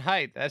disparity in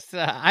height. That's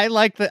I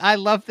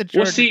love the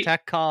Georgia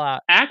Tech call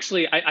out.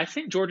 Actually, I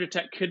think Georgia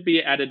Tech could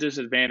be at a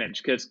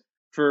disadvantage because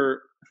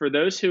for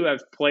those who have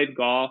played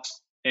golf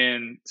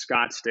in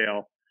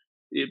Scottsdale,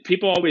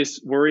 people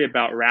always worry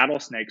about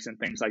rattlesnakes and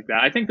things like that.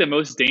 I think the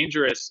most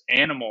dangerous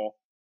animal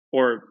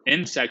or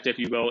insect, if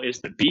you will, is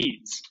the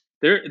bees.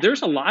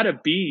 There's a lot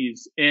of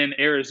bees in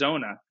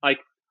Arizona. Like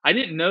I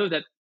didn't know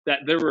that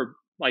there were.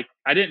 Like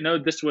I didn't know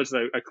this was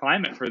a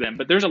climate for them,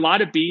 but there's a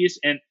lot of bees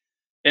and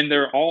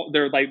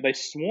they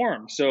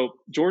swarm. So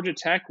Georgia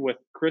Tech with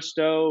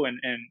Christo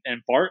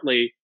and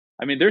Bartley,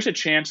 I mean, there's a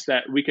chance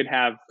that we could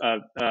have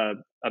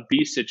a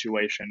bee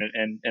situation,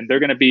 and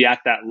they're going to be at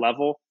that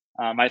level.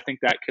 I think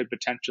that could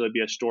potentially be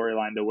a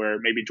storyline to where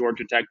maybe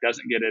Georgia Tech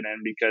doesn't get it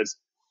in because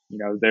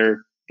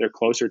they're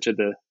closer to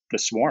the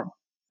swarm.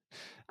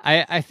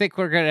 I think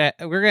we're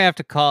gonna have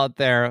to call it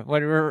there.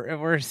 When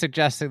we're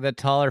suggesting that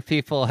taller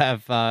people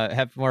have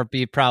more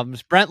bee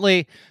problems.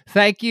 Brentley,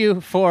 thank you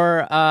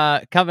for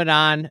coming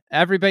on.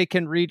 Everybody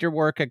can read your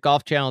work at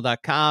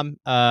golfchannel.com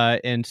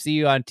and see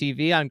you on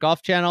TV on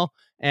Golf Channel.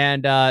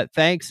 And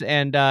thanks,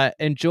 and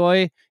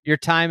enjoy your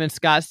time in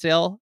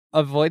Scottsdale.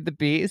 Avoid the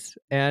bees,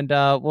 and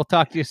we'll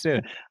talk to you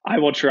soon. I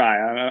will try.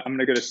 I'm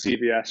gonna go to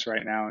CVS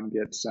right now and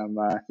get some.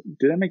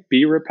 Do they make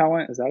bee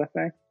repellent? Is that a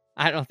thing?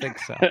 I don't think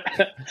so.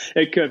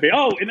 It could be.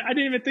 Oh, and I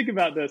didn't even think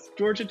about this.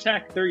 Georgia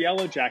Tech, they're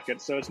yellow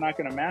jackets, so it's not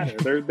going to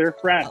matter. They're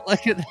friends.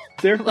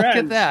 They're friends. Look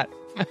at that.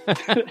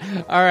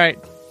 All right.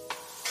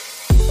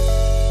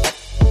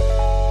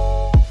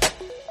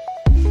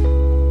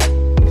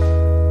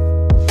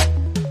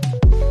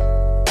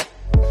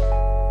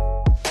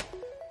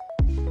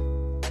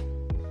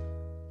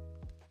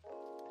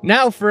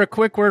 Now for a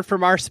quick word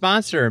from our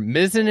sponsor,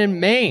 Mizzen in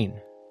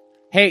Maine.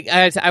 Hey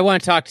guys, I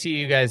want to talk to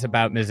you guys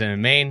about Mizzen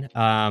in Maine.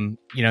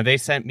 They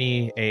sent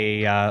me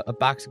a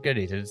box of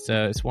goodies.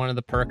 It's one of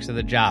the perks of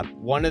the job.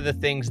 One of the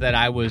things that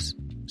I was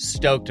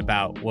stoked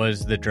about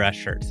was the dress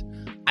shirts.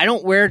 I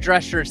don't wear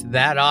dress shirts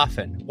that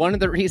often. One of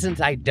the reasons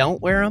I don't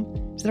wear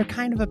them is they're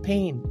kind of a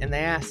pain in the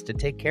ass to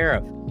take care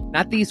of.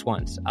 Not these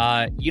ones.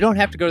 You don't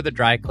have to go to the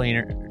dry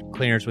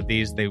cleaners with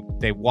these.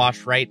 They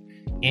wash right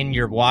in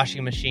your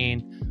washing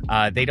machine.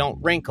 They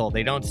don't wrinkle.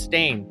 They don't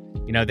stain.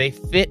 They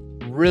fit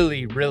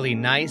really, really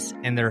nice,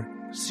 and they're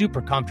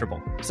super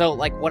comfortable. So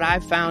like what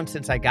I've found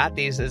since I got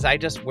these is I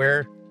just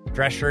wear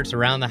dress shirts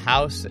around the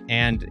house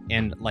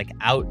and like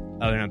out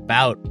and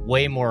about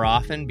way more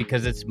often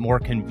because it's more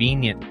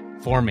convenient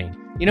for me.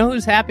 You know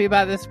who's happy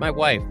about this? My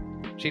wife.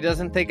 She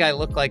doesn't think I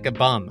look like a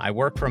bum. I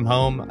work from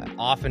home.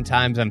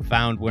 Oftentimes I'm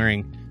found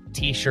wearing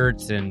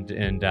t-shirts and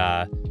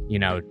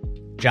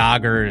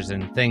joggers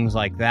and things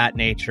like that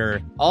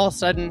nature. All of a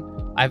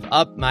sudden I've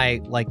upped my,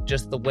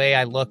 just the way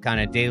I look on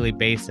a daily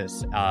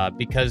basis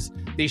because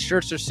these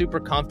shirts are super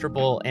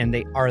comfortable and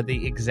they are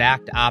the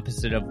exact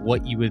opposite of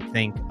what you would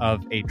think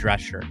of a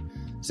dress shirt.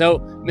 So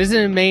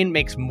Mizzen and Main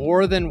makes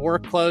more than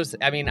work clothes.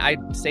 I mean,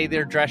 I'd say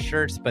they're dress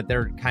shirts, but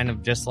they're kind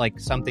of just like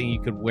something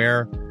you could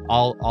wear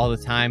all the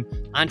time.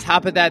 On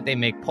top of that, they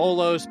make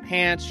polos,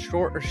 pants,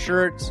 short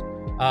shirts,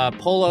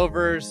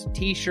 pullovers,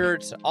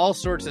 t-shirts, all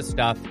sorts of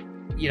stuff.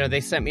 You know,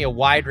 they sent me a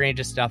wide range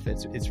of stuff.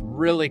 It's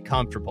really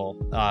comfortable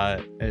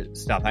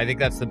stuff. I think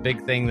that's the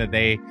big thing that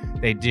they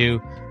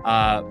do.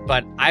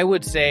 But I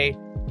would say,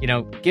 you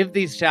know, give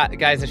these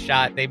guys a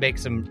shot. They make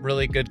some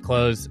really good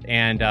clothes.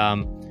 And,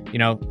 you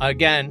know,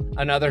 again,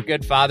 another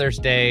good Father's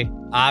Day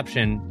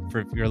option for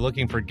if you're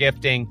looking for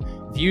gifting.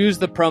 If you use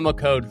the promo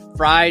code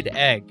Fried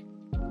Egg,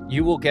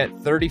 you will get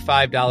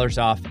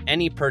 $35 off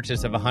any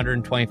purchase of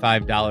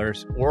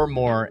 $125 or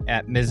more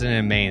at Mizzen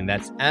and Main.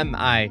 That's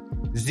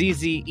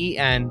MIZZEN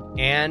and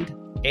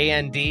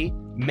AND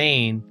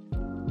Main,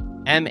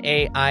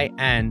 MAIN.com.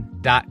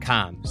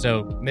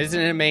 So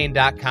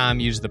MizzenandMain.com,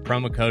 use the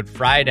promo code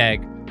Fried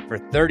Egg for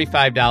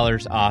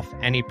 $35 off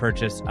any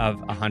purchase of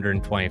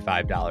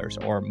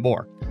 $125 or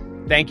more.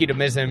 Thank you to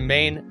Mizzen and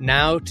Main.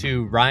 Now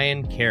to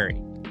Ryan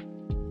Carey.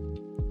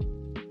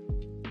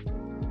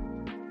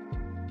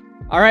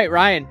 All right,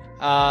 Ryan,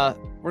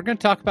 we're going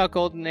to talk about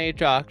Golden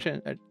Age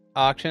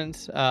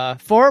auctions,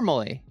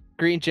 formerly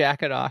Green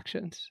Jacket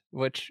auctions,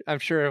 which I'm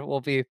sure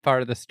will be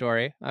part of the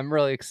story. I'm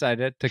really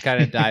excited to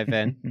kind of dive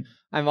in.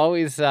 I'm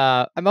always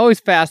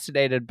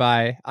fascinated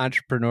by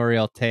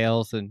entrepreneurial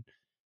tales and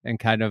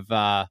kind of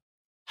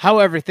how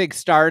everything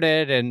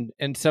started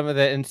and some of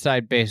the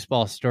inside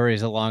baseball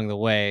stories along the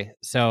way.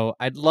 So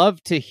I'd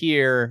love to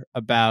hear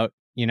about,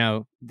 you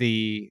know,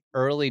 the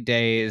early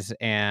days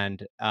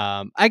and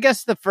I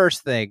guess the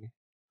first thing,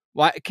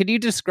 can you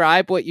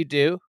describe what you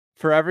do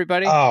for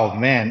everybody? Oh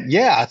man,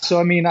 yeah. So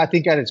I mean, I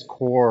think at its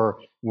core,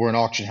 we're an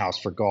auction house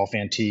for golf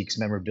antiques,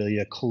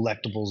 memorabilia,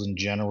 collectibles in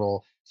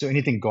general. So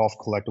anything golf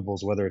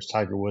collectibles, whether it's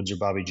Tiger Woods or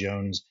Bobby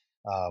Jones,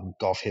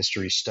 golf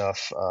history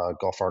stuff,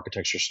 golf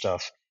architecture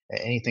stuff,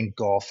 anything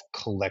golf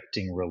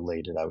collecting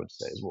related, I would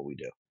say is what we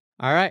do.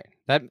 All right.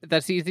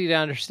 That's easy to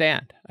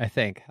understand, I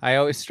think. I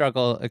always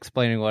struggle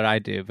explaining what I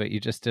do, but you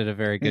just did a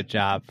very good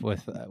job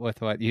with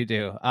what you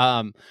do.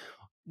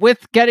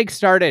 With getting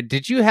started,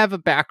 did you have a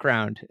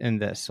background in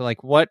this? So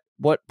like what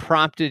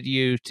prompted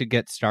you to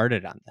get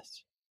started on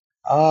this?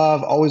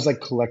 I've always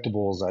liked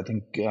collectibles. I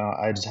think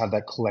I just have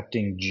that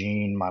collecting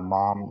gene. My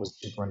mom was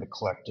super into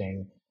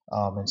collecting.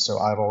 And so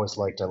I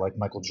like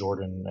Michael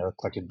Jordan,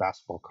 collected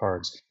basketball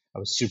cards. I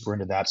was super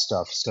into that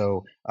stuff.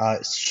 So,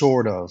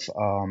 sort of,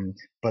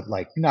 but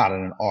like not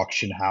in an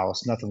auction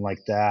house, nothing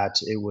like that.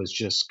 It was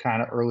just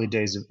kind of early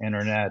days of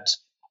internet.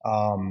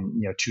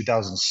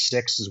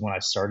 2006 is when I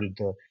started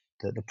the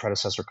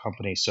predecessor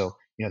company. So,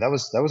 that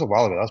was a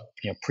while ago. That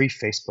was,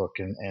 pre-Facebook,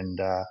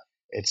 and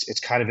it's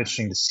kind of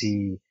interesting to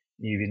see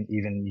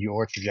even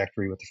your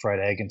trajectory with the fried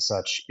egg and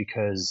such,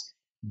 because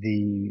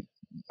the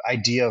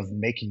idea of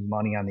making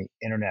money on the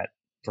internet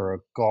for a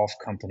golf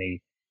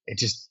company, it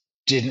just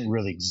didn't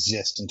really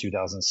exist in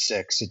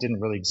 2006. It didn't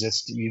really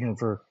exist even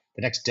for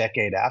the next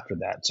decade after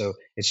that. So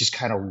it's just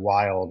kind of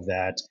wild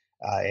that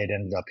it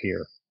ended up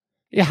here.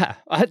 Yeah,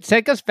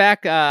 take us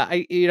back.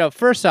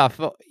 First off,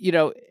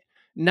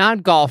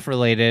 non-golf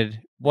related.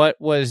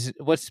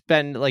 What's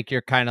been like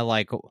your kind of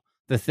like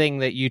the thing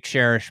that you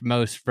cherish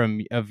most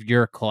of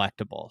your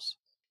collectibles?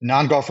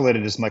 Non-golf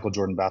related is Michael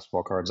Jordan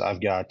basketball cards.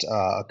 I've got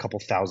a couple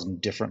thousand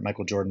different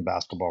Michael Jordan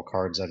basketball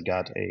cards. I've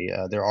got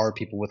there are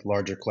people with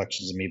larger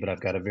collections than me, but I've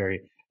got a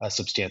very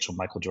substantial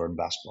Michael Jordan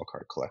basketball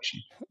card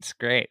collection. That's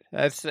great.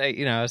 That's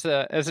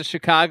as a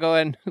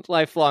Chicagoan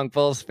lifelong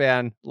Bulls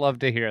fan, love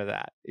to hear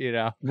that.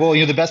 Well,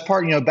 the best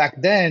part,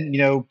 back then,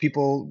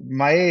 people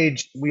my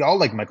age, we all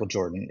like Michael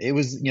Jordan. It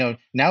was,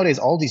 nowadays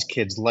all these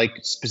kids like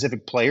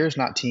specific players,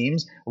 not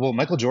teams. Well,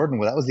 Michael Jordan,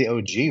 that was the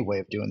OG way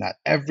of doing that.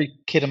 Every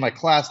kid in my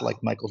class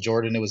liked Michael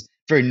Jordan. It was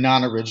very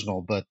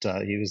non-original, but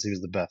he was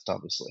the best,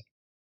 obviously.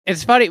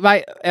 It's funny.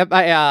 At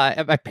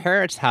my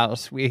parents'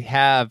 house, we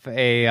have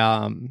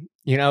a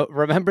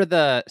remember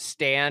the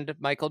stand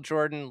Michael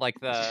Jordan, like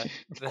the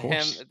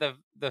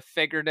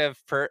figurative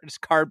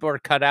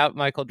cardboard cutout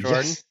Michael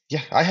Jordan. Yes.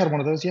 Yeah, I had one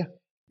of those. Yeah,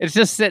 it's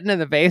just sitting in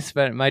the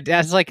basement. My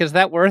dad's like, "Is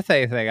that worth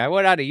anything?" I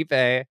went on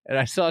eBay and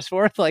I saw it's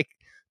worth like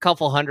a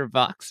couple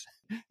 $100.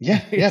 Yeah.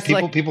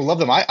 People love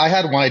them. I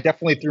had one. I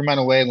definitely threw mine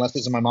away unless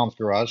it's in my mom's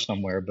garage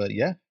somewhere. But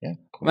yeah.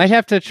 Might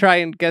have to try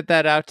and get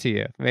that out to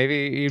you.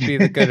 Maybe you'd be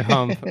the good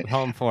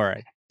home for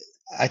it.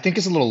 I think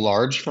it's a little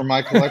large for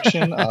my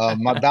collection.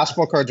 My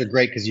basketball cards are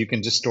great because you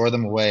can just store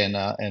them away, and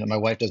my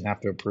wife doesn't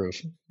have to approve.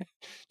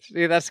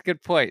 See, that's a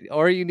good point.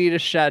 Or you need a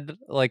shed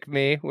like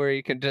me where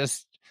you can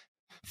just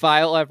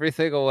file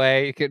everything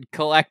away. You can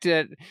collect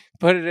it,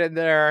 put it in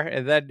there,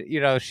 and then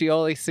she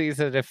only sees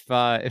it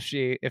if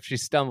she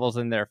stumbles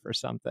in there for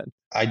something.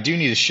 I do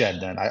need a shed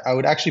then. I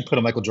would actually put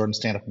a Michael Jordan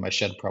stand up in my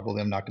shed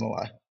probably. I'm not gonna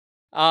lie.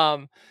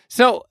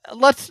 So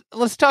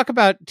let's talk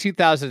about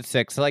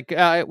 2006. Like,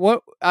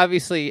 what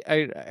obviously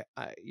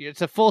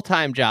it's a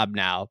full-time job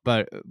now,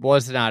 but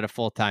was not a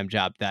full-time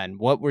job then.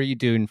 What were you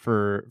doing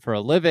for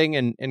a living,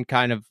 and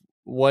kind of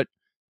what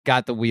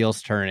got the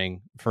wheels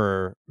turning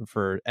for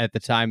at the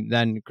time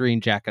then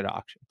Green Jacket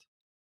Auctions?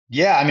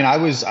 Yeah, I mean, I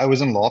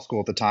was in law school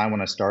at the time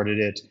when I started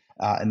it,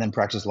 and then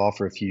practiced law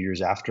for a few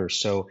years after.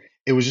 So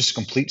it was just a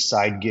complete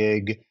side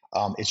gig.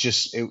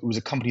 It was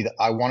a company that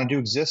I wanted to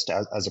exist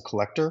as a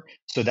collector.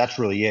 So that's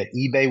really it.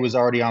 eBay was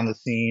already on the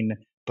scene,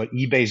 but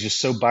eBay is just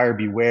so buyer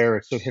beware.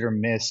 It's so hit or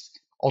miss.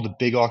 All the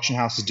big auction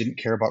houses didn't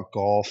care about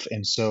golf,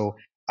 and so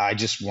I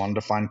just wanted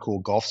to find cool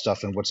golf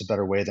stuff. And what's a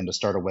better way than to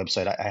start a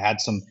website? I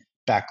had some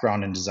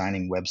background in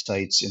designing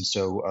websites, and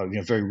so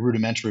very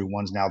rudimentary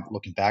ones now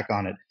looking back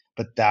on it,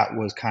 but that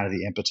was kind of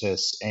the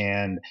impetus.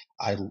 And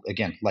I,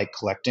 again, like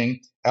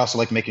collecting. I also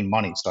like making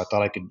money. So I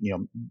thought I could,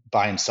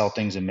 buy and sell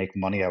things and make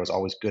money. I was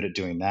always good at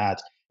doing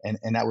that.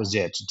 And that was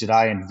it. Did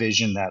I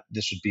envision that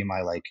this would be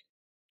my like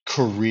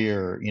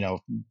career,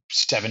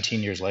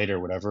 17 years later,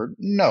 whatever?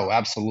 No,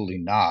 absolutely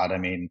not. I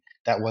mean,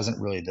 that wasn't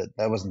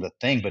the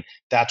thing, but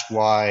that's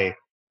why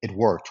it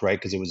worked, right?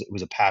 Because it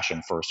was a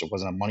passion first. It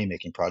wasn't a money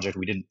making project.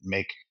 We didn't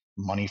make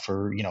money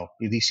for, at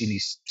least any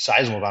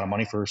sizable amount of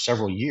money for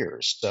several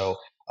years. So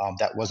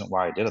that wasn't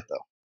why I did it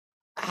though.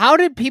 How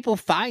did people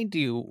find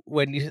you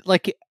when you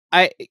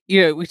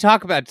we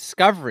talk about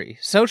discovery.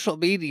 Social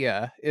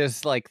media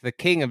is like the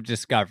king of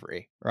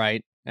discovery,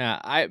 right?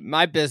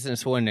 My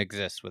business wouldn't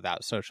exist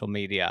without social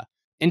media.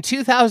 In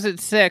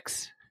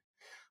 2006,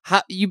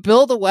 you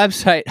build a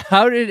website.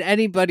 How did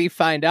anybody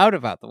find out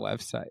about the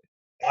website?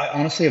 I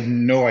honestly have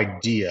no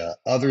idea,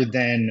 other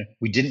than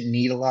we didn't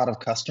need a lot of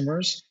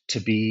customers to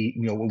be,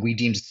 what we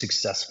deemed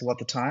successful at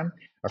the time.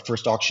 Our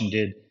first auction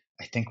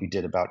I think we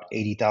did about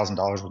 $80,000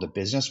 worth of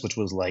business, which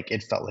was like,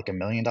 it felt like $1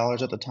 million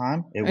at the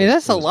time. I mean,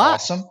 that's it a was lot.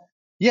 awesome.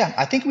 Yeah,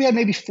 I think we had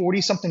maybe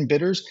 40 something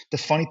bidders. The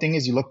funny thing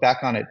is, you look back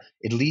on it,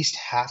 at least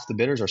half the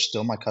bidders are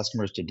still my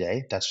customers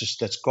today.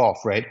 That's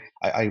golf, right?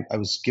 I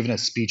was given a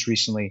speech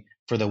recently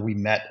for the We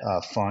Met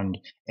fund,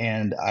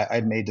 and I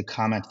made the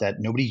comment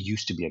that nobody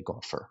used to be a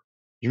golfer.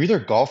 You're either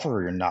a golfer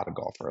or you're not a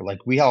golfer.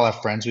 Like, we all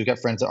have friends. We've got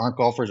friends that aren't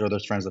golfers, or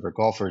there's friends that are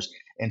golfers.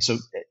 And so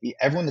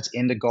everyone that's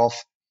into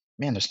golf,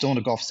 man, they're still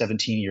into golf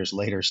 17 years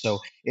later. So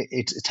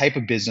it's a type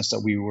of business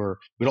that we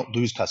don't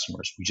lose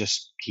customers. We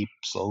just keep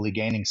slowly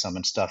gaining some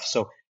and stuff.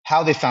 So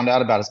how they found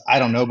out about us, I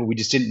don't know, but we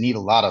just didn't need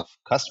a lot of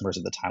customers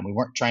at the time. We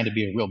weren't trying to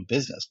be a real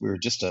business. We were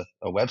just a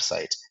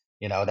website.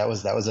 That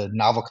was a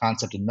novel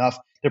concept enough.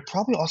 There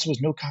probably also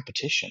was no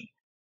competition.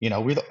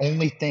 We're the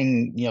only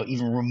thing,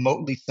 even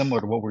remotely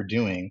similar to what we're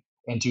doing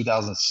in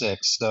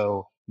 2006.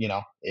 So,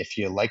 if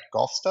you like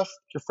golf stuff,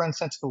 your friend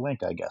sent you the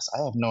link, I guess.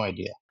 I have no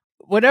idea.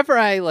 Whenever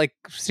I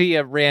see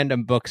a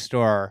random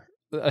bookstore,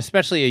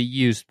 especially a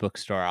used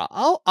bookstore,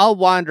 I'll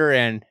wander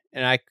in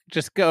and I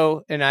just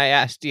go and I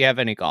ask, do you have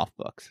any golf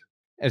books?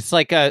 It's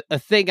like a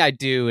thing I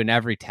do in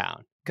every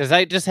town, because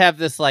I just have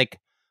this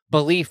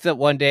belief that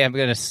one day I'm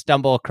going to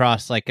stumble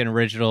across an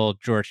original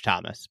George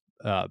Thomas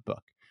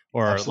book,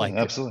 or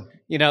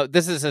Absolutely.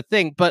 This is a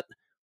thing. But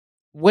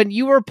when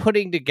you were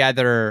putting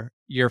together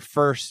your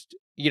first,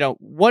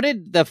 what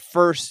did the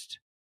first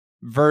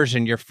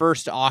version, your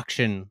first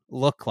auction,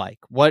 look like?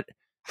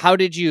 How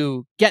did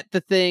you get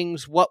the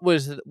things? What were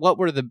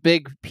the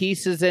big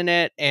pieces in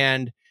it,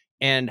 and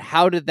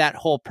how did that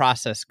whole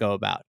process go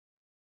about?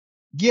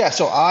 Yeah,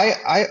 so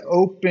I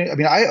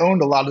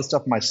owned a lot of the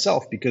stuff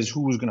myself, because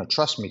who was going to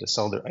trust me to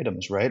sell their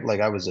items, right? Like,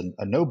 I was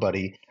a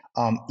nobody.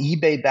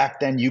 eBay back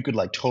then, you could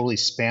totally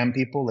spam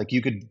people. Like,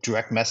 you could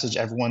direct message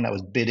everyone that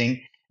was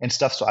bidding and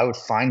stuff. So I would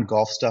find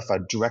golf stuff.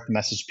 I'd direct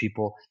message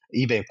people.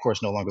 eBay, of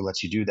course, no longer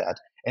lets you do that.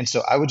 And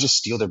so I would just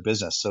steal their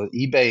business. So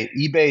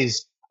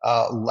eBay's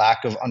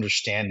lack of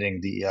understanding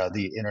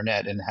the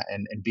internet and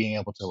being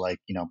able to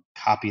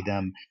copy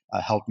them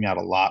helped me out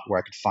a lot, where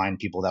I could find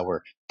people that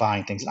were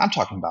buying things. And I'm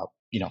talking about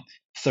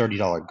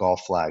 $30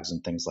 golf flags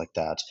and things like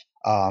that.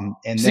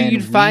 And so then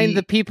you'd find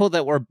the people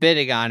that were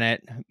bidding on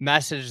it,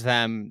 message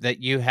them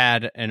that you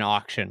had an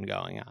auction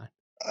going on.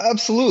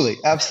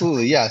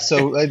 Absolutely, yeah.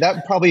 So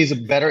that probably is a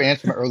better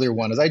answer to my earlier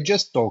one. Is I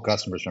just stole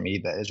customers from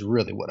eBay. Is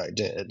really what I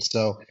did.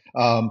 So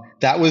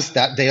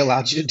that they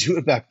allowed you to do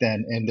it back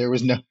then, and there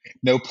was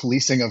no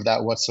policing of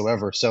that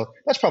whatsoever. So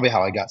that's probably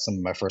how I got some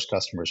of my first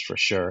customers, for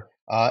sure.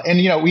 And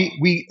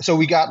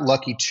we got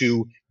lucky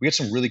too. We had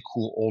some really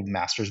cool old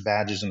Masters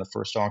badges in the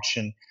first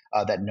auction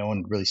that no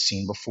one had really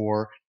seen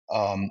before,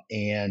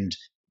 and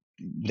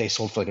they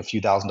sold for a few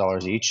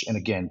 $1,000s each. And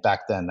again,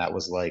 back then that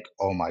was like,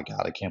 oh my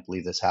God, I can't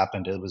believe this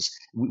happened.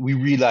 We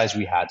realized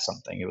we had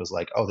something. It was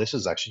like, oh, this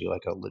is actually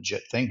a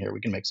legit thing here.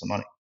 We can make some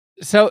money.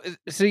 So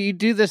you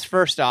do this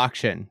first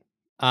auction.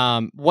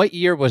 What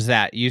year was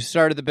that? You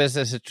started the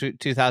business in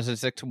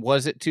 2006.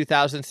 Was it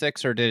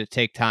 2006, or did it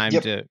take time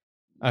to?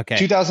 Okay.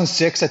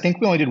 2006. I think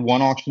we only did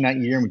one auction that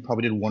year, and we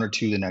probably did one or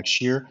two the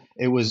next year.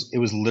 It was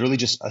literally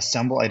just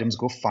assemble items,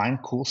 go find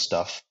cool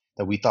stuff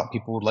that we thought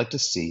people would like to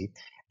see.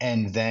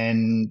 And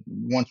then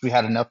once we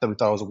had enough that we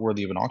thought was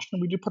worthy of an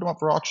auction, we did put them up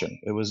for auction.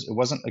 It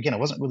wasn't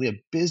really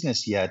a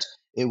business yet.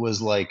 It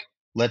was like,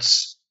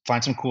 let's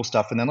find some cool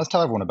stuff, and then let's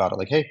tell everyone about it.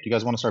 Like, hey, do you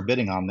guys want to start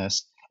bidding on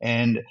this?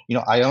 And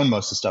I owned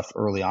most of the stuff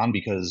early on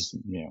because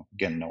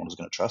again, no one was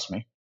going to trust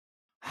me.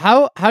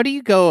 How do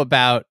you go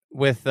about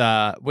with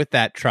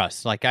that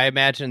trust? Like, I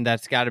imagine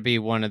that's got to be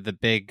one of the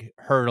big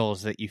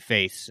hurdles that you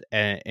face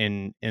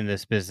in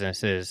this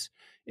business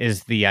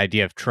is the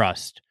idea of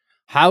trust.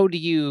 How do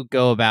you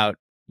go about,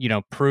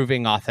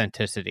 proving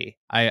authenticity?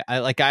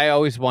 I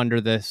always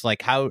wonder this,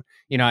 like, how,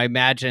 I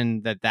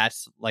imagine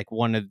that's like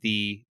one of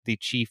the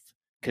chief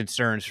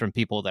concerns from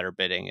people that are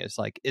bidding is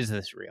like, is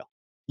this real?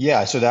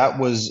 Yeah, so that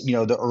was,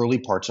 the early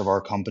parts of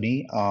our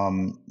company.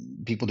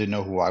 People didn't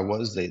know who I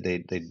was.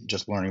 They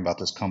just learning about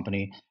this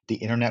company. The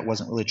internet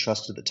wasn't really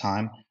trusted at the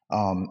time.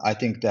 I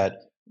think that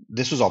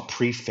this was all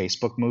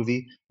pre-Facebook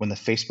movie. When the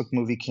Facebook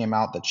movie came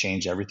out, that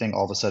changed everything.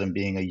 All of a sudden,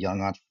 being a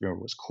young entrepreneur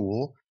was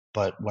cool.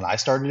 But when I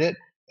started it,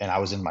 and I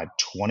was in my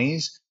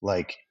 20s,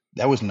 like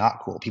that was not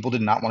cool. People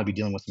did not want to be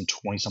dealing with some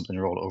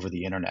 20-something-year-old over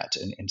the internet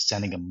and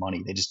sending them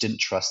money. They just didn't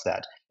trust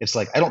that. It's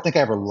like, I don't think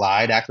I ever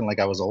lied acting like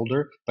I was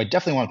older, but I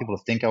definitely wanted people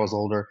to think I was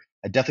older.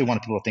 I definitely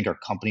wanted people to think our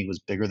company was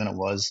bigger than it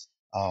was,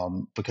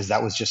 because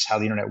that was just how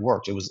the internet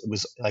worked. It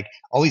was like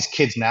all these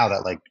kids now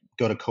that like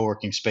go to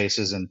co-working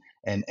spaces and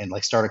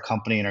like start a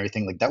company and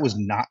everything. Like that was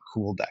not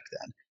cool back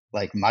then.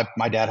 Like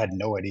my dad had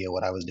no idea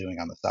what I was doing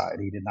on the side.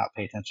 He did not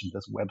pay attention to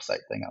this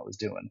website thing I was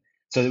doing.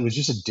 So it was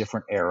just a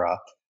different era.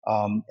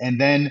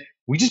 And then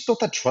we just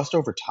built that trust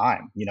over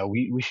time.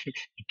 We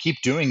you keep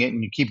doing it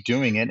and you keep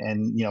doing it,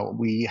 and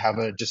we have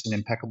just an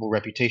impeccable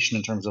reputation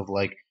in terms of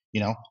like,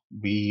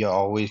 we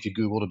always, if you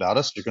Googled about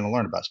us, you're going to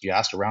learn about us. If you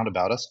asked around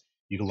about us,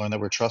 you can learn that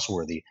we're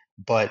trustworthy.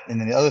 But and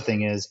then the other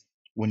thing is,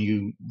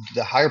 when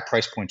the higher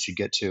price points you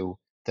get to,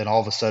 then all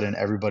of a sudden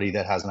everybody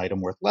that has an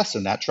item worth less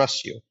than that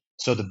trusts you.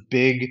 So the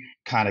big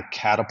kind of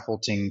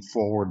catapulting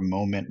forward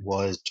moment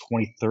was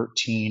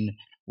 2013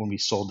 when we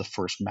sold the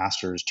first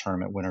Masters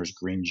tournament winners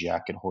green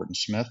jacket, Horton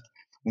Smith.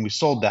 When we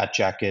sold that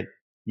jacket,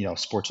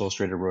 Sports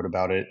Illustrated wrote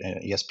about it,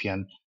 and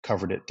ESPN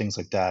covered it, things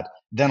like that.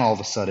 Then all of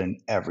a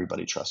sudden,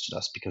 everybody trusted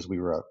us because we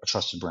were a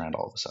trusted brand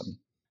all of a sudden.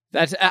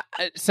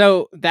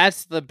 So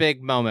that's the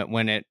big moment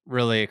when it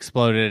really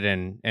exploded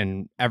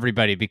and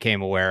everybody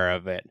became aware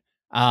of it.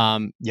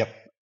 Yep.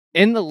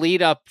 In the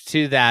lead up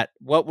to that,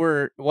 what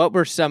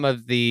were some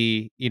of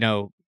the,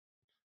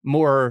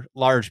 more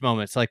large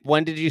moments? Like,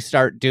 when did you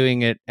start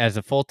doing it as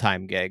a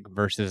full-time gig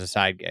versus a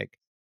side gig?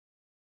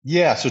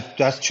 Yeah, so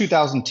that's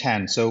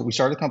 2010. So we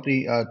started the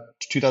company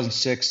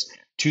 2006.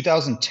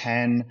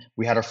 2010,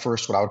 we had our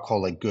first what I would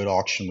call like good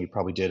auction. We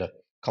probably did a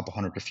couple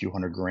hundred to a few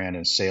hundred grand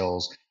in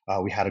sales.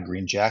 We had a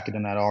green jacket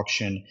in that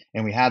auction,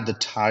 and we had the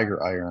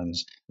Tiger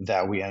irons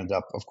that we ended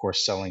up, of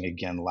course, selling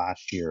again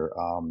last year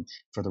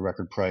for the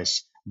record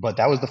price. But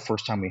that was the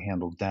first time we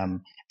handled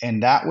them,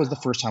 and that was the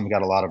first time we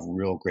got a lot of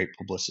real great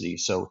publicity.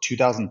 So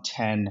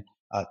 2010,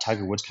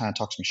 Tiger Woods kind of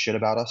talked some shit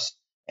about us,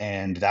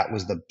 and that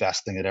was the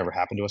best thing that ever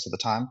happened to us at the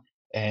time.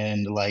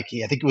 And like,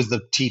 I think it was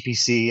the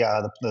TPC,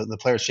 the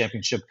Players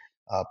Championship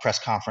press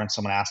conference.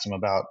 Someone asked him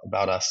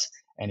about us,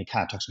 and he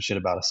kind of talked some shit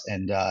about us,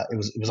 and it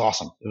was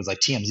awesome. It was like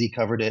TMZ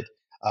covered it.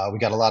 We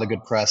got a lot of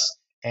good press,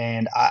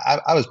 and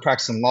I was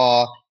practicing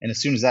law, and as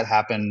soon as that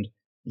happened,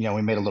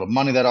 we made a little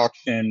money that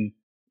auction.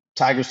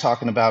 Tiger's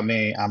talking about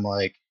me. I'm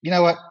like, you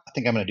know what? I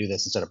think I'm going to do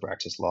this instead of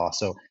practice law.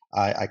 So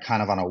I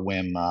kind of on a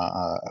whim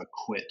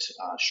quit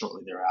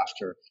shortly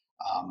thereafter.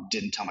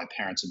 Didn't tell my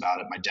parents about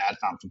it. My dad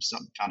found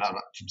out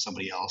from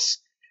somebody else,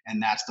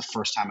 and that's the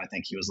first time I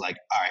think he was like,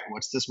 "All right,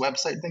 what's this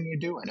website thing you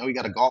do? I know you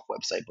got a golf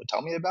website, but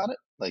tell me about it.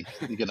 Like,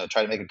 you're gonna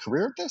try to make a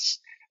career at this?"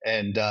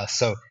 And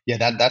so yeah,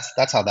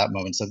 that's how that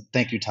moment. So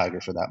thank you,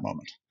 Tiger, for that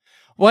moment.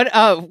 What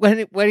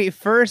when he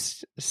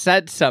first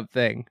said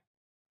something,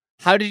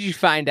 how did you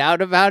find out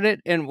about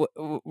it? And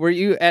were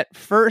you at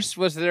first,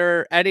 was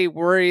there any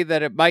worry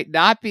that it might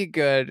not be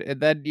good? And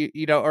then,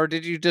 or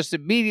did you just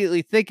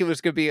immediately think it was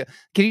going to be,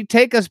 can you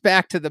take us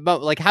back to the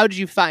moment? Like, how did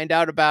you find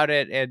out about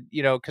it? And,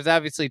 because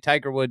obviously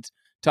Tiger Woods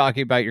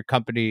talking about your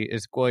company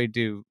is going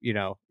to,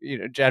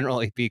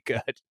 generally be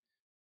good.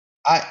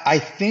 I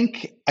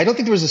think I don't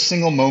think there was a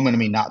single moment of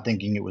me not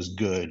thinking it was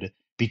good,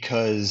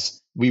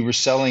 because we were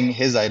selling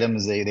his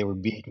items. They were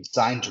being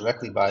consigned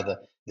directly by the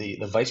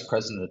vice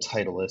president of the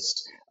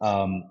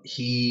Titleist.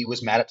 He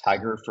was mad at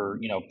Tiger for,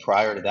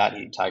 prior to that,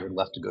 Tiger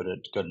left to go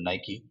to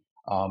Nike,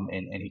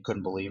 and he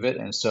couldn't believe it.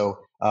 And so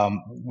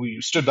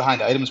we stood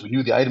behind the items. We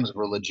knew the items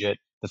were legit.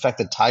 The fact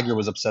that Tiger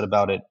was upset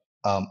about it,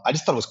 I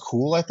just thought it was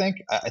cool. I think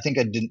I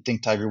didn't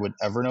think Tiger would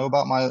ever know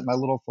about my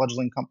little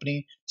fledgling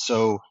company.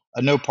 So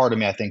no part of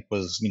me, I think,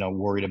 was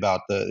worried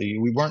about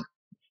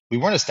we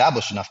weren't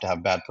established enough to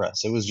have bad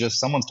press. It was just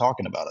someone's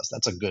talking about us.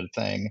 That's a good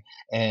thing.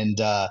 And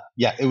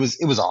yeah, it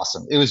was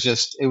awesome. It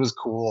was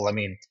cool. I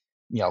mean,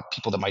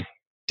 people that my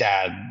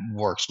dad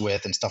works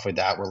with and stuff like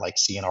that were like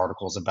seeing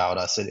articles about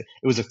us. It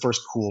was the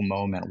first cool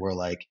moment where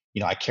like,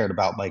 I cared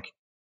about like,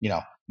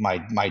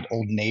 my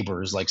old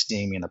neighbors like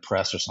seeing me in the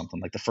press or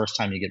something. Like the first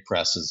time you get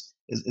press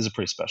is a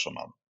pretty special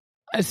moment.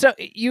 So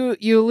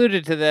you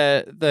alluded to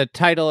the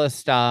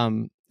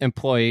Titleist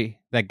employee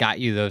that got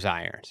you those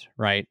irons,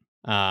 right?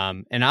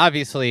 And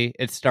obviously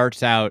it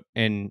starts out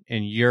in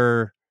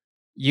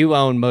you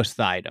own most of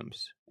the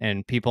items,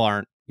 and people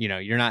aren't,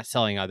 you're not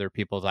selling other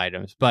people's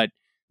items, but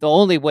the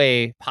only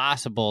way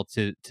possible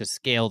to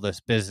scale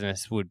this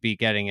business would be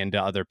getting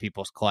into other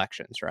people's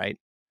collections, right?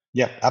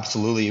 Yeah,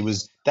 absolutely. It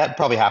was that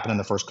probably happened in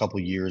the first couple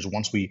of years.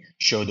 Once we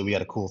showed that we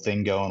had a cool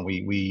thing going,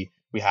 we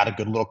had a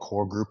good little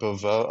core group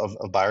of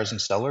buyers and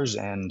sellers.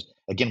 And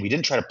again, we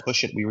didn't try to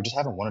push it. We were just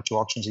having one or two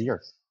auctions a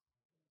year.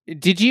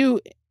 Did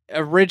you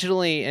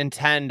originally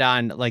intend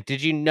on, like,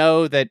 did you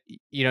know that,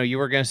 you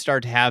were going to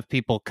start to have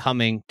people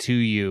coming to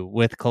you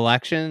with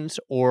collections,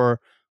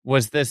 or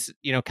was this,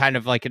 kind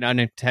of like an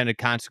unintended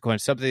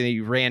consequence, something that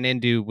you ran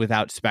into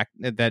without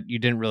that you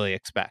didn't really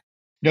expect?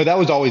 No, that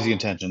was always the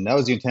intention. That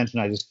was the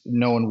intention.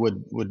 No one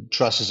would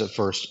trust us at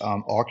first.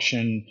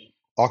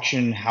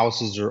 Auction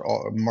houses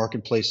or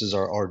marketplaces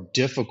are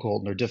difficult,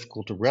 and they're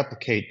difficult to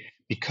replicate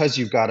because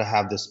you've got to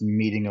have this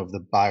meeting of the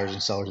buyers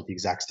and sellers at the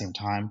exact same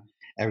time.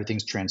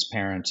 Everything's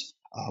transparent.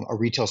 A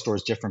retail store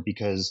is different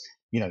because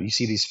you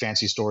see these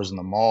fancy stores in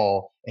the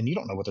mall and you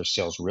don't know what their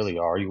sales really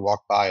are. You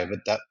walk by it,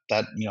 but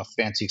that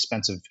fancy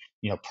expensive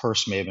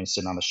purse may have been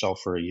sitting on the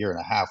shelf for a year and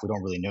a half. We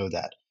don't really know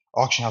that.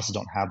 Auction houses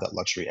don't have that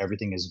luxury.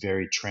 Everything is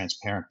very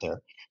transparent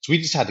there. So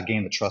we just had to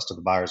gain the trust of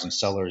the buyers and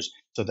sellers.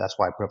 So that's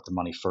why I put up the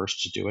money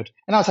first to do it.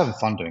 And I was having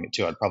fun doing it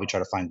too. I'd probably try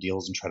to find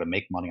deals and try to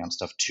make money on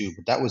stuff too.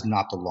 But that was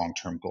not the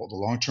long-term goal. The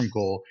long-term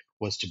goal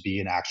was to be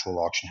an actual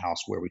auction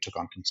house where we took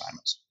on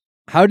consignments.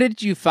 How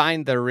did you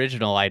find the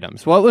original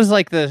items? What was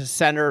like the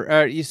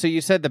center? So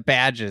you said the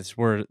badges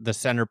were the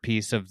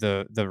centerpiece of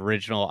the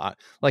original.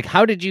 Like,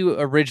 how did you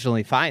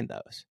originally find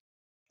those?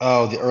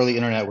 Oh, the early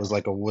internet was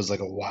like a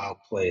wild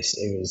place.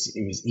 It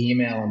was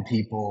emailing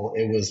people.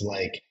 It was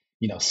like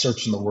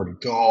searching the word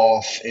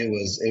golf. It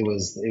was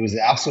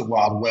the absolute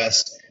Wild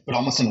West, but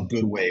almost in a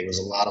good way. It was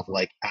a lot of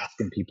like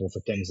asking people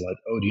for things like,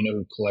 oh, do you know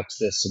who collects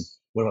this? And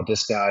what about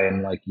this guy?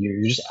 And like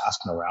you're just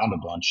asking around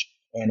a bunch.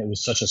 And it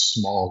was such a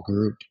small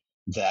group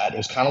that it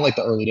was kind of like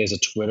the early days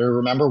of Twitter.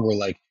 Remember, where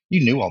like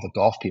you knew all the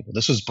golf people.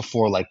 This was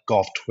before like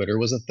golf Twitter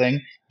was a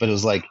thing, but it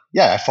was like,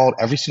 yeah, I followed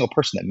every single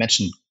person that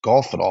mentioned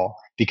golf at all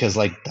because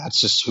like that's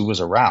just who was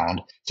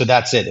around. So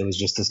that's it. It was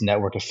just this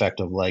network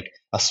effect of like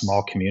a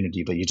small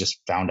community, but you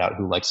just found out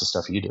who likes the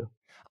stuff you do.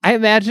 I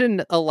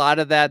imagine a lot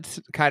of that's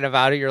kind of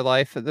out of your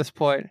life at this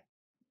point.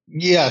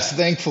 Yes,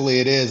 thankfully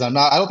it is. I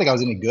don't think I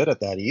was any good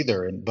at that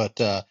either.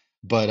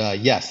 But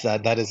yes,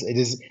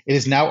 it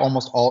is now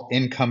almost all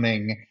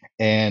incoming.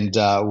 And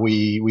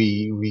we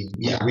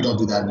don't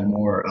do that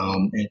anymore.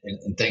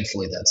 And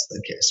thankfully that's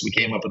the case. We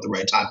came up at the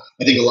right time.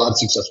 I think a lot of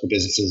successful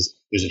businesses,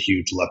 there's a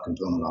huge luck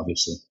component,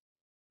 obviously.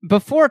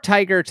 Before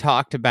Tiger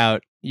talked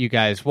about you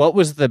guys, what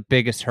was the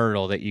biggest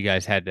hurdle that you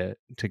guys had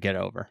to get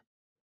over?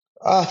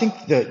 I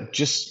think that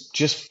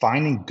just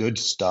finding good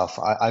stuff.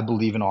 I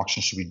believe an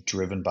auction should be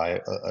driven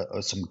by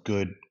some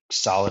good,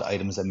 solid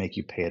items that make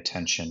you pay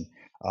attention.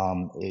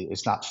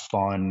 It's not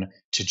fun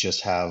to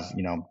just have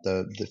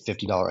the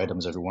 $50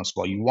 items every once in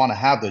a while. You want to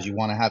have those. You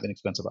want to have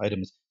inexpensive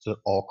items so that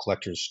all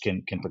collectors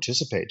can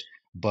participate.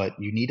 But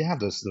you need to have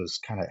those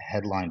kind of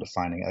headline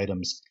defining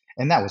items,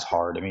 and that was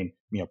hard. I mean,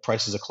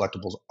 prices of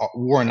collectibles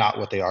were not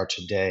what they are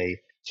today.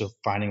 So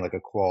finding like a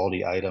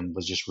quality item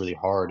was just really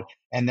hard.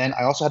 And then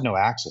I also had no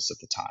access at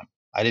the time.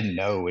 I didn't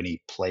know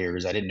any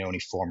players. I didn't know any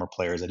former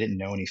players. I didn't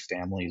know any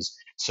families.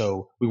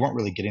 So we weren't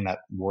really getting that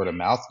word of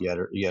mouth yet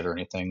or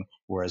anything.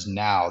 Whereas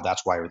now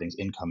that's why everything's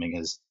incoming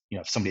is,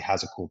 if somebody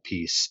has a cool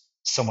piece,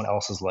 someone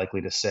else is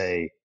likely to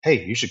say,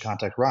 hey, you should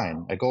contact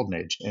Ryan at Golden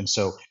Age. And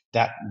so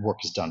that work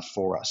is done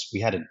for us.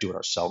 We had to do it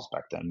ourselves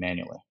back then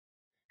manually.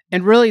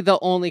 And really the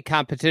only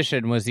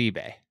competition was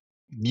eBay.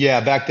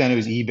 Yeah, back then it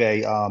was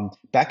eBay.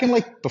 Back in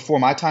like before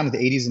my time in the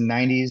 80s and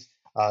 90s,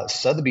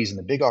 Sotheby's and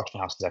the big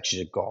auction houses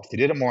actually did golf. They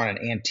did it more on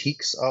an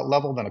antiques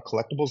level than a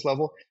collectibles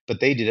level,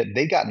 but they did it.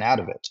 They'd gotten out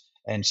of it.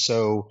 And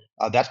so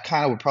that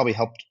kind of would probably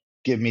help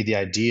give me the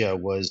idea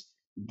was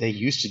they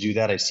used to do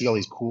that. I see all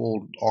these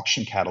cool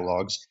auction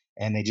catalogs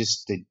and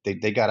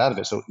they got out of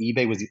it. So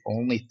eBay was the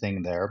only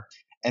thing there.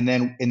 And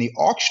then in the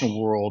auction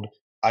world,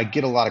 I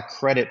get a lot of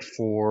credit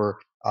for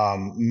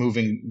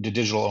moving to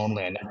digital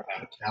only. I never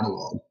had a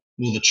catalog.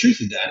 Well, the truth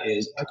of that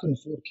is I couldn't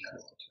afford a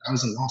catalog. I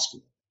was in law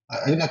school.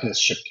 I'm not going to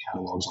ship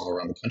catalogs all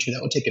around the country.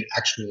 That would take an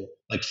actual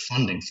like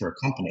funding for a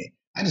company.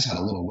 I just had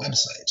a little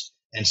website.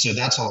 And so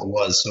that's all it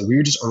was. So we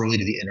were just early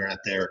to the internet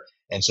there.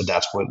 And so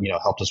that's what,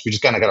 helped us. We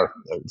just kind of got our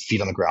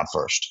feet on the ground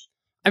first.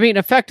 I mean,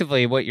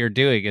 effectively what you're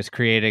doing is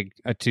creating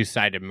a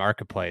two-sided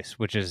marketplace,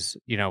 which is,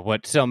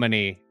 what so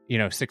many,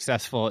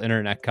 successful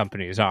internet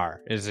companies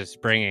are, is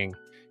just bringing,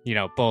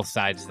 both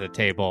sides of the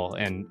table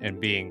and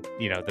being,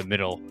 the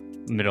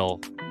middle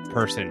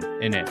person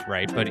in it,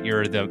 right? But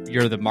you're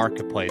the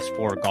marketplace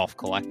for golf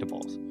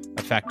collectibles,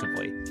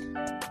 effectively.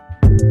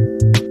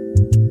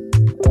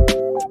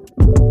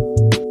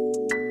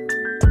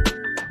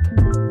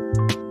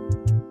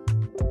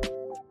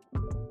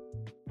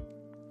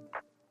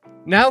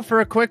 Now for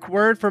a quick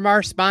word from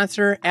our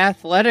sponsor,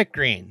 Athletic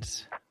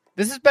Greens.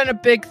 This has been a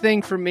big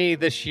thing for me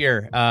this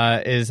year,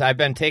 is I've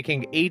been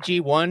taking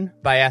AG1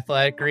 by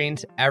Athletic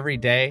Greens every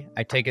day.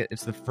 I take it.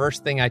 It's the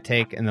first thing I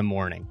take in the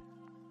morning.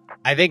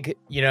 I think,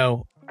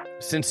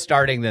 since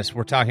starting this,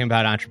 we're talking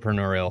about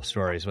entrepreneurial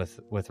stories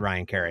with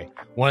Ryan Carey.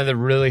 One of the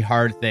really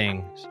hard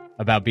things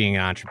about being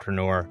an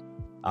entrepreneur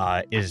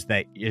is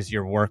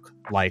your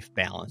work-life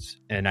balance.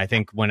 And I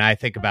think when I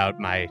think about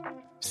my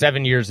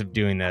 7 years of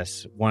doing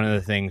this, one of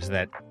the things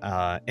that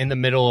in the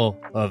middle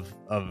of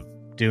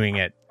doing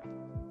it,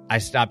 I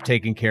stopped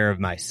taking care of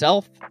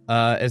myself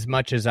as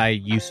much as I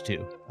used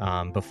to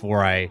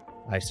before I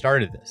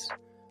started this.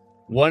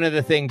 One of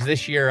the things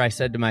this year I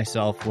said to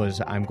myself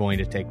was I'm going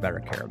to take better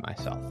care of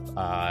myself.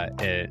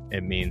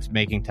 It means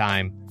making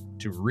time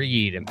to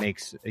read. It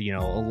makes, a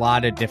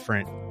lot of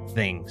different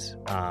things.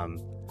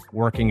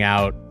 Working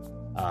out,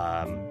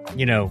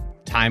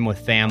 time with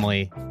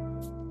family,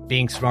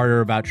 being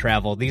smarter about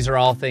travel. These are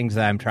all things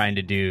that I'm trying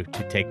to do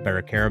to take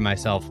better care of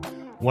myself.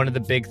 One of the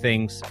big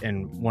things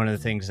and one of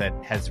the things that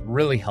has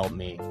really helped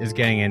me is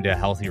getting into a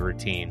healthy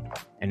routine.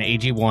 And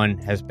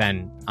AG1 has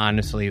been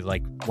honestly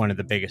like one of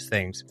the biggest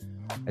things.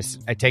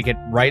 I take it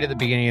right at the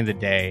beginning of the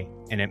day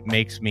and it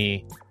makes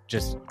me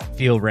just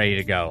feel ready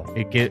to go.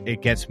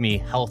 It gets me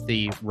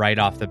healthy right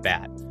off the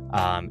bat.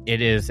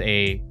 It is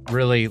a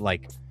really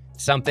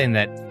something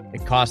that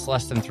it costs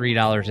less than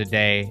 $3 a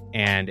day,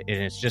 and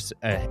it's just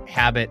a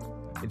habit.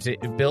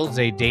 It builds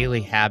a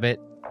daily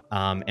habit,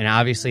 and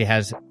obviously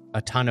has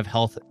a ton of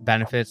health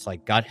benefits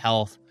like gut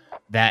health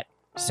that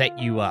set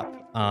you up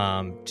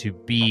to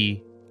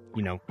be,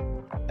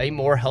 a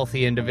more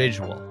healthy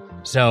individual.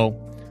 So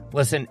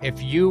listen,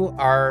 if you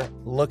are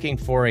looking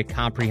for a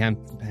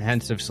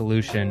comprehensive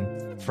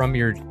solution from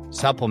your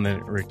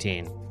supplement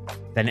routine,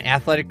 then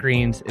Athletic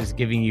Greens is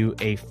giving you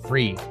a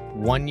free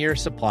 1-year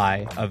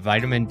supply of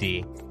vitamin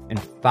D and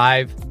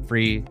 5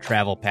 free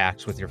travel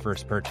packs with your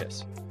first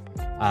purchase.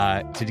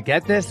 To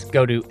get this,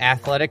 go to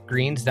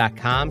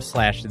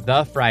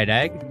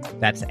athleticgreens.com/thefriedegg.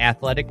 That's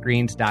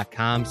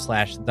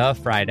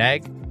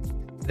athleticgreens.com/thefriedegg.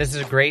 This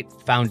is a great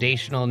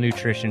foundational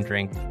nutrition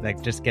drink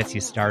that just gets you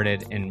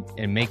started and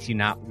makes you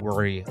not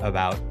worry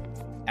about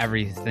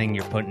everything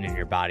you're putting in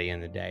your body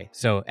in the day.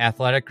 So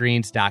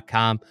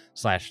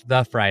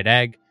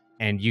athleticgreens.com/thefriedegg,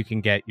 and you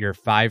can get your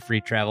 5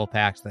 free travel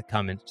packs that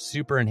come in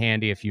super in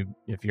handy if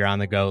you're on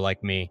the go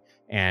like me,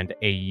 and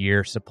a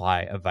year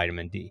supply of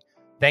vitamin D.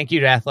 Thank you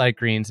to Athletic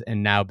Greens,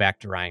 and now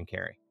back to Ryan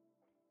Carey.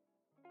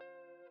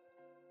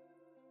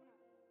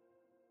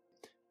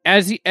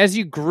 As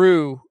you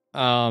grew,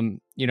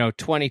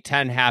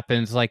 2010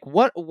 happens.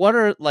 What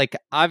are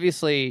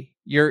obviously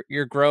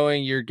you're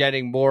growing, you're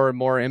getting more and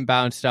more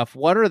inbound stuff.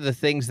 What are the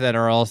things that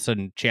are all of a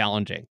sudden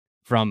challenging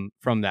from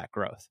that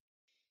growth?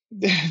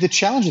 The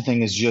challenging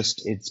thing is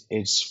just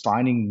it's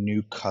finding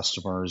new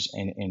customers,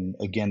 and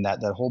again that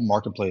whole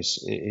marketplace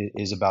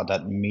is about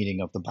that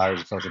meeting of the buyers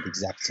and sellers at the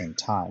exact same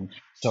time.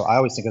 So I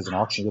always think as an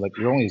auction,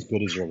 you're only as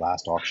good as your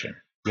last auction.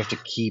 You have to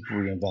keep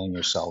reinventing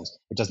yourselves.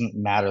 It doesn't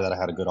matter that I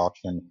had a good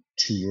auction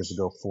 2 years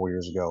ago, 4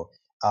 years ago.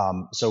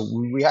 So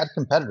we had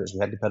competitors.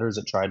 We had competitors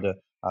that tried to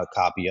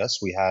copy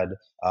us. We had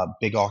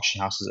big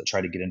auction houses that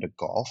tried to get into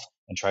golf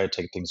and try to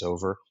take things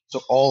over.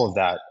 So all of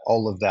that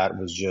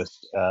was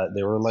just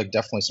there were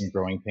definitely some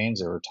growing pains.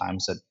 There were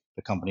times that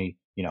the company,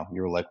 you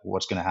were like,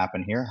 what's going to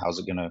happen here? How's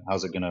it gonna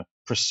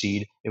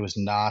proceed? It was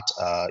not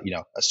a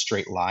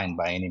straight line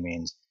by any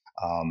means.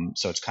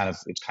 So it's kind of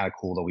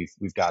cool that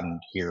we've gotten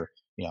here,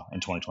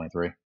 in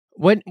 2023.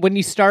 When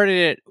you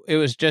started it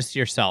was just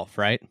yourself,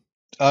 right?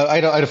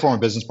 I had a former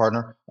business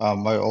partner.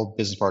 My old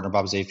business partner,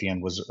 Bob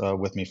Zafian, was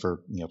with me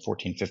for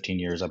 14, 15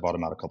 years. I bought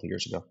him out a couple of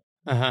years ago.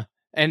 Uh-huh.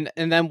 And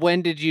then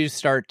when did you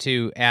start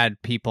to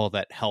add people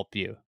that help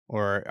you,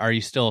 or are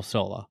you still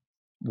solo?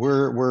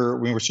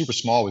 We're super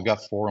small. We've got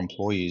 4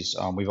 employees.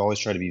 We've always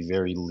tried to be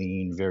very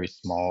lean, very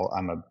small.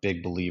 I'm a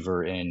big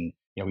believer in,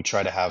 we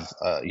try to have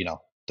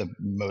the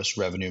most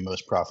revenue,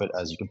 most profit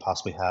as you can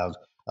possibly have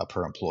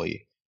per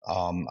employee.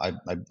 I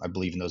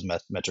believe in those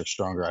metrics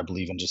stronger. I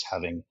believe in just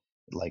having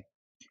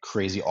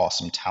crazy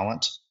awesome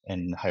talent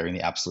and hiring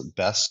the absolute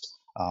best,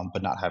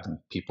 but not having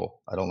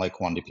people. I don't like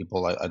quantity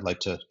people. I'd like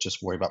to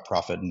just worry about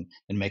profit and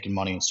making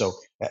money. And so,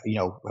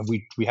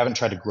 we haven't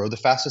tried to grow the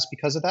fastest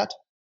because of that.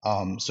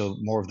 So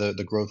more of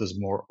the growth is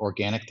more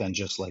organic than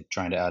just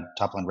trying to add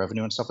top line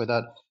revenue and stuff like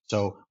that.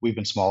 So we've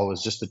been small. It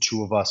was just the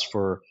 2 of us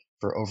for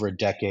over a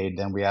decade.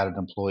 Then we added an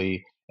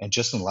employee. And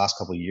just in the last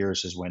couple of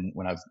years is when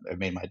I've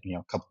made my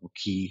couple of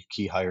key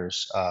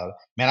hires.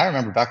 Man, I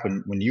remember back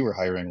when you were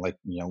hiring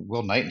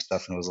Will Knight and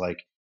stuff, and it was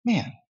like,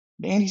 man,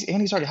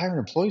 Andy's already hiring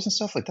employees and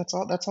stuff. That's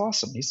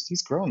awesome.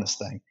 He's growing this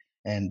thing,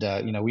 and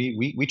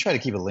we try to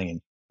keep it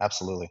lean.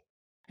 Absolutely.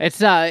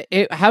 It's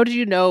how did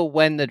you know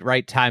when the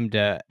right time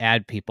to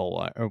add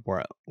people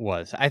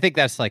was? I think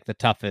that's the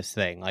toughest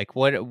thing.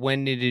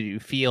 When did you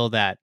feel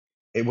that?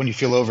 When you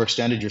feel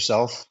overextended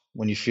yourself,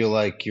 when you feel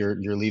like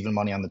you're leaving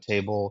money on the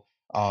table.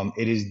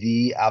 It is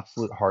the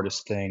absolute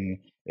hardest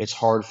thing. It's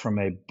hard from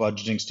a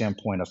budgeting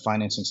standpoint, a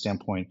financing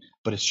standpoint,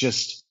 but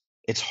it's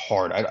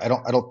hard. I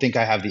don't think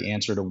I have the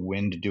answer to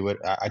when to do it.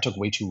 I took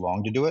way too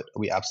long to do it.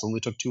 We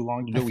absolutely took too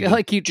long to do it. I feel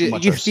like you do.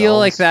 You feel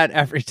like that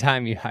every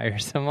time you hire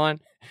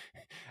someone.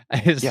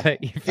 Is Yeah,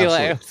 that you feel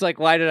like absolutely. it's like,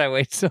 why did I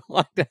wait so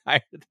long to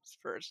hire this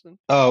person?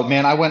 Oh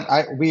man,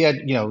 we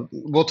had,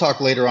 we'll talk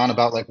later on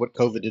about like what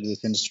COVID did to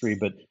this industry,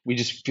 but we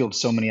just field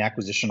so many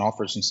acquisition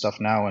offers and stuff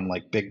now and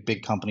like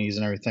big companies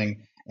and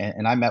everything.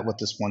 And I met with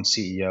this one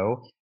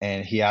CEO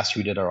and he asked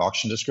who did our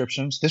auction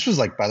descriptions. This was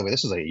like, by the way,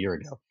 this was like a year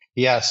ago.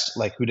 He asked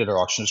like who did our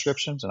auction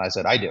descriptions, and I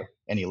said I do,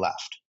 and he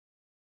laughed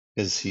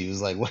because he was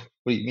like, what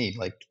do you mean?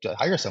 Like to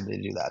hire somebody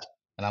to do that?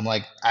 And I'm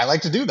like, I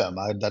like to do them.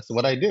 That's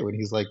what I do. And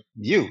he's like,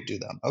 you do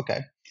them.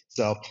 Okay.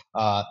 So,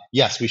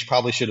 yes, we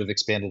probably should have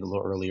expanded a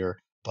little earlier,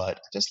 but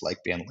I just like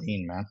being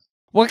lean, man.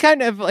 What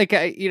kind of like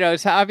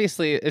it's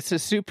obviously it's a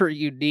super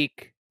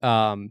unique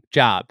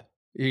job.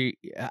 You,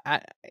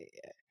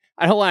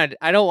 I don't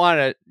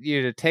want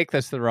you to take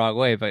this the wrong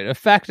way, but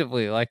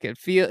effectively, like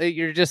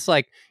you're just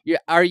like,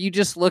 are you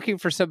just looking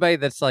for somebody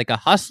that's like a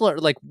hustler?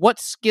 Like, what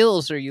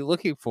skills are you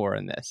looking for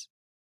in this?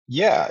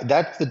 Yeah,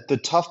 that's the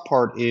tough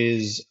part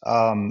is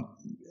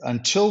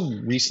until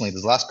recently,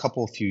 the last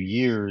couple of few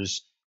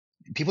years,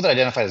 people that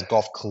identify as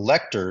golf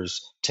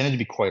collectors tended to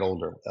be quite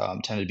older,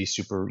 tended to be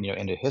super,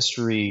 into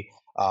history,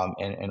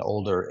 and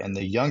older, and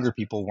the younger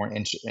people weren't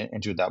into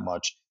it that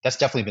much. That's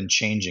definitely been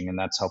changing, and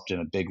that's helped in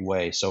a big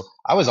way. So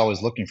I was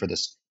always looking for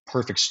this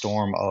perfect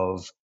storm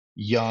of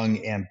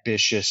young,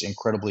 ambitious,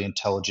 incredibly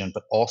intelligent,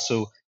 but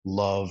also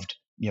loved,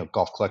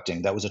 golf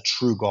collecting. That was a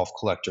true golf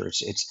collector.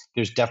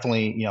 There's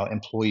definitely,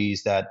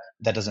 employees that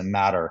doesn't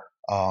matter.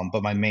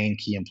 But my main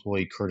key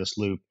employee, Curtis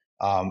Loop,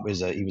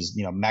 he was,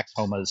 Max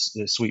Homa's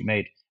suite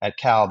mate at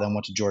Cal, then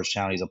went to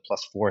Georgetown. He's a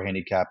 +4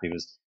 handicap. He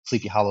was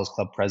Sleepy Hollow's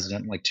club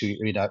president, like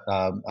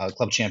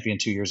club champion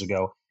 2 years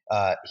ago.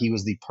 He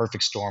was the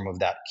perfect storm of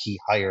that key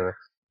hire.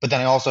 But then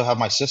I also have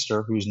my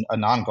sister, who's a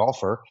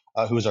non-golfer,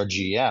 who is our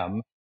GM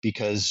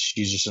because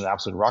she's just an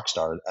absolute rock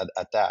star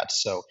at that.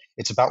 So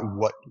it's about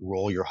what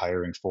role you're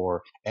hiring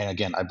for. And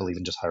again, I believe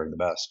in just hiring the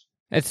best.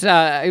 It's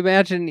I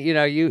imagine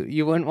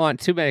you wouldn't want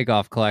too many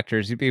golf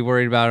collectors. You'd be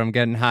worried about them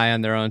getting high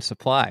on their own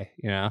supply.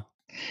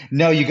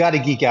 No, you got to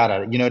geek out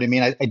at it. You know what I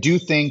mean? I do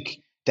think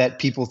that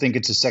people think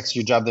it's a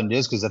sexier job than it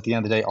is because at the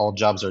end of the day, all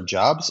jobs are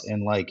jobs.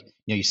 And like,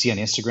 you see on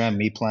Instagram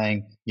me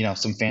playing,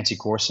 some fancy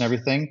course and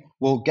everything.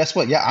 Well, guess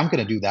what? Yeah, I'm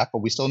going to do that, but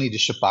we still need to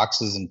ship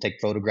boxes and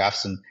take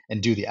photographs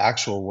and do the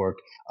actual work.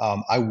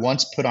 I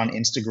once put on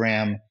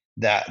Instagram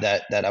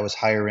that I was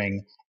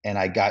hiring and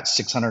I got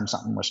 600 and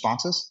something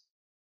responses.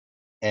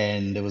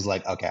 And it was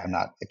like, okay,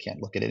 I can't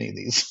look at any of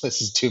these.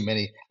 This is too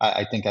many.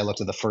 I think I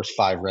looked at the first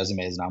 5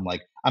 resumes and I'm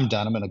like, I'm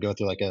done. I'm going to go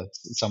through like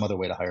some other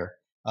way to hire.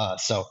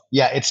 So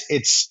yeah,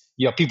 it's,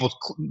 people,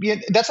 yeah,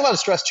 that's a lot of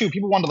stress too.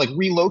 People want to like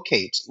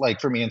relocate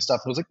like for me and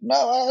stuff. I was like,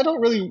 no, I don't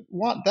really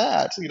want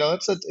that.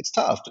 It's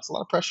tough. It's a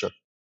lot of pressure.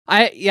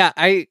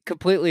 I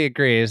completely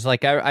agree. It's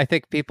like I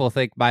think people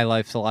think my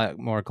life's a lot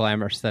more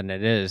glamorous than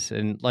it is,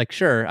 and like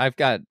sure, I've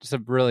got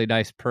some really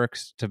nice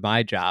perks to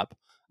my job.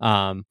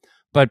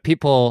 But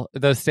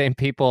those same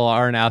people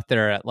aren't out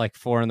there at like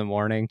 4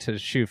 a.m. to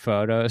shoot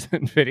photos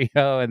and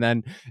video,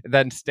 and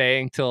then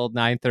staying till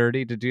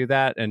 9:30 to do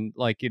that. And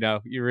like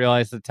you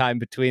realize the time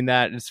between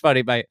that. And it's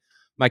funny,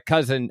 my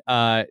cousin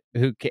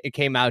who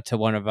came out to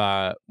one of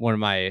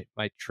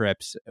my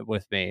trips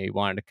with me, he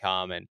wanted to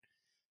come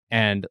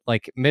and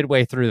like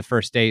midway through the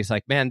first day, he's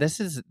like, "Man, this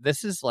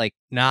is like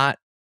not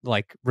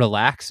like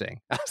relaxing."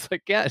 I was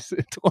like, "Yes,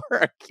 it's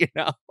work,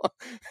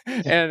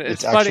 And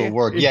It's it's actual funny.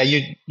 work. Yeah,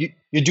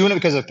 you're doing it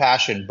because of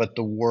passion, but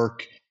the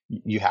work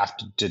you have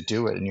to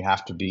do it, and you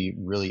have to be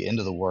really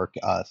into the work.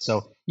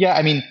 So yeah,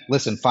 I mean,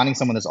 listen, finding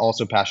someone that's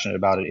also passionate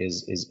about it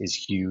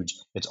is huge.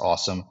 It's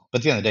awesome. But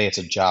at the end of the day, it's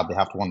a job. They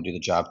have to want to do the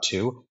job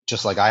too,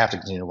 just like I have to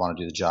continue to want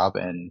to do the job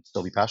and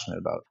still be passionate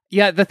about it.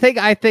 Yeah, the thing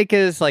I think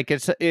is like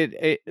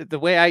the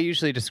way I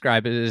usually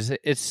describe it is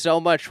it's so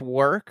much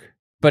work,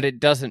 but it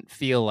doesn't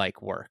feel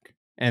like work,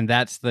 and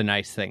that's the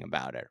nice thing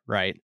about it,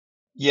 right?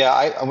 Yeah,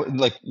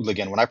 like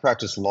again when I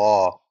practiced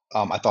law,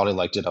 I thought I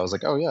liked it. I was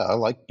like, oh yeah, I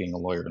like being a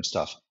lawyer and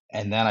stuff.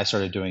 And then I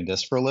started doing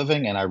this for a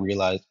living, and I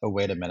realized, oh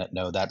wait a minute,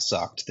 no, that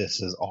sucked.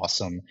 This is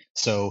awesome.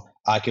 So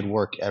I could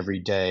work every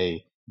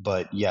day,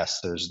 but yes,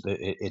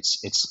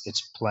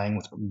 it's playing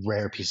with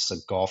rare pieces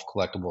of golf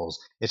collectibles.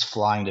 It's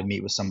flying to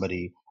meet with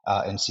somebody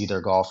and see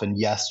their golf, and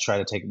yes,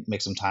 try to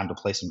make some time to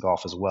play some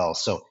golf as well.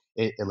 So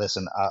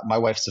listen, my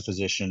wife's a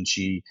physician.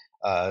 She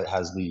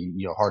has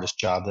the hardest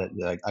job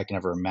that I can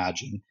ever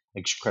imagine,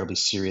 incredibly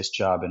serious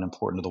job and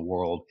important to the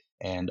world,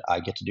 and I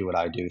get to do what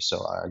I do.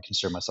 So I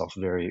consider myself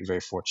very, very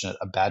fortunate.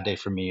 A bad day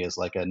for me is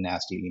like a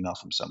nasty email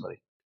from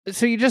somebody.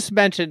 So you just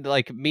mentioned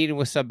like meeting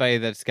with somebody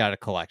that's got a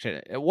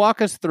collection.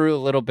 Walk us through a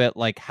little bit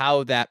like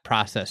how that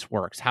process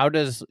works. How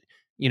does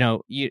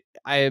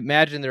I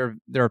imagine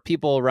there are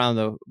people around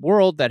the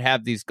world that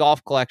have these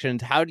golf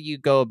collections. How do you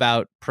go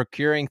about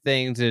procuring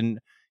things and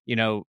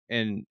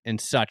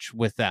such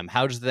with them?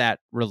 How does that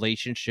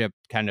relationship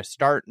kind of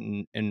start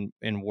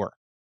and work?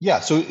 Yeah,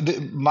 so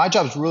my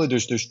job is really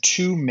there's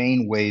two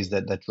main ways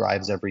that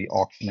drives every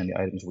auction and the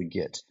items we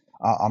get.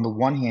 On the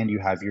one hand, you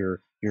have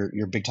your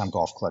big time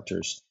golf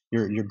collectors,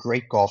 your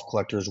great golf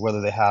collectors,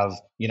 whether they have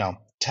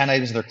 10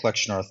 items in their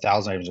collection or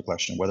 1,000 items in their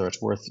collection, whether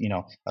it's worth,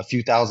 a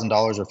few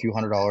 $1,000s or a few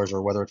 $100s,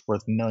 or whether it's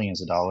worth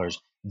millions of dollars,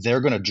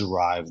 they're going to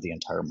drive the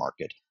entire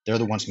market. They're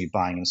the ones going to be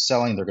buying and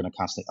selling. They're going to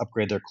constantly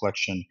upgrade their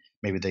collection.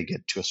 Maybe they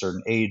get to a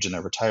certain age and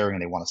they're retiring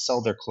and they want to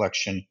sell their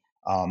collection.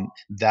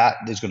 That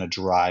is going to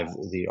drive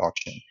the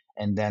auction.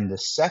 And then the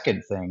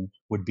second thing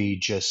would be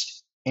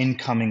just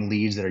incoming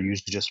leads that are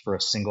usually just for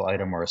a single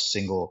item or a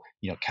single,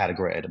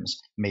 category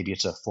items. Maybe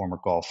it's a former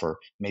golfer.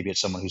 Maybe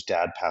it's someone whose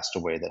dad passed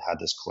away that had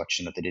this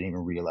collection that they didn't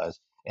even realize,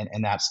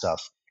 and that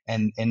stuff.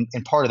 And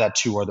part of that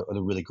too are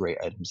the really great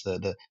items,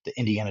 the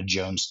Indiana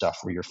Jones stuff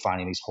where you're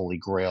finding these holy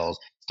grails,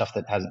 stuff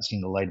that hasn't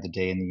seen the light of the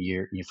day in the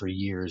year for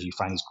years. You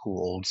find these cool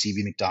old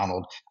C.V.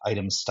 McDonald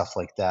items, stuff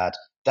like that.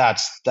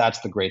 That's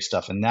the great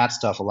stuff, and that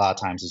stuff a lot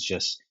of times is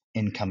just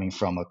incoming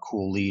from a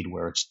cool lead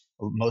where it's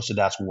most of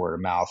that's word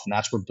of mouth, and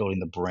that's where building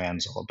the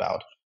brand's all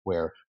about.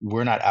 Where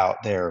we're not out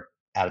there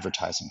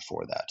advertising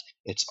for that.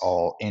 It's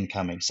all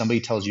incoming. Somebody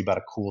tells you about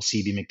a cool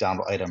CB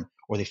McDonald item,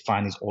 or they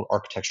find these old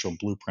architectural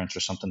blueprints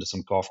or something to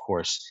some golf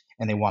course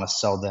and they want to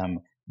sell them.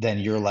 Then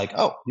you're like,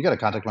 oh, you got to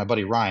contact my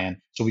buddy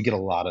Ryan. So we get a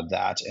lot of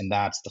that. And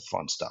that's the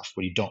fun stuff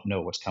when you don't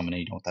know what's coming and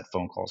you don't know what that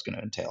phone call is going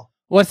to entail.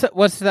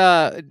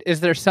 Is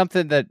there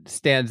something that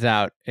stands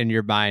out in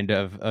your mind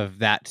of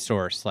that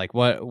source? Like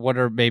what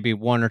are maybe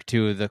one or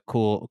two of the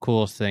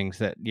coolest things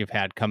that you've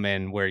had come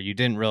in where you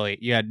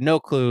had no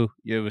clue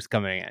it was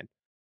coming in?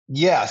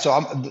 Yeah, so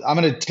I'm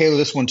going to tailor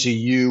this one to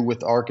you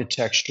with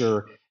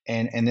architecture,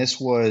 and this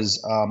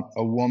was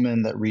a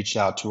woman that reached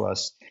out to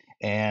us,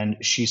 and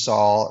she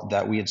saw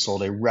that we had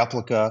sold a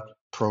replica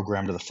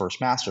program to the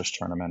first Masters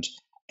tournament,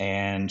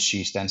 and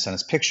she then sent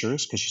us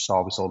pictures because she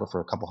saw we sold it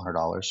for a couple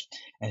 $100s,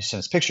 and she sent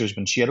us pictures,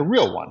 but she had a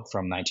real one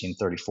from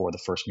 1934, the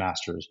first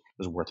Masters.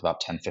 It was worth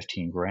about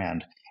 10-15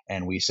 grand,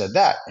 and we said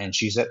that, and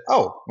she said,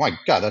 "Oh my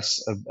God,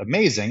 that's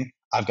amazing!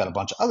 I've got a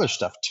bunch of other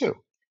stuff too."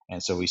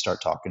 And so we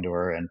start talking to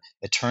her, and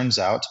it turns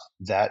out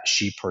that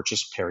she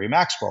purchased Perry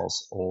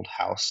Maxwell's old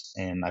house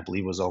in, I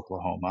believe it was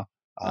Oklahoma.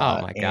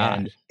 Oh my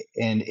God.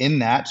 And in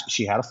that,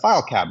 she had a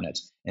file cabinet.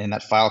 And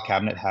that file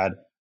cabinet had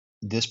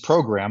this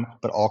program,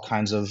 but all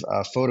kinds of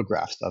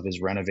photographs of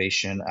his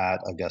renovation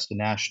at Augusta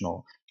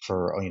National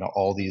for,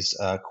 all these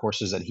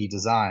courses that he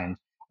designed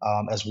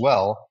as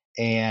well.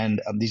 And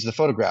these are the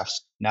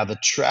photographs. Now, the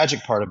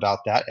tragic part about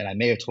that, and I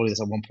may have told you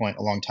this at one point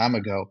a long time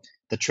ago,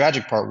 the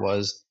tragic part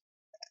was,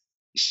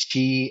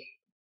 she,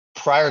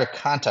 prior to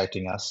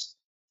contacting us,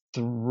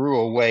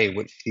 threw away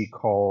what she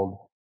called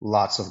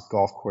lots of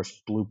golf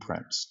course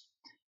blueprints.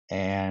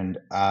 And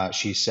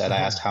she said, I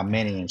asked how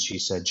many, and she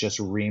said just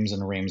reams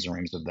and reams and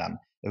reams of them.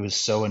 It was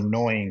so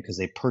annoying because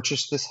they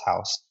purchased this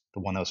house,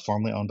 the one that was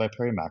formerly owned by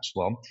Perry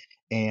Maxwell,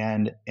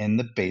 and in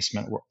the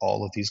basement were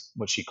all of these,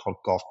 what she called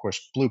golf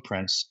course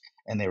blueprints.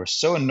 And they were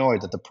so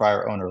annoyed that the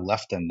prior owner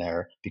left them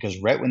there because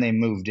right when they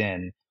moved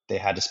in, they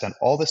had to spend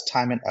all this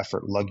time and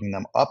effort lugging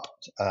them up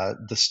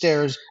the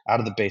stairs, out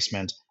of the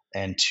basement,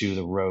 and to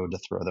the road to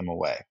throw them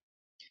away.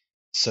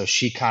 So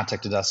she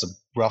contacted us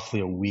roughly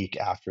a week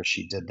after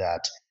she did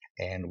that,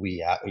 and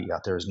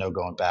there was no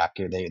going back.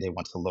 They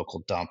went to the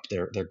local dump.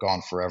 They're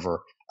gone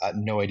forever.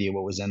 No idea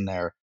what was in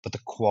there, but the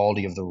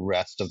quality of the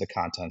rest of the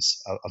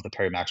contents of the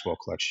Perry Maxwell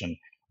collection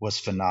was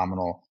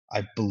phenomenal.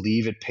 I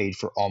believe it paid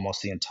for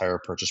almost the entire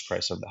purchase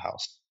price of the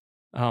house.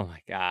 Oh my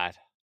God.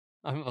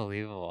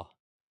 Unbelievable.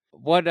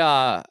 What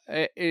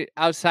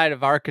outside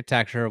of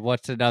architecture,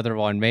 what's another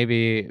one?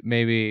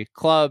 Maybe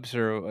clubs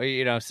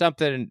or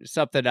something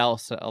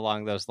else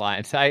along those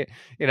lines. I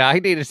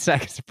need a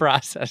second to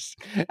process.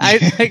 I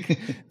think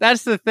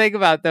that's the thing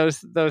about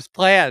those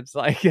plans.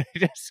 Like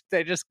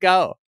they just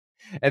go,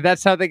 and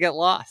that's how they get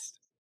lost.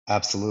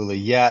 Absolutely,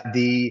 yeah.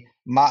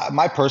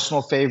 My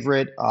personal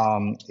favorite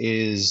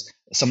is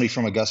somebody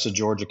from Augusta,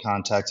 Georgia,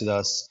 contacted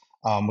us,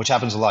 which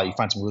happens a lot. You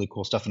find some really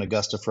cool stuff in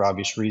Augusta for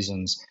obvious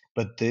reasons.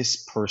 But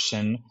this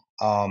person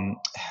and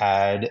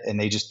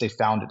they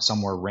found it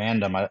somewhere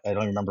random. I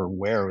don't remember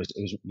where. It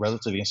was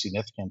relatively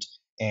insignificant.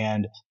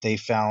 And they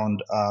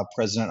found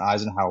President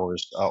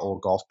Eisenhower's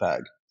old golf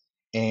bag.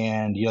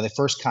 And, they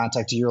first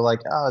contacted you. You're like,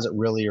 oh, is it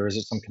really, or is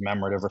it some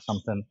commemorative or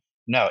something?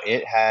 No,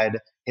 it had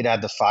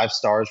the 5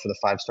 stars for the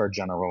 5-star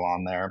general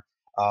on there.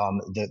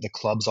 The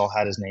clubs all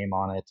had his name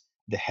on it.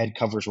 The head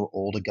covers were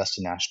old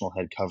Augusta National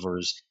head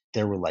covers.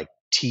 There were like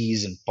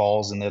tees and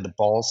balls in there. The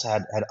balls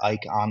had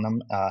Ike on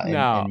them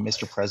and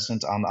Mr.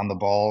 President on the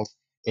balls.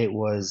 It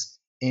was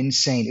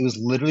insane. It was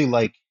literally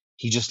like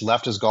he just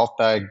left his golf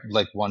bag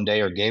like one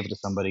day or gave it to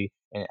somebody.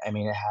 And, I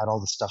mean, it had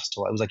all the stuff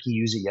still. It was like he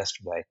used it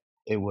yesterday.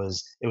 It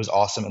was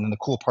awesome. And then the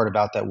cool part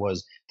about that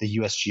was the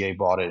USGA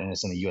bought it and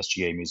it's in the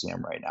USGA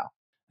museum right now.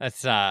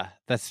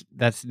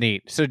 That's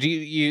neat. So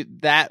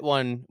that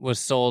one was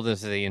sold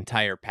as the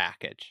entire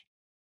package?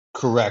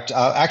 Correct.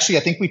 Actually,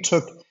 I think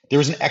there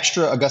was an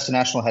extra Augusta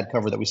National head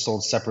cover that we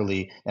sold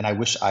separately, and I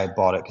wish I had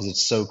bought it because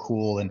it's so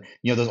cool. And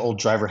those old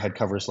driver head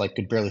covers like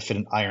could barely fit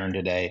an iron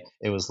today.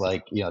 It was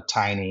like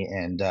tiny,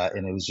 and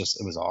it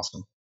was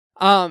awesome.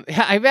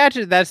 I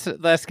imagine that's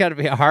got to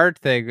be a hard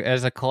thing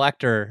as a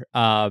collector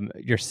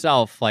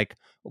yourself. Like,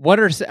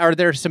 are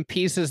there some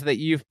pieces that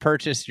you've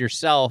purchased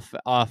yourself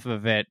off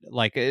of it?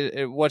 Like,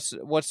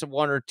 what's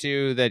one or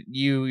two that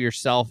you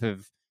yourself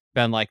have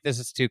been like, this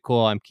is too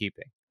cool, I'm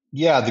keeping?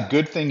 Yeah, the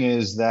good thing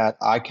is that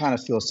I kind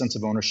of feel a sense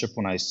of ownership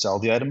when I sell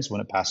the items, when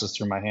it passes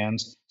through my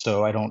hands.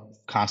 So I don't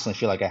constantly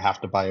feel like I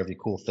have to buy every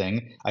cool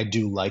thing. I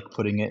do like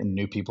putting it in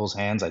new people's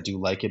hands. I do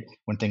like it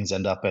when things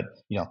end up at,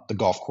 the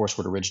golf course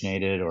where it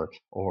originated,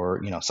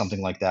 or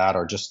something like that,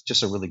 or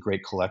just a really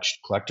great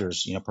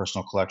collector's,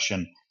 personal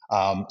collection.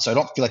 So I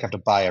don't feel like I have to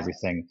buy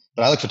everything,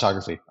 but I like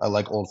photography. I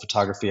like old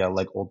photography. I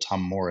like old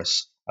Tom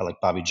Morris. I like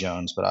Bobby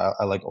Jones, but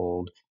I like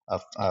old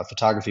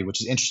photography,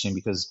 which is interesting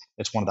because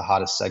it's one of the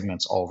hottest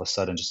segments all of a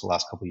sudden. Just the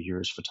last couple of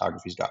years,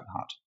 photography's gotten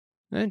hot.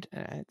 And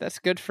that's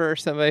good for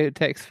somebody who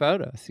takes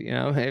photos.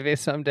 Maybe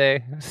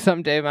someday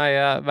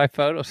my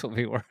photos will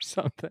be worth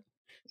something.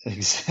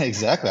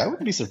 Exactly, I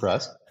wouldn't be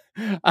surprised.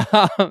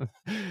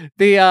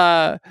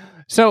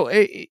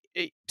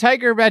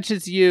 Tiger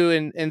mentions you,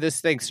 and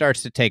this thing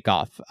starts to take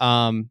off.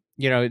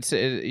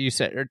 You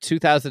said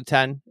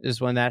 2010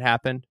 is when that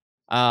happened.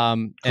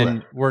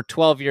 And we're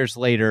 12 years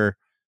later.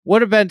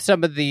 What have been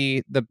some of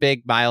the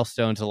big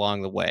milestones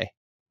along the way?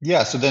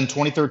 Yeah, so then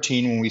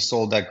 2013, when we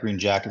sold that green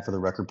jacket for the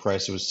record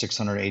price, it was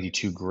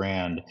 682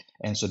 grand.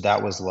 And so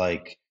that was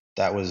I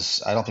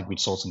don't think we'd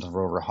sold something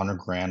for over 100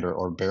 grand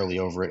or barely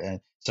over it. And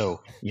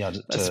so, That's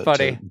to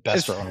funny.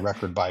 best our own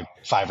record by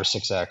 5 or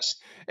 6x.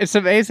 It's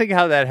amazing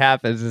how that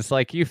happens. It's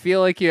like you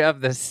feel like you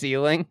have the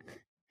ceiling.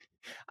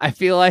 I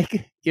feel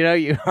like,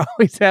 you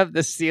always have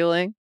the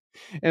ceiling.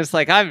 And it's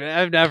like,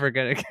 I'm never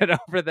going to get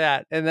over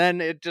that. And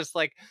then it just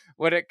like,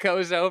 when it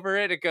goes over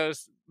it, it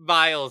goes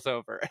miles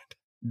over it.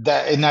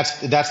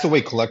 That's the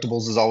way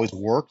collectibles has always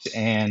worked.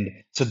 And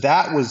so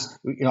that was,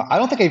 I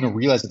don't think I even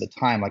realized at the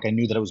time, like I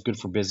knew that it was good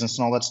for business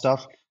and all that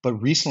stuff. But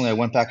recently I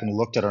went back and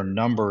looked at our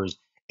numbers,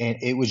 and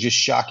it was just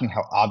shocking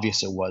how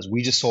obvious it was.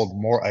 We just sold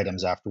more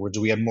items afterwards.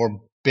 We had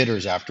more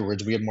bidders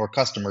afterwards. We had more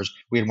customers.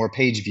 We had more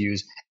page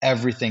views.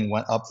 Everything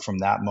went up from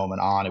that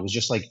moment on. It was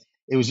just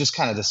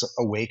kind of this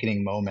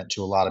awakening moment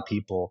to a lot of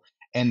people.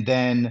 And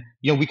then,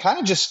 we kind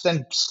of just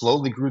then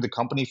slowly grew the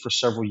company for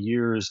several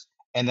years.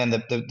 And then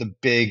the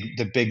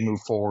big move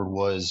forward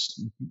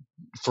was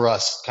for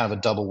us kind of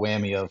a double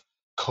whammy of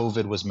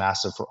COVID was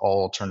massive for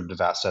all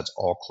alternative assets,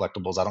 all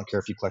collectibles. I don't care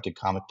if you collected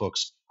comic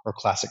books or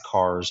classic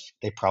cars,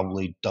 they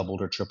probably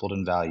doubled or tripled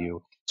in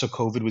value. So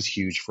COVID was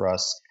huge for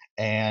us.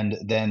 And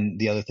then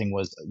the other thing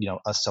was,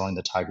 us selling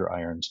the Tiger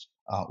irons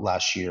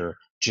last year.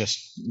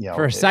 Just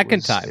for a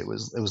second time, it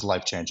was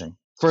life changing.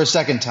 For a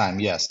second time,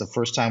 yes. The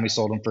first time we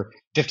sold them for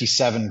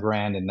 57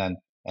 grand, and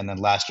then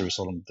last year we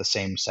sold them the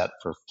same set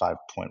for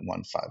 5.15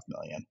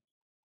 million.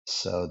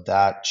 So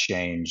that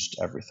changed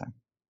everything.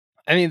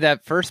 I mean,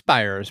 that first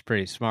buyer is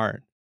pretty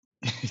smart.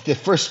 The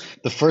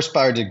first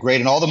buyer did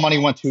great, and all the money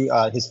went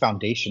to his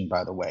foundation.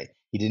 By the way,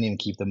 he didn't even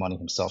keep the money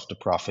himself to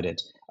profit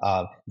it.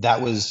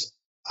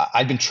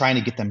 I'd been trying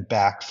to get them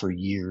back for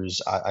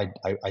years.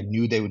 I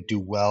knew they would do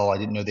well. I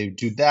didn't know they would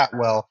do that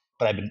well,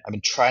 but I've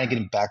been trying to get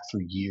them back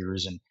for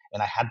years, and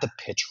I had the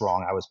pitch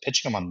wrong. I was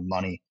pitching them on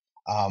money.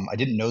 I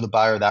didn't know the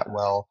buyer that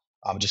well.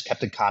 Just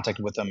kept in contact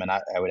with him, and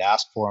I would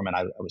ask for him, and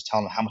I was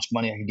telling him how much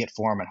money I could get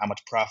for him and how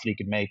much profit he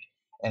could make.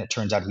 And it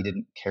turns out he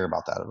didn't care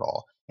about that at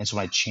all. And so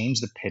when I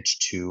changed the pitch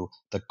to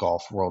the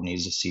golf world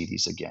needs to see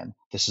these again.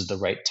 This is the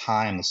right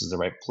time. This is the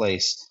right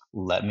place.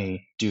 Let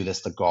me do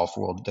this. The golf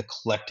world, the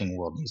collecting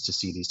world needs to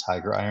see these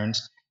Tiger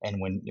irons.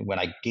 And when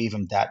I gave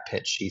him that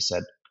pitch, he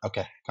said,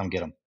 "Okay, come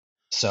get them."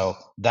 So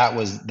that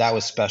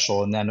was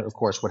special. And then of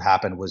course what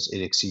happened was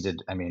it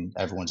exceeded,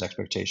 everyone's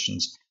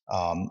expectations.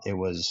 It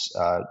was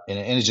and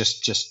it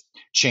just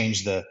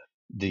changed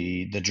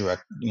the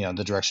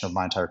direction of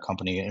my entire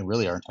company and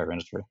really our entire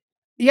industry.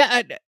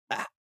 Yeah.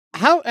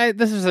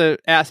 This is an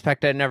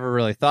aspect I never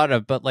really thought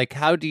of, but like,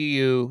 how do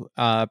you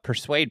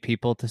persuade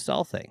people to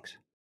sell things?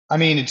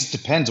 It just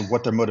depends on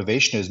what their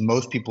motivation is.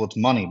 Most people, it's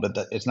money, but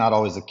it's not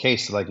always the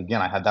case. So, like,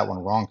 again, I had that one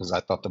wrong because I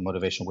thought the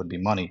motivation would be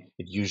money.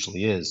 It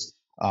usually is.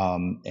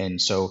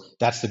 And so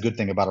that's the good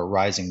thing about a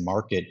rising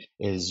market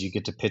is you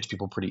get to pitch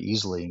people pretty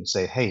easily and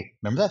say, "Hey,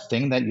 remember that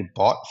thing that you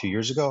bought a few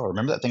years ago? Or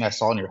remember that thing I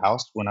saw in your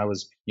house when I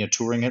was,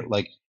 touring it?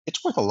 Like,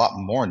 it's worth a lot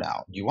more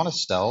now. Do you want to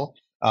sell?"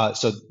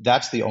 So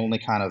that's the only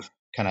kind of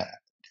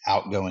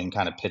outgoing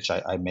kind of pitch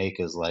I make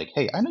is like,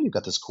 "Hey, I know you've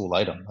got this cool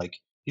item. Like,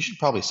 you should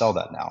probably sell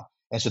that now."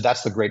 And so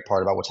that's the great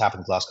part about what's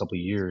happened the last couple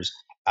of years.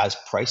 As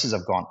prices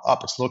have gone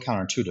up, it's a little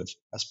counterintuitive.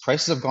 As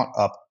prices have gone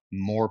up,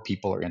 more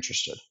people are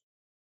interested.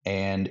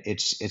 And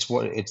it's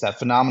that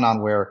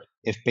phenomenon where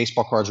if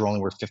baseball cards are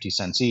only worth 50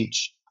 cents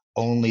each,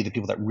 only the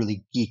people that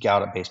really geek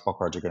out at baseball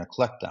cards are going to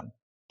collect them.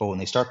 But when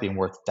they start being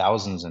worth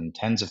thousands and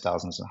tens of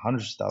thousands and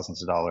hundreds of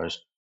thousands of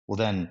dollars, well,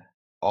 then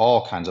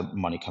all kinds of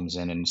money comes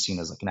in and is seen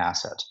as like an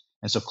asset.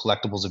 And so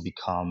collectibles have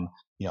become,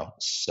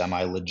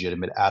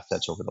 semi-legitimate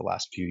assets over the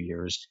last few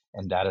years,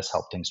 and that has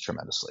helped things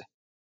tremendously.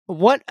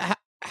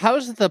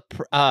 How's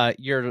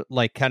your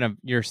like kind of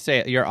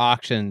your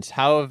auctions?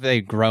 How have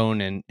they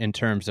grown in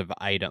terms of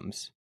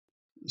items?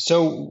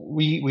 So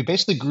we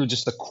basically grew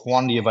just the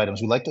quantity of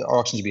items. We like the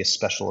auction to be a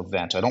special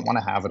event. I don't want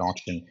to have an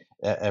auction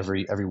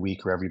every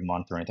week or every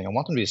month or anything. I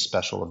want them to be a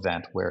special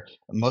event where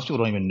most people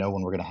don't even know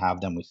when we're going to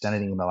have them. We send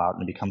an email out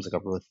and it becomes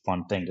like a really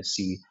fun thing to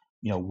see,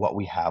 what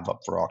we have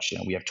up for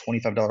auction. We have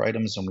 $25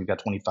 items and we've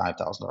got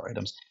 $25,000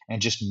 items,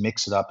 and just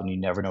mix it up and you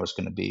never know what it's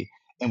going to be.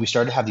 And we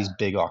started to have these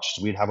big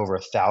auctions. We'd have over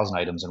 1,000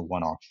 items in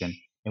one auction,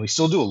 and we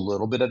still do a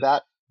little bit of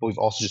that, but we've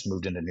also just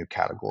moved into new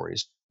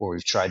categories where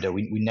we've tried to,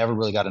 we never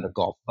really got into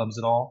golf clubs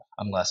at all,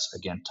 unless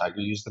again,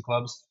 Tiger used the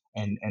clubs.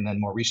 And then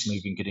more recently,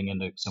 we've been getting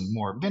into some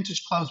more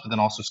vintage clubs, but then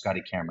also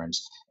Scotty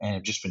Camerons, and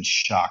have just been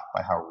shocked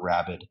by how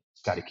rabid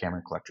Scotty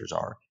Cameron collectors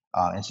are.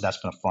 And so that's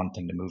been a fun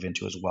thing to move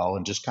into as well,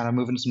 and just kind of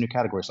move into some new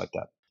categories like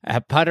that.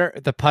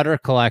 The putter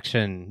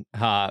collection,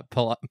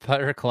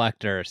 putter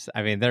collectors.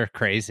 I mean, they're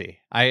crazy.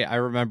 I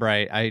remember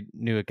I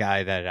knew a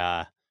guy that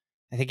I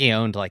think he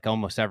owned like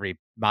almost every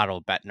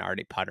model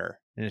Bettinardi putter,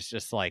 and it's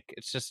just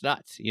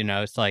nuts.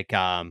 It's like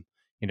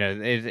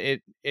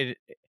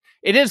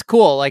it is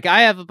cool. Like,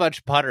 I have a bunch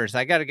of putters.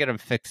 I got to get them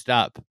fixed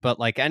up. But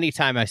like,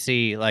 anytime I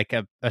see like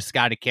a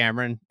Scotty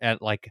Cameron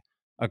at like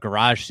a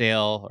garage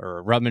sale or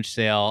a rummage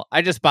sale,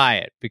 I just buy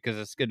it because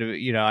it's going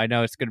to, I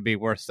know it's going to be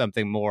worth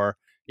something more,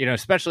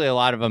 especially a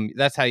lot of them.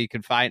 That's how you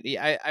can find,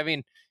 I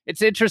mean,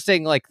 it's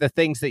interesting, like the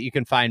things that you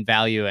can find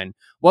value in.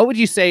 What would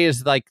you say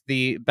is like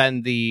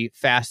been the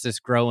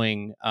fastest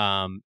growing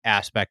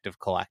aspect of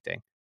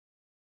collecting?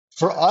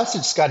 For us,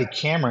 it's Scotty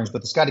Camerons,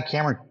 but the Scotty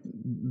Cameron,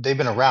 they've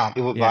been around.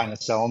 People Yeah. buying and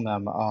selling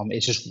them.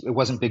 It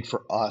wasn't big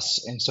for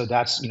us, and so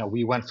that's,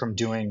 we went from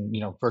doing,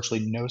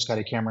 virtually no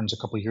Scotty Camerons a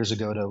couple of years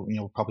ago to,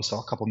 we'll probably sell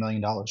a couple $1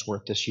 million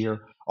worth this year,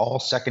 all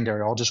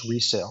secondary, all just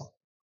resale.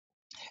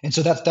 And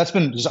so that's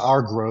been just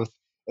our growth,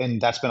 and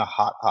that's been a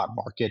hot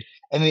market.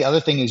 And the other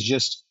thing is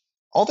just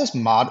all these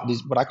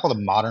what I call the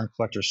modern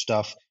collector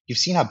stuff. You've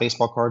seen how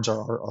baseball cards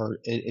are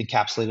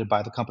encapsulated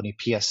by the company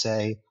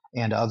PSA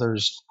and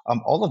others.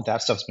 All of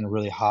that stuff's been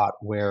really hot.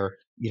 Where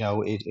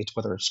it's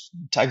whether it's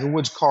Tiger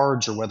Woods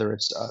cards or whether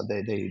it's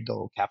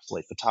they'll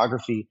encapsulate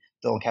photography,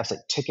 they'll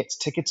encapsulate tickets.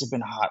 Tickets have been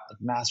hot, like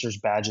Masters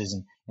badges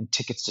and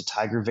tickets to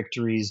Tiger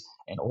victories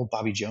and old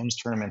Bobby Jones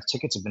tournaments.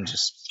 Tickets have been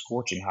just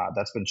scorching hot.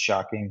 That's been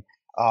shocking.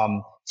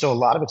 So a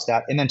lot of it's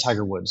that, and then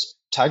Tiger Woods.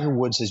 Tiger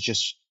Woods has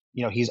just,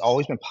 he's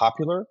always been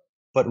popular,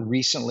 but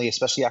recently,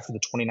 especially after the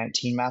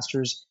 2019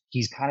 Masters,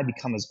 he's kind of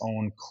become his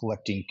own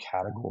collecting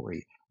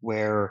category.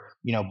 Where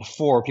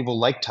before people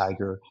liked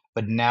Tiger,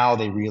 but now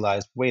they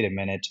realize, wait a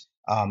minute,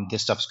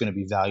 this stuff is going to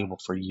be valuable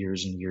for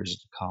years and years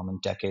to come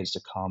and decades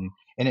to come,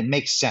 and it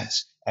makes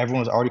sense.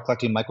 Everyone was already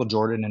collecting Michael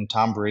Jordan and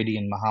Tom Brady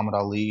and Muhammad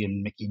Ali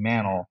and Mickey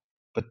Mantle,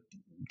 but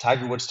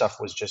Tiger Woods stuff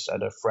was just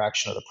at a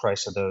fraction of the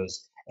price of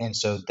those. And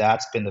so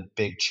that's been the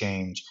big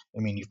change.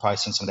 I mean, you've probably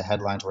seen some of the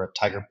headlines where a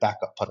Tiger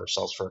backup putter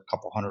sells for a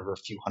couple hundred or a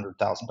few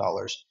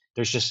 $100,000.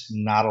 There's just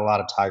not a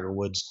lot of Tiger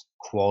Woods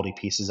quality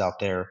pieces out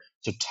there.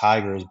 So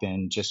Tiger has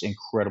been just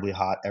incredibly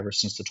hot ever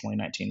since the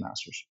 2019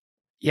 Masters.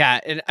 Yeah,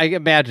 and I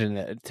imagine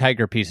that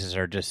Tiger pieces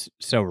are just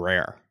so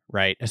rare,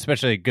 right?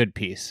 Especially a good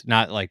piece,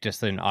 not like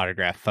just an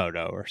autograph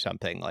photo or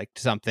something, like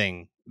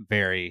something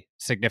very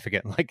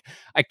significant. Like,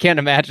 I can't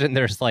imagine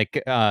there's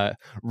like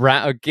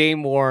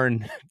game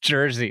worn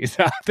jerseys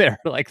out there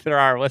like there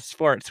are with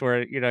sports,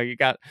 where you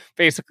got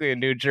basically a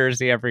new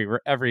jersey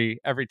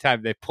every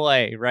time they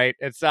play, right?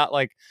 It's not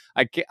like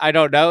I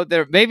don't know,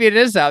 there maybe it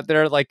is out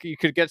there, like you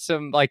could get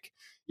some like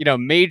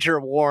major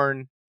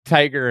worn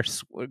Tiger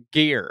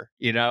gear,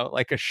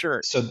 like a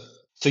shirt. So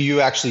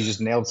you actually just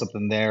nailed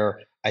something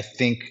there. I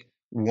think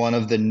one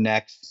of the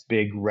next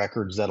big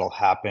records that'll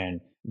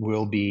happen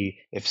will be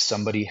if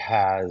somebody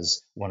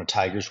has one of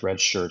Tiger's red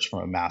shirts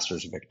from a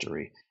Masters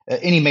victory.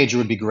 Any major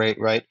would be great,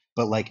 right?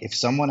 But like if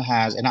someone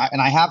has, and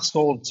I have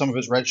sold some of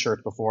his red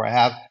shirts before. I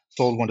have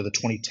sold one to the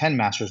 2010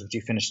 Masters, which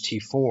he finished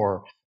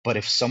T4. But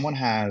if someone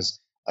has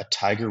a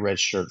Tiger red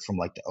shirt from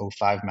like the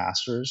 '05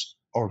 Masters,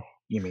 or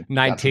you mean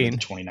 19 the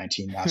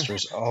 2019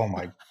 Masters? Oh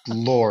my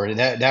Lord,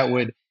 that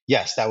would,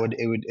 yes,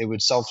 it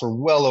would sell for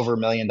well over $1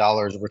 million.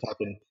 We're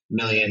talking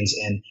millions,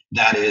 and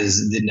that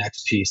is the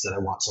next piece that I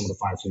want someone to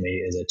find for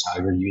me, is a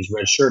Tiger used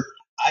red shirt.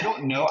 I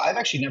don't know. I've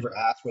actually never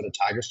asked whether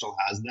Tiger still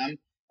has them,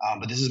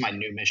 but this is my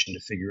new mission to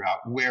figure out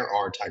where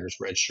are Tiger's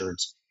red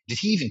shirts. Did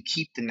he even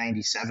keep the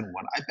 '97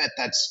 one? I bet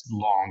that's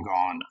long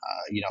gone.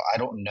 I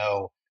don't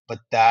know, but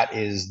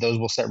those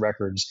will set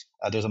records.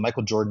 There's a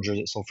Michael Jordan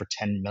jersey that sold for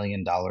 $10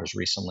 million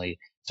recently.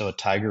 So a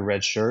Tiger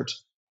red shirt,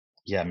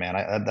 yeah,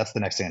 man, that's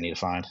the next thing I need to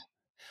find.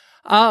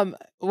 I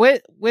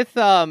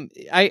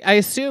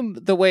assume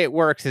the way it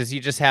works is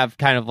you just have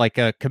kind of like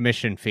a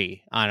commission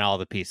fee on all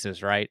the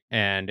pieces, right?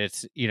 And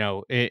it's,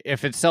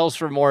 if it sells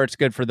for more, it's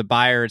good for the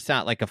buyer. It's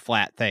not like a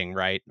flat thing,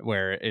 right?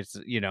 Where it's,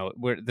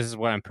 this is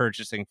what I'm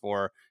purchasing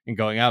for and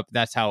going up.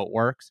 That's how it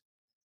works.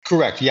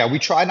 Correct. Yeah, we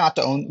try not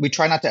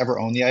to ever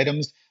own the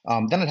items.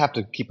 Then I'd have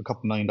to keep a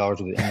couple $1 million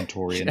worth of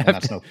inventory, and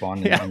that's no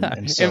fun. Yeah.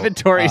 And so,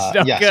 Inventory's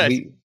no yes,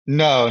 good.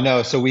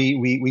 No. So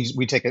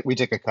we take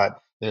a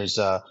cut. There's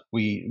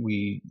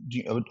auction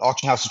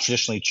houses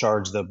traditionally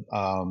charge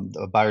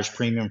the buyer's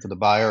premium for the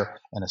buyer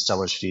and a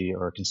seller's fee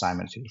or a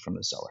consignment fee from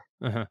the seller.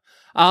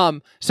 Uh-huh.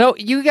 So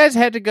you guys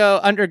had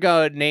to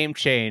undergo a name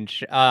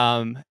change.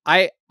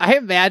 I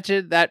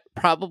imagine that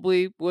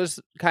probably was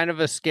kind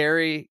of a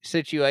scary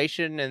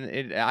situation,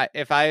 and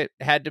if I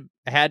had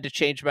to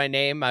change my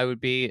name, I would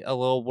be a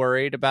little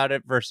worried about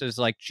it versus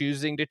like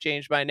choosing to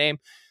change my name.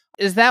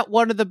 Is that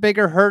one of the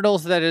bigger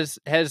hurdles that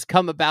has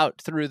come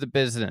about through the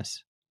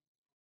business?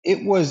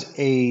 It was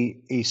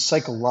a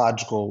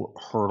psychological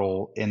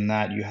hurdle in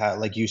that you had,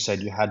 like you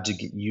said, you had to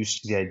get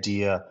used to the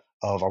idea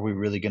of, are we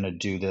really going to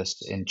do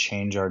this and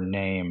change our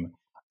name?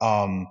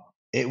 Um,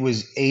 it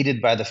was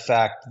aided by the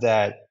fact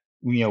that,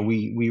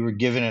 we were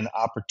given an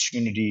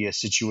opportunity, a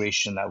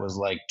situation that was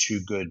like too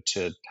good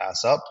to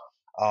pass up.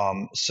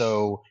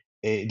 So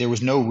there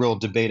was no real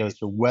debate as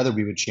to whether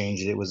we would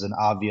change it. It was an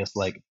obvious,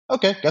 like,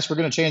 okay, guess we're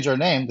going to change our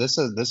name. This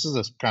is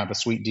a kind of a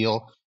sweet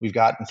deal we've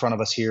got in front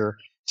of us here.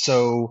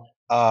 So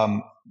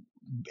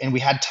and we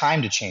had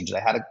time to change it. I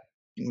had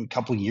a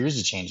couple of years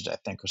to change it, I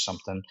think, or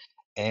something.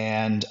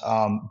 And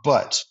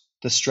but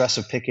the stress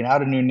of picking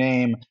out a new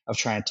name, of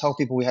trying to tell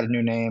people we had a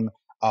new name,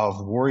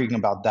 of worrying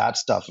about that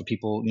stuff, of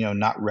people,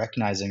 not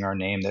recognizing our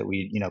name, that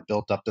we,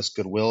 built up this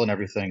goodwill and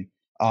everything.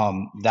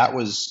 That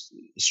was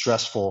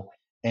stressful.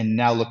 And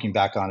now looking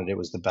back on it, it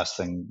was the best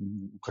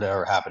thing could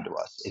ever happen to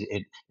us.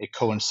 It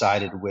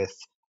coincided with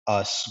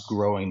us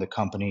growing the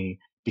company,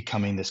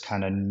 becoming this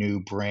kind of new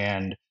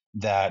brand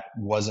that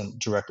wasn't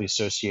directly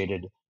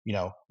associated,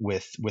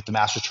 with the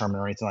Masters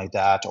tournament or anything like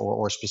that,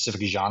 or a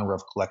specific genre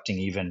of collecting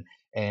even.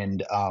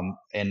 And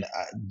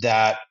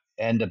that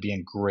ended up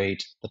being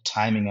great. The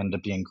timing ended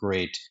up being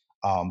great.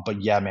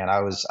 But yeah, man, I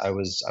was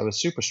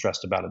super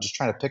stressed about it, just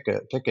trying to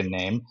pick a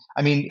name.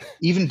 I mean,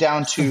 even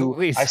down The to, I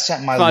least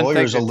sent my fun thing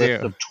lawyers a to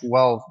list do. of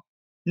 12.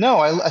 No,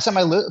 I sent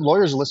my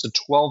lawyers a list of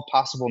 12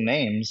 possible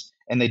names,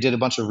 and they did a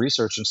bunch of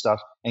research and stuff,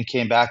 and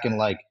came back and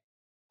like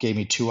gave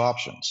me two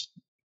options.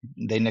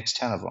 They nixed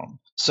 10 of them.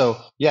 So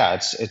yeah,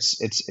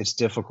 it's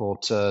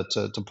difficult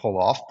to pull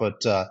off,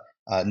 but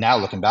now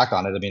looking back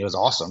on it, I mean, it was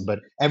awesome. But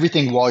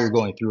everything while you're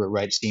going through it,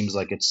 right, seems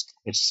like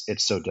it's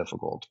so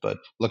difficult. But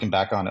looking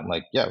back on it,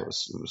 like, yeah, it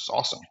was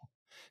awesome.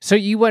 So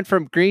you went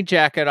from green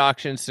jacket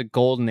auctions to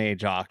golden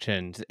age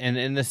auctions, and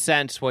in the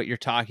sense, what you're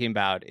talking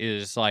about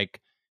is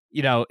like,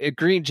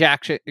 green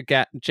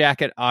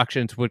jacket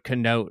auctions would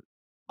connote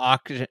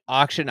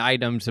auction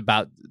items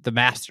about the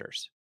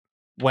Masters,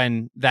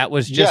 when that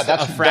was Yeah, just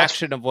that's a that's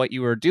fraction of what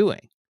you were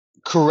doing.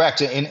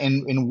 correct.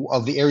 In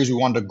of the areas we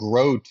wanted to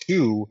grow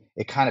to,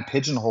 it kind of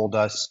pigeonholed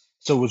us.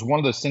 So it was one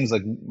of those things,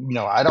 like,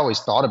 I'd always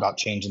thought about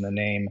changing the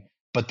name,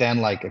 but then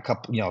like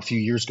a few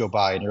years go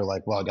by and you're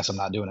like, well, I guess I'm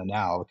not doing it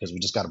now because we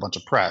just got a bunch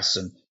of press.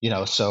 And,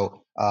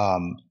 so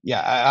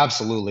yeah,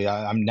 absolutely.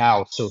 I'm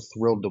now so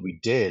thrilled that we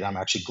did. I'm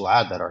actually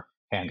glad that our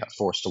hand got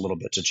forced a little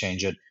bit to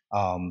change it,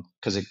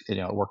 because it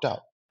worked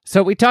out.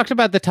 So we talked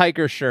about the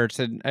Tiger shirts,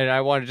 and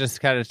I want to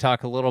just kind of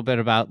talk a little bit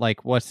about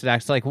like what's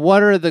next. Like,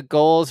 what are the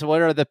goals?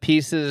 What are the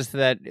pieces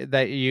that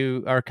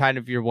you are kind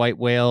of your white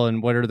whale,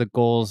 and what are the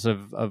goals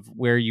of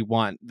where you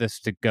want this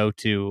to go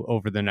to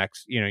over the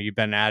next? You've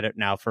been at it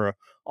now for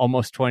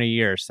almost 20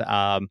 years.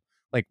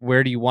 Like,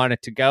 where do you want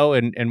it to go,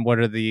 and what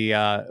are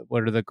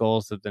the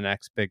goals of the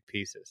next big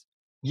pieces?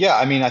 Yeah,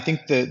 I mean, I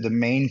think the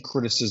main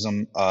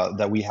criticism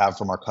that we have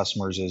from our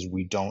customers is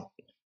we don't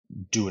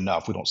do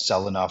enough. We don't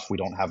sell enough. We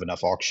don't have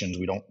enough auctions.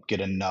 We don't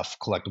get enough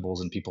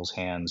collectibles in people's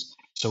hands.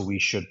 So we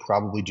should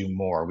probably do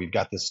more. We've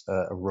got this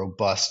a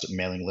robust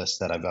mailing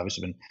list that I've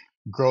obviously been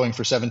growing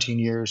for 17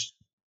 years,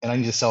 and I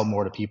need to sell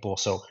more to people.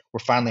 So we're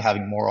finally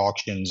having more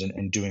auctions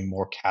and doing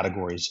more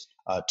categories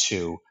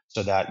too,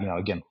 so that,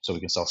 again, so we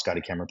can sell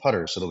Scotty Cameron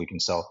putters, so that we can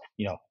sell,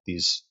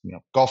 these,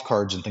 golf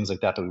cards and things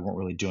like that we weren't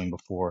really doing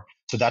before.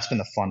 So that's been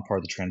the fun part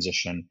of the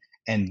transition.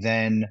 And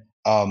then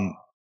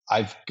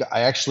I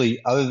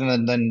actually, other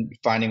than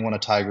finding one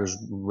of Tiger's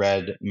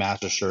red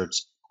master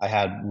shirts, I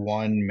had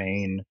one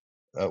main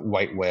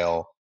white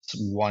whale,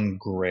 one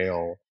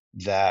grail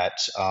that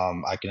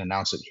I can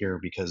announce it here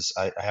because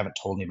I haven't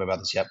told anybody about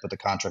this yet, but the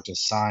contract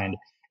is signed.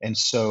 And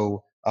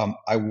so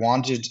I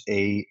wanted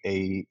a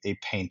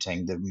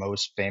painting, the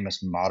most famous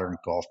modern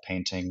golf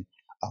painting.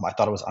 I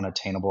thought it was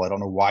unattainable. I don't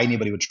know why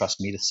anybody would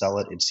trust me to sell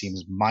it. It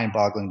seems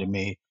mind-boggling to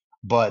me.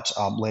 But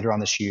later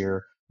on this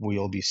year,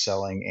 we'll be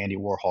selling Andy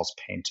Warhol's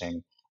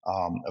painting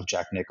of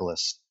Jack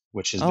Nicklaus,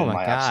 which has Oh been my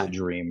my absolute God.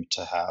 dream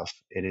to have.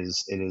 It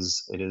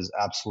is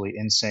absolutely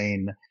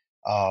insane.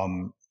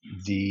 Um,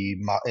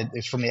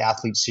 it's from the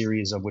athlete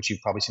series, of which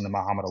you've probably seen the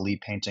Muhammad Ali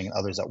painting and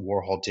others that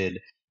Warhol did.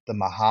 The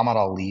Muhammad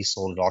Ali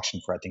sold at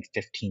auction for, I think,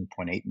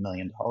 $15.8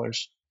 million.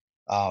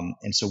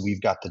 And so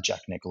we've got the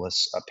Jack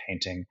Nicklaus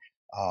painting.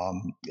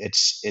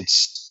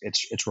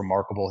 It's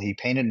remarkable. He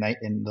painted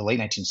in the late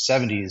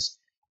 1970s,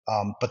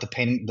 but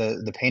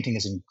the painting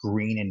is in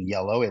green and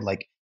yellow. It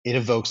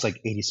evokes like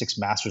 86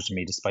 Masters to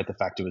me, despite the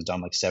fact it was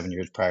done like 7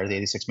 years prior to the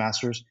 86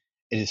 Masters.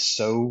 It is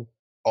so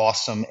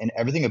awesome, and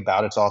everything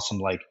about it's awesome.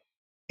 Like,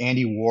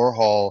 Andy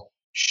Warhol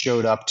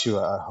showed up to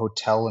a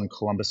hotel in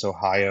Columbus,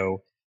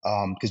 Ohio,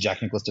 because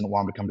Jack Nicklaus didn't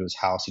want him to come to his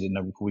house. He didn't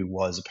know who he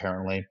was,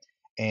 apparently.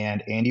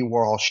 And Andy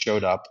Warhol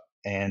showed up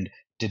and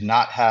did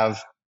not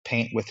have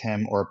paint with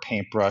him or a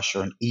paintbrush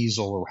or an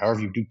easel or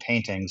however you do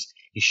paintings.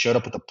 He showed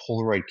up with a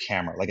Polaroid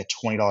camera, like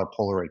a $20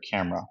 Polaroid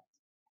camera.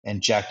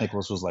 And Jack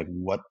Nicklaus was like,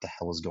 what the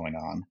hell is going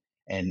on?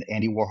 And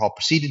Andy Warhol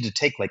proceeded to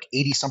take like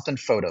 80 something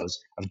photos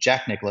of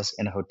Jack Nicklaus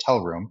in a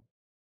hotel room.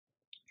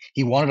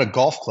 He wanted a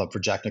golf club for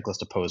Jack Nicklaus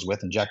to pose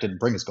with, and Jack didn't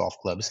bring his golf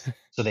clubs.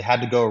 So they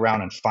had to go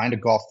around and find a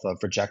golf club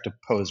for Jack to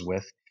pose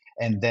with.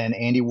 And then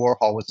Andy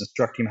Warhol was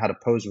instructing him how to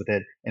pose with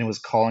it and was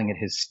calling it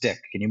his stick.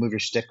 Can you move your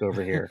stick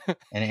over here?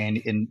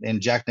 And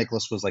Jack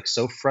Nicklaus was like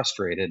so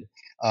frustrated.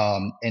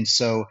 And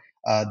so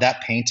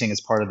that painting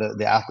is part of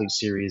the athlete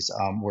series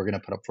we're going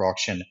to put up for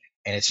auction.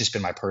 And it's just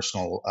been my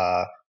personal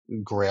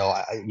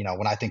grail.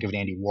 When I think of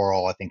Andy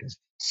Warhol, I think of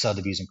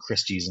Sotheby's and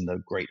Christie's and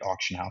the great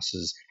auction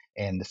houses.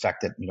 And the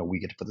fact that we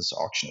get to put this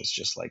auction is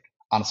just like,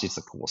 honestly, it's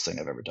the coolest thing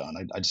I've ever done.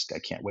 I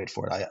can't wait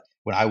for it.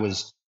 When I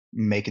was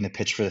making the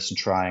pitch for this and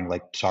trying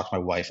like to talk to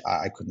my wife,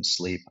 I couldn't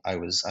sleep. I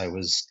was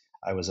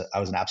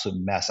an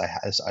absolute mess.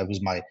 I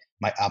was my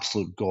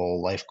absolute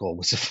life goal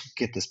was to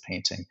get this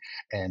painting.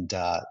 And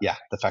yeah,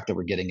 the fact that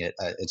we're getting it,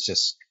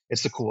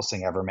 it's the coolest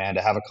thing ever, man.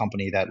 To have a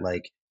company that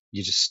like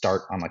you just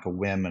start on like a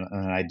whim and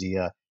an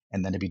idea,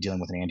 and then to be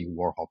dealing with an Andy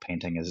Warhol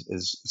painting is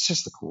it's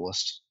just the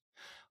coolest.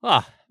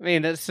 Well, I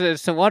mean, it's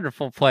a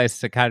wonderful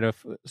place to kind of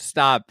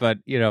stop, but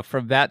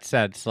from that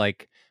sense,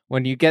 like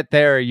when you get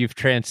there, you've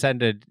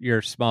transcended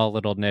your small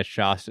little niche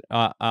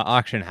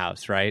auction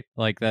house, right?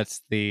 Like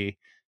that's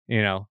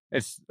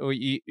it's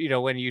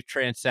when you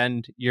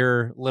transcend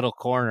your little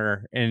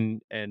corner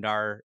and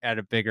are at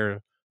a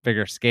bigger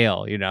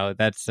scale,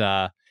 that's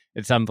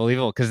it's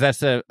unbelievable because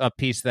that's a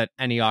piece that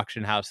any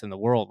auction house in the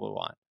world would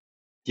want.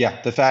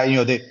 Yeah, the fact,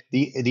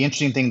 the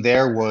interesting thing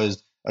there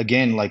was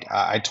again, like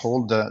I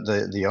told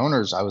the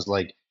owners, I was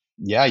like,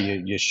 yeah,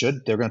 you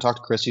should. They're going to talk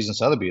to Christie's and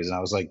Sotheby's, and I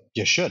was like,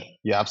 you should,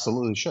 you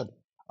absolutely should.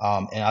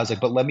 And I was like,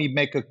 but let me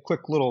make a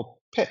quick little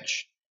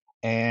pitch,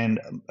 and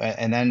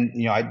then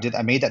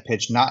I made that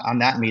pitch not on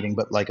that meeting,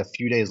 but like a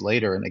few days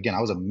later, and again,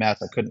 I was a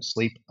mess. I couldn't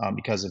sleep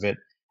because of it,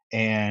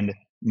 and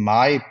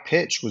my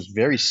pitch was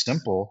very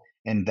simple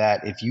in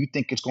that if you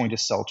think it's going to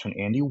sell to an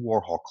Andy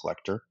Warhol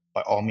collector,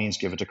 by all means,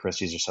 give it to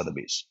Christie's or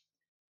Sotheby's.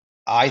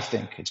 I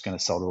think it's going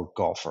to sell to a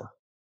golfer.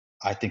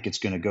 I think it's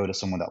going to go to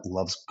someone that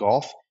loves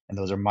golf, and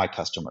those are my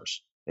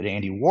customers. An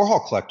Andy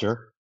Warhol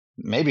collector,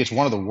 maybe it's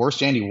one of the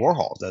worst Andy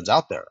Warhols that's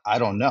out there. I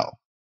don't know.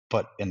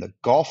 But in the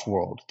golf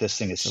world, this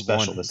thing is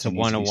special. This thing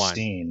needs to be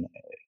seen.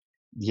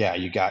 Yeah,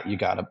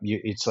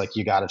 it's like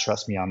you got to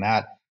trust me on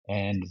that.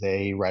 And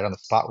they, right on the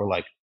spot, were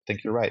like, I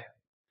think you're right.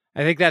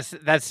 I think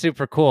that's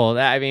super cool.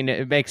 I mean,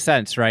 it makes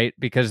sense, right?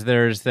 Because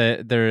there's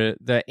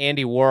the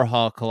Andy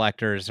Warhol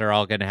collectors are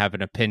all going to have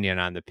an opinion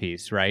on the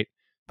piece, right?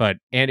 But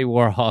Andy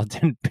Warhol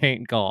didn't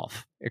paint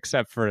golf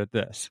except for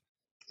this.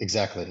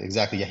 Exactly.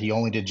 Yeah, he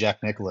only did Jack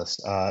Nicklaus.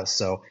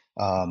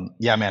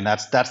 Yeah, man,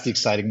 that's the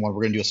exciting one.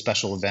 We're going to do a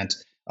special event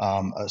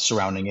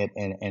surrounding it,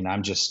 and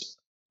I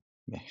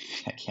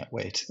can't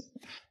wait.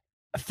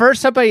 For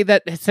somebody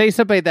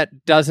that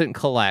doesn't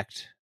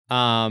collect.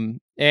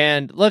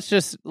 And let's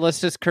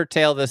just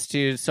curtail this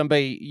to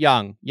somebody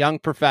young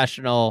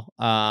professional,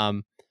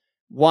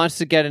 wants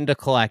to get into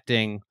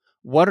collecting.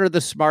 What are the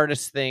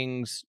smartest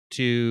things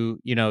to,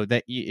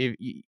 that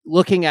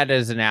looking at it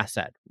as an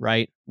asset,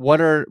 right?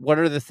 What are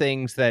the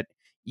things that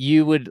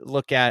you would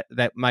look at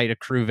that might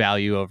accrue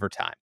value over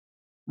time?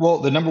 Well,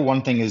 the number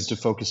one thing is to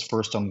focus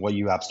first on what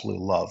you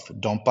absolutely love.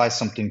 Don't buy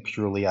something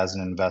purely as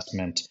an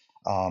investment.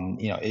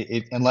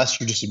 Unless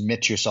you just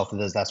admit to yourself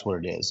that that's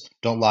what it is.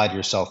 Don't lie to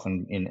yourself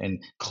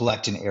and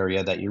collect an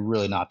area that you're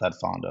really not that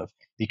fond of,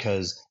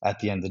 because at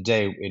the end of the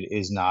day, it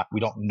is not. We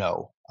don't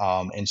know.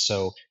 And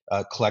so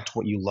collect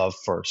what you love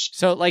first.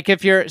 So like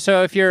if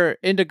you're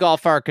into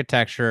golf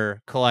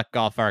architecture, collect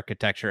golf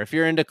architecture. If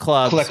you're into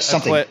clubs, collect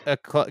something.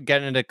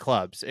 Get into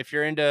clubs. If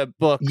you're into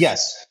books,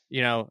 yes,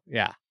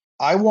 yeah.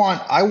 I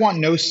want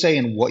no say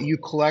in what you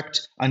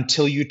collect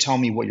until you tell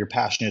me what your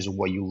passion is or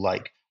what you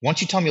like. Once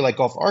you tell me you like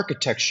golf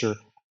architecture,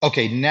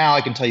 okay, now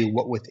I can tell you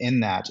what within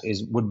that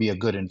would be a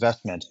good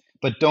investment.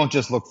 But don't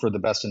just look for the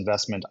best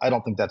investment. I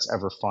don't think that's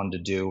ever fun to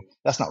do.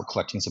 That's not what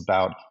collecting is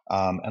about,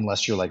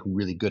 unless you're like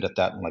really good at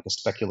that in like a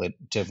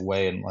speculative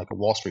way and like a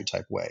Wall Street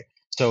type way.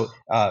 So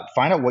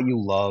find out what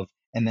you love,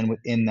 and then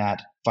within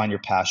that, find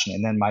your passion.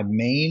 And then my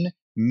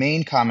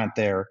main comment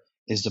there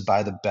is to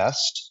buy the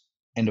best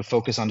and to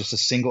focus on just a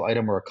single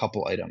item or a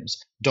couple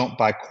items. Don't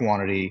buy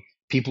quantity.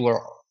 People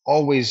are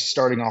always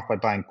starting off by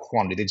buying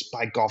quantity. They just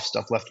buy golf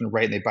stuff left and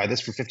right, and they buy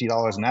this for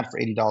 $50 and that for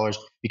 $80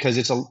 because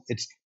it's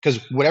because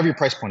whatever your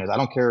price point is. I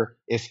don't care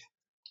if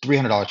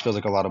 $300 feels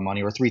like a lot of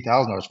money or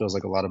 $3,000 feels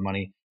like a lot of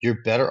money.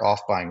 You're better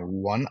off buying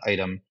one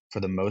item for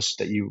the most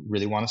that you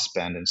really want to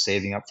spend and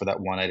saving up for that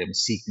one item,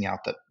 seeking out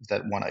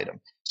that one item.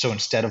 So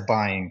instead of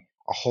buying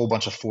a whole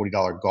bunch of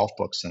 $40 golf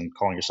books and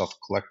calling yourself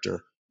a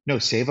collector, no,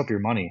 save up your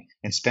money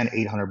and spend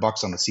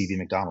 $800 on the C.V.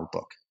 McDonald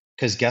book,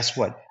 Because guess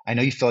what? I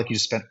know you feel like you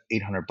just spent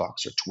 $800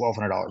 or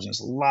 $1,200, and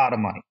it's a lot of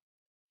money,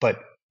 but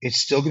it's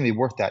still going to be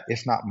worth that,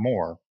 if not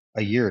more,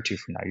 a year or two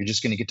from now. You're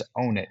just going to get to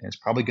own it, and it's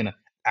probably going to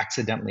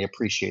accidentally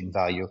appreciate in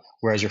value.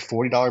 Whereas your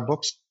 $40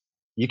 books,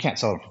 you can't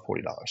sell them for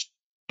 $40.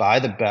 Buy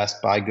the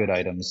best, buy good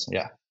items.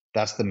 Yeah,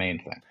 that's the main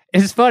thing.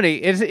 It's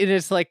funny. It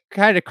is like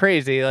kind of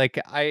crazy. Like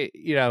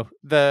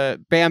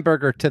the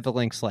Bamberger to the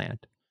Lynx Land.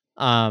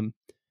 That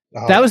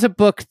was a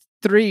book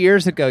 3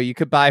 years ago you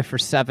could buy for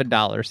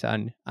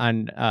 $7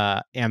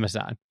 on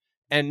Amazon.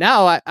 And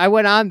now I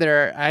went on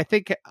there. I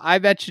think I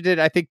mentioned it.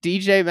 I think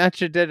DJ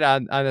mentioned it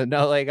on the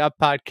No Laying Up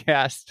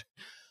podcast.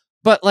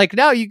 But like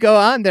now you go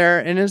on there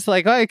and it's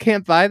like, oh, I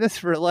can't buy this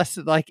for less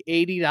than like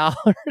 $80.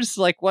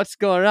 Like, what's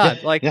going on?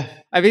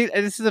 I mean,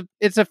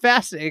 it's a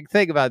fascinating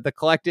thing about the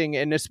collecting,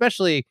 and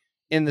especially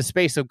in the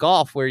space of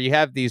golf where you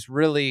have these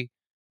really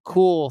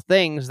cool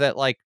things that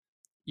like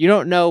you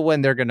don't know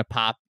when they're going to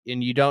pop,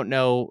 and you don't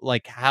know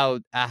like how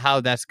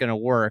that's going to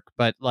work.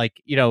 But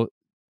like,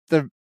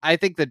 I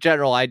think the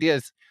general idea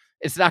is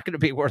it's not going to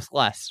be worth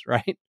less,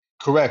 right?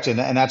 Correct. And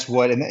that's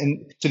what,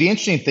 and so the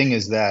interesting thing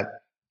is that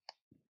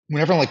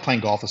whenever I'm like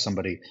playing golf with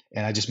somebody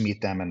and I just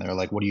meet them and they're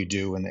like, what do you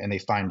do? And they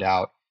find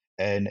out,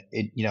 and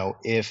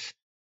if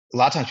a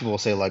lot of times people will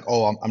say like,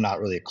 oh, I'm not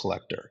really a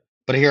collector,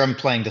 but here I'm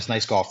playing this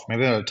nice golf,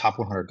 maybe on a top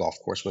 100 golf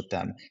course with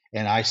them.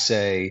 And I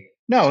say,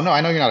 no,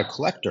 I know you're not a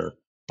collector,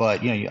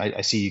 but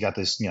I see you got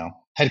this,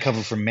 head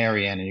cover from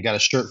Marianne and you got a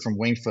shirt from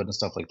Wingfoot and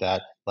stuff like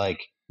that. Like,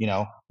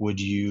 would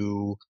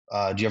you,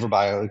 do you ever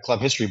buy a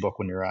club history book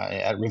when you're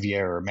at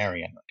Riviera or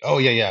Marianne? Like, oh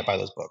yeah, I buy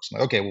those books. I'm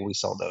like, okay, well, we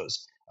sell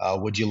those.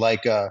 Would you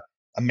like a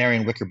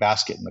Marion wicker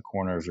basket in the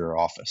corner of your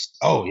office?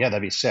 Oh yeah,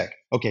 that'd be sick.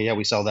 Okay, yeah,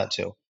 we sell that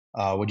too.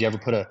 Would you ever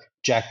put a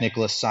Jack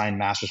Nicklaus signed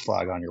Masters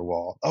flag on your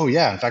wall? Oh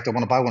yeah, in fact, I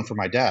want to buy one for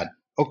my dad.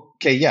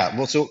 Okay, yeah.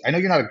 Well, so I know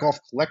you're not a golf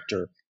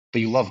collector,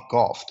 but you love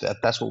golf.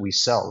 That's what we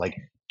sell. Like,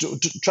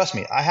 trust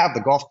me, I have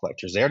the golf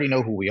collectors. They already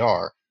know who we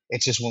are.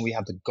 It's just when we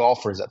have the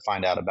golfers that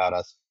find out about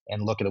us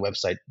and look at the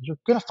website, you're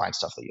gonna find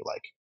stuff that you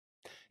like.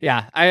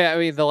 Yeah, I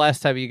mean, the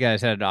last time you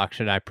guys had an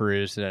auction, I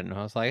perused it, and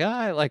I was like,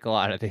 I like a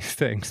lot of these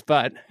things,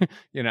 but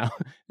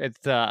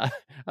it's. I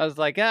was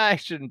like, I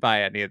shouldn't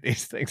buy any of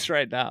these things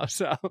right now.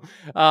 So,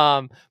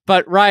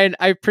 but Ryan,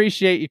 I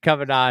appreciate you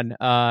coming on.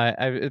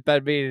 I've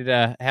been meaning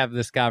to have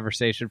this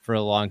conversation for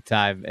a long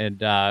time,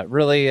 and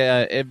really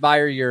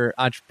admire your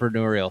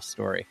entrepreneurial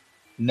story.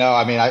 No,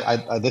 I mean,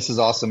 I this is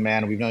awesome,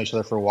 man. We've known each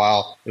other for a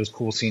while. It was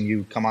cool seeing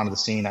you come onto the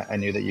scene. I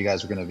knew that you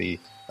guys were going to be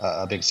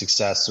a big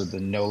success with the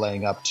No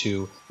Laying Up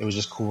too. It was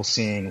just cool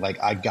seeing, like,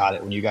 I got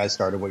it when you guys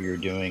started what you were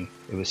doing.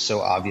 It was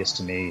so obvious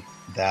to me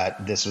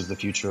that this was the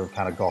future of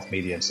kind of golf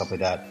media and stuff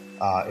like that.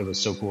 It was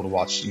so cool to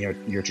watch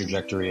your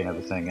trajectory and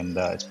everything. And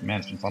it's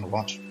been fun to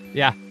watch.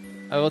 Yeah,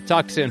 I will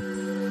talk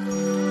soon.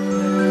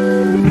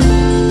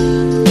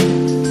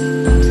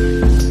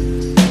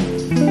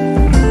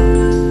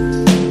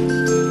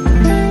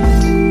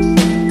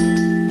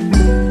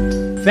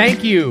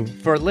 Thank you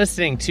for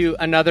listening to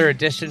another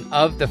edition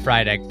of the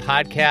Fried Egg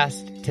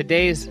Podcast.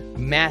 Today's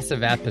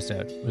massive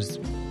episode was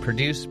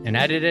produced and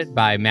edited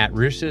by Matt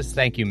Ruches.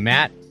 Thank you,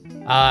 Matt.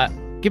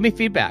 Give me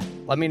feedback.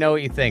 Let me know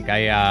what you think.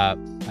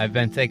 I've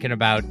been thinking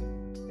about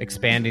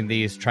expanding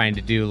these, trying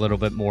to do a little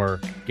bit more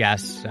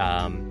guests,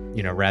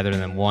 rather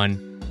than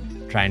one,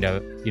 trying to,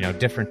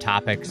 different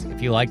topics.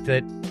 If you liked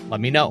it, let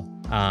me know.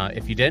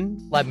 If you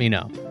didn't, let me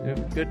know.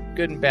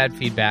 Good and bad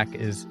feedback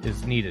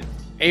is needed.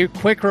 A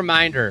quick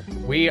reminder,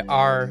 we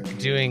are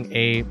doing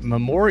a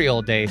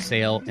Memorial Day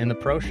sale in the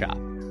Pro Shop.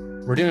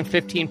 We're doing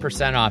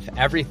 15% off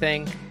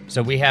everything.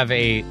 So we have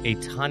a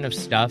ton of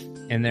stuff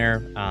in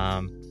there.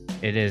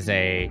 It is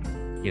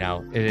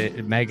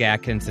Meg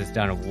Atkins has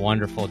done a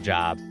wonderful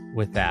job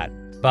with that.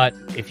 But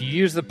if you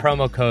use the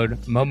promo code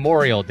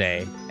Memorial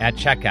Day at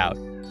checkout,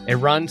 it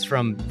runs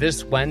from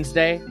this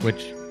Wednesday,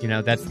 which,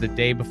 that's the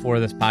day before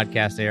this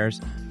podcast airs,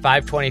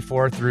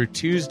 5/24 through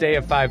Tuesday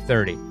at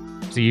 5:30.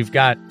 So you've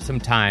got some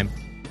time.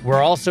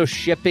 We're also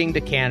shipping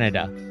to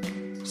Canada.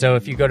 So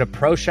if you go to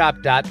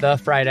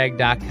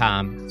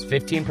proshop.thefriedegg.com, it's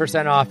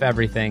 15% off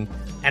everything.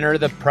 Enter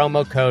the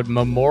promo code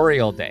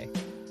Memorial Day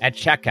at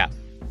checkout,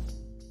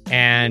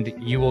 and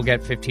you will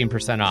get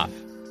 15% off.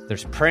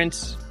 There's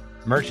prints,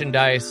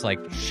 merchandise like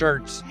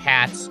shirts,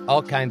 hats,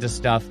 all kinds of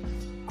stuff.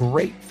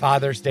 Great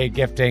Father's Day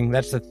gifting.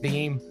 That's the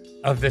theme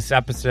of this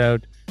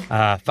episode.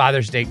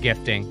 Father's Day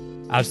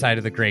gifting outside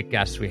of the great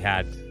guests we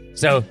had.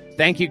 So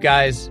thank you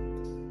guys.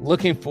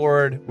 Looking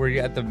forward, we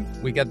got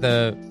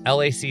the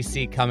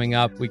LACC coming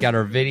up. We got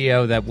our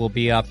video that will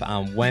be up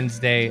on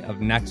Wednesday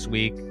of next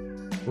week.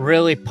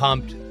 Really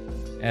pumped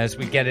as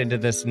we get into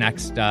this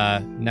next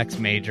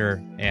major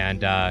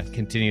and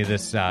continue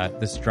this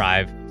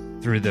drive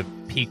through the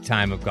peak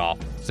time of golf.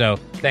 So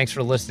thanks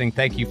for listening.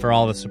 Thank you for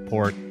all the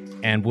support,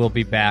 and we'll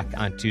be back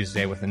on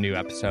Tuesday with a new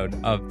episode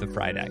of The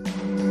Fried Egg.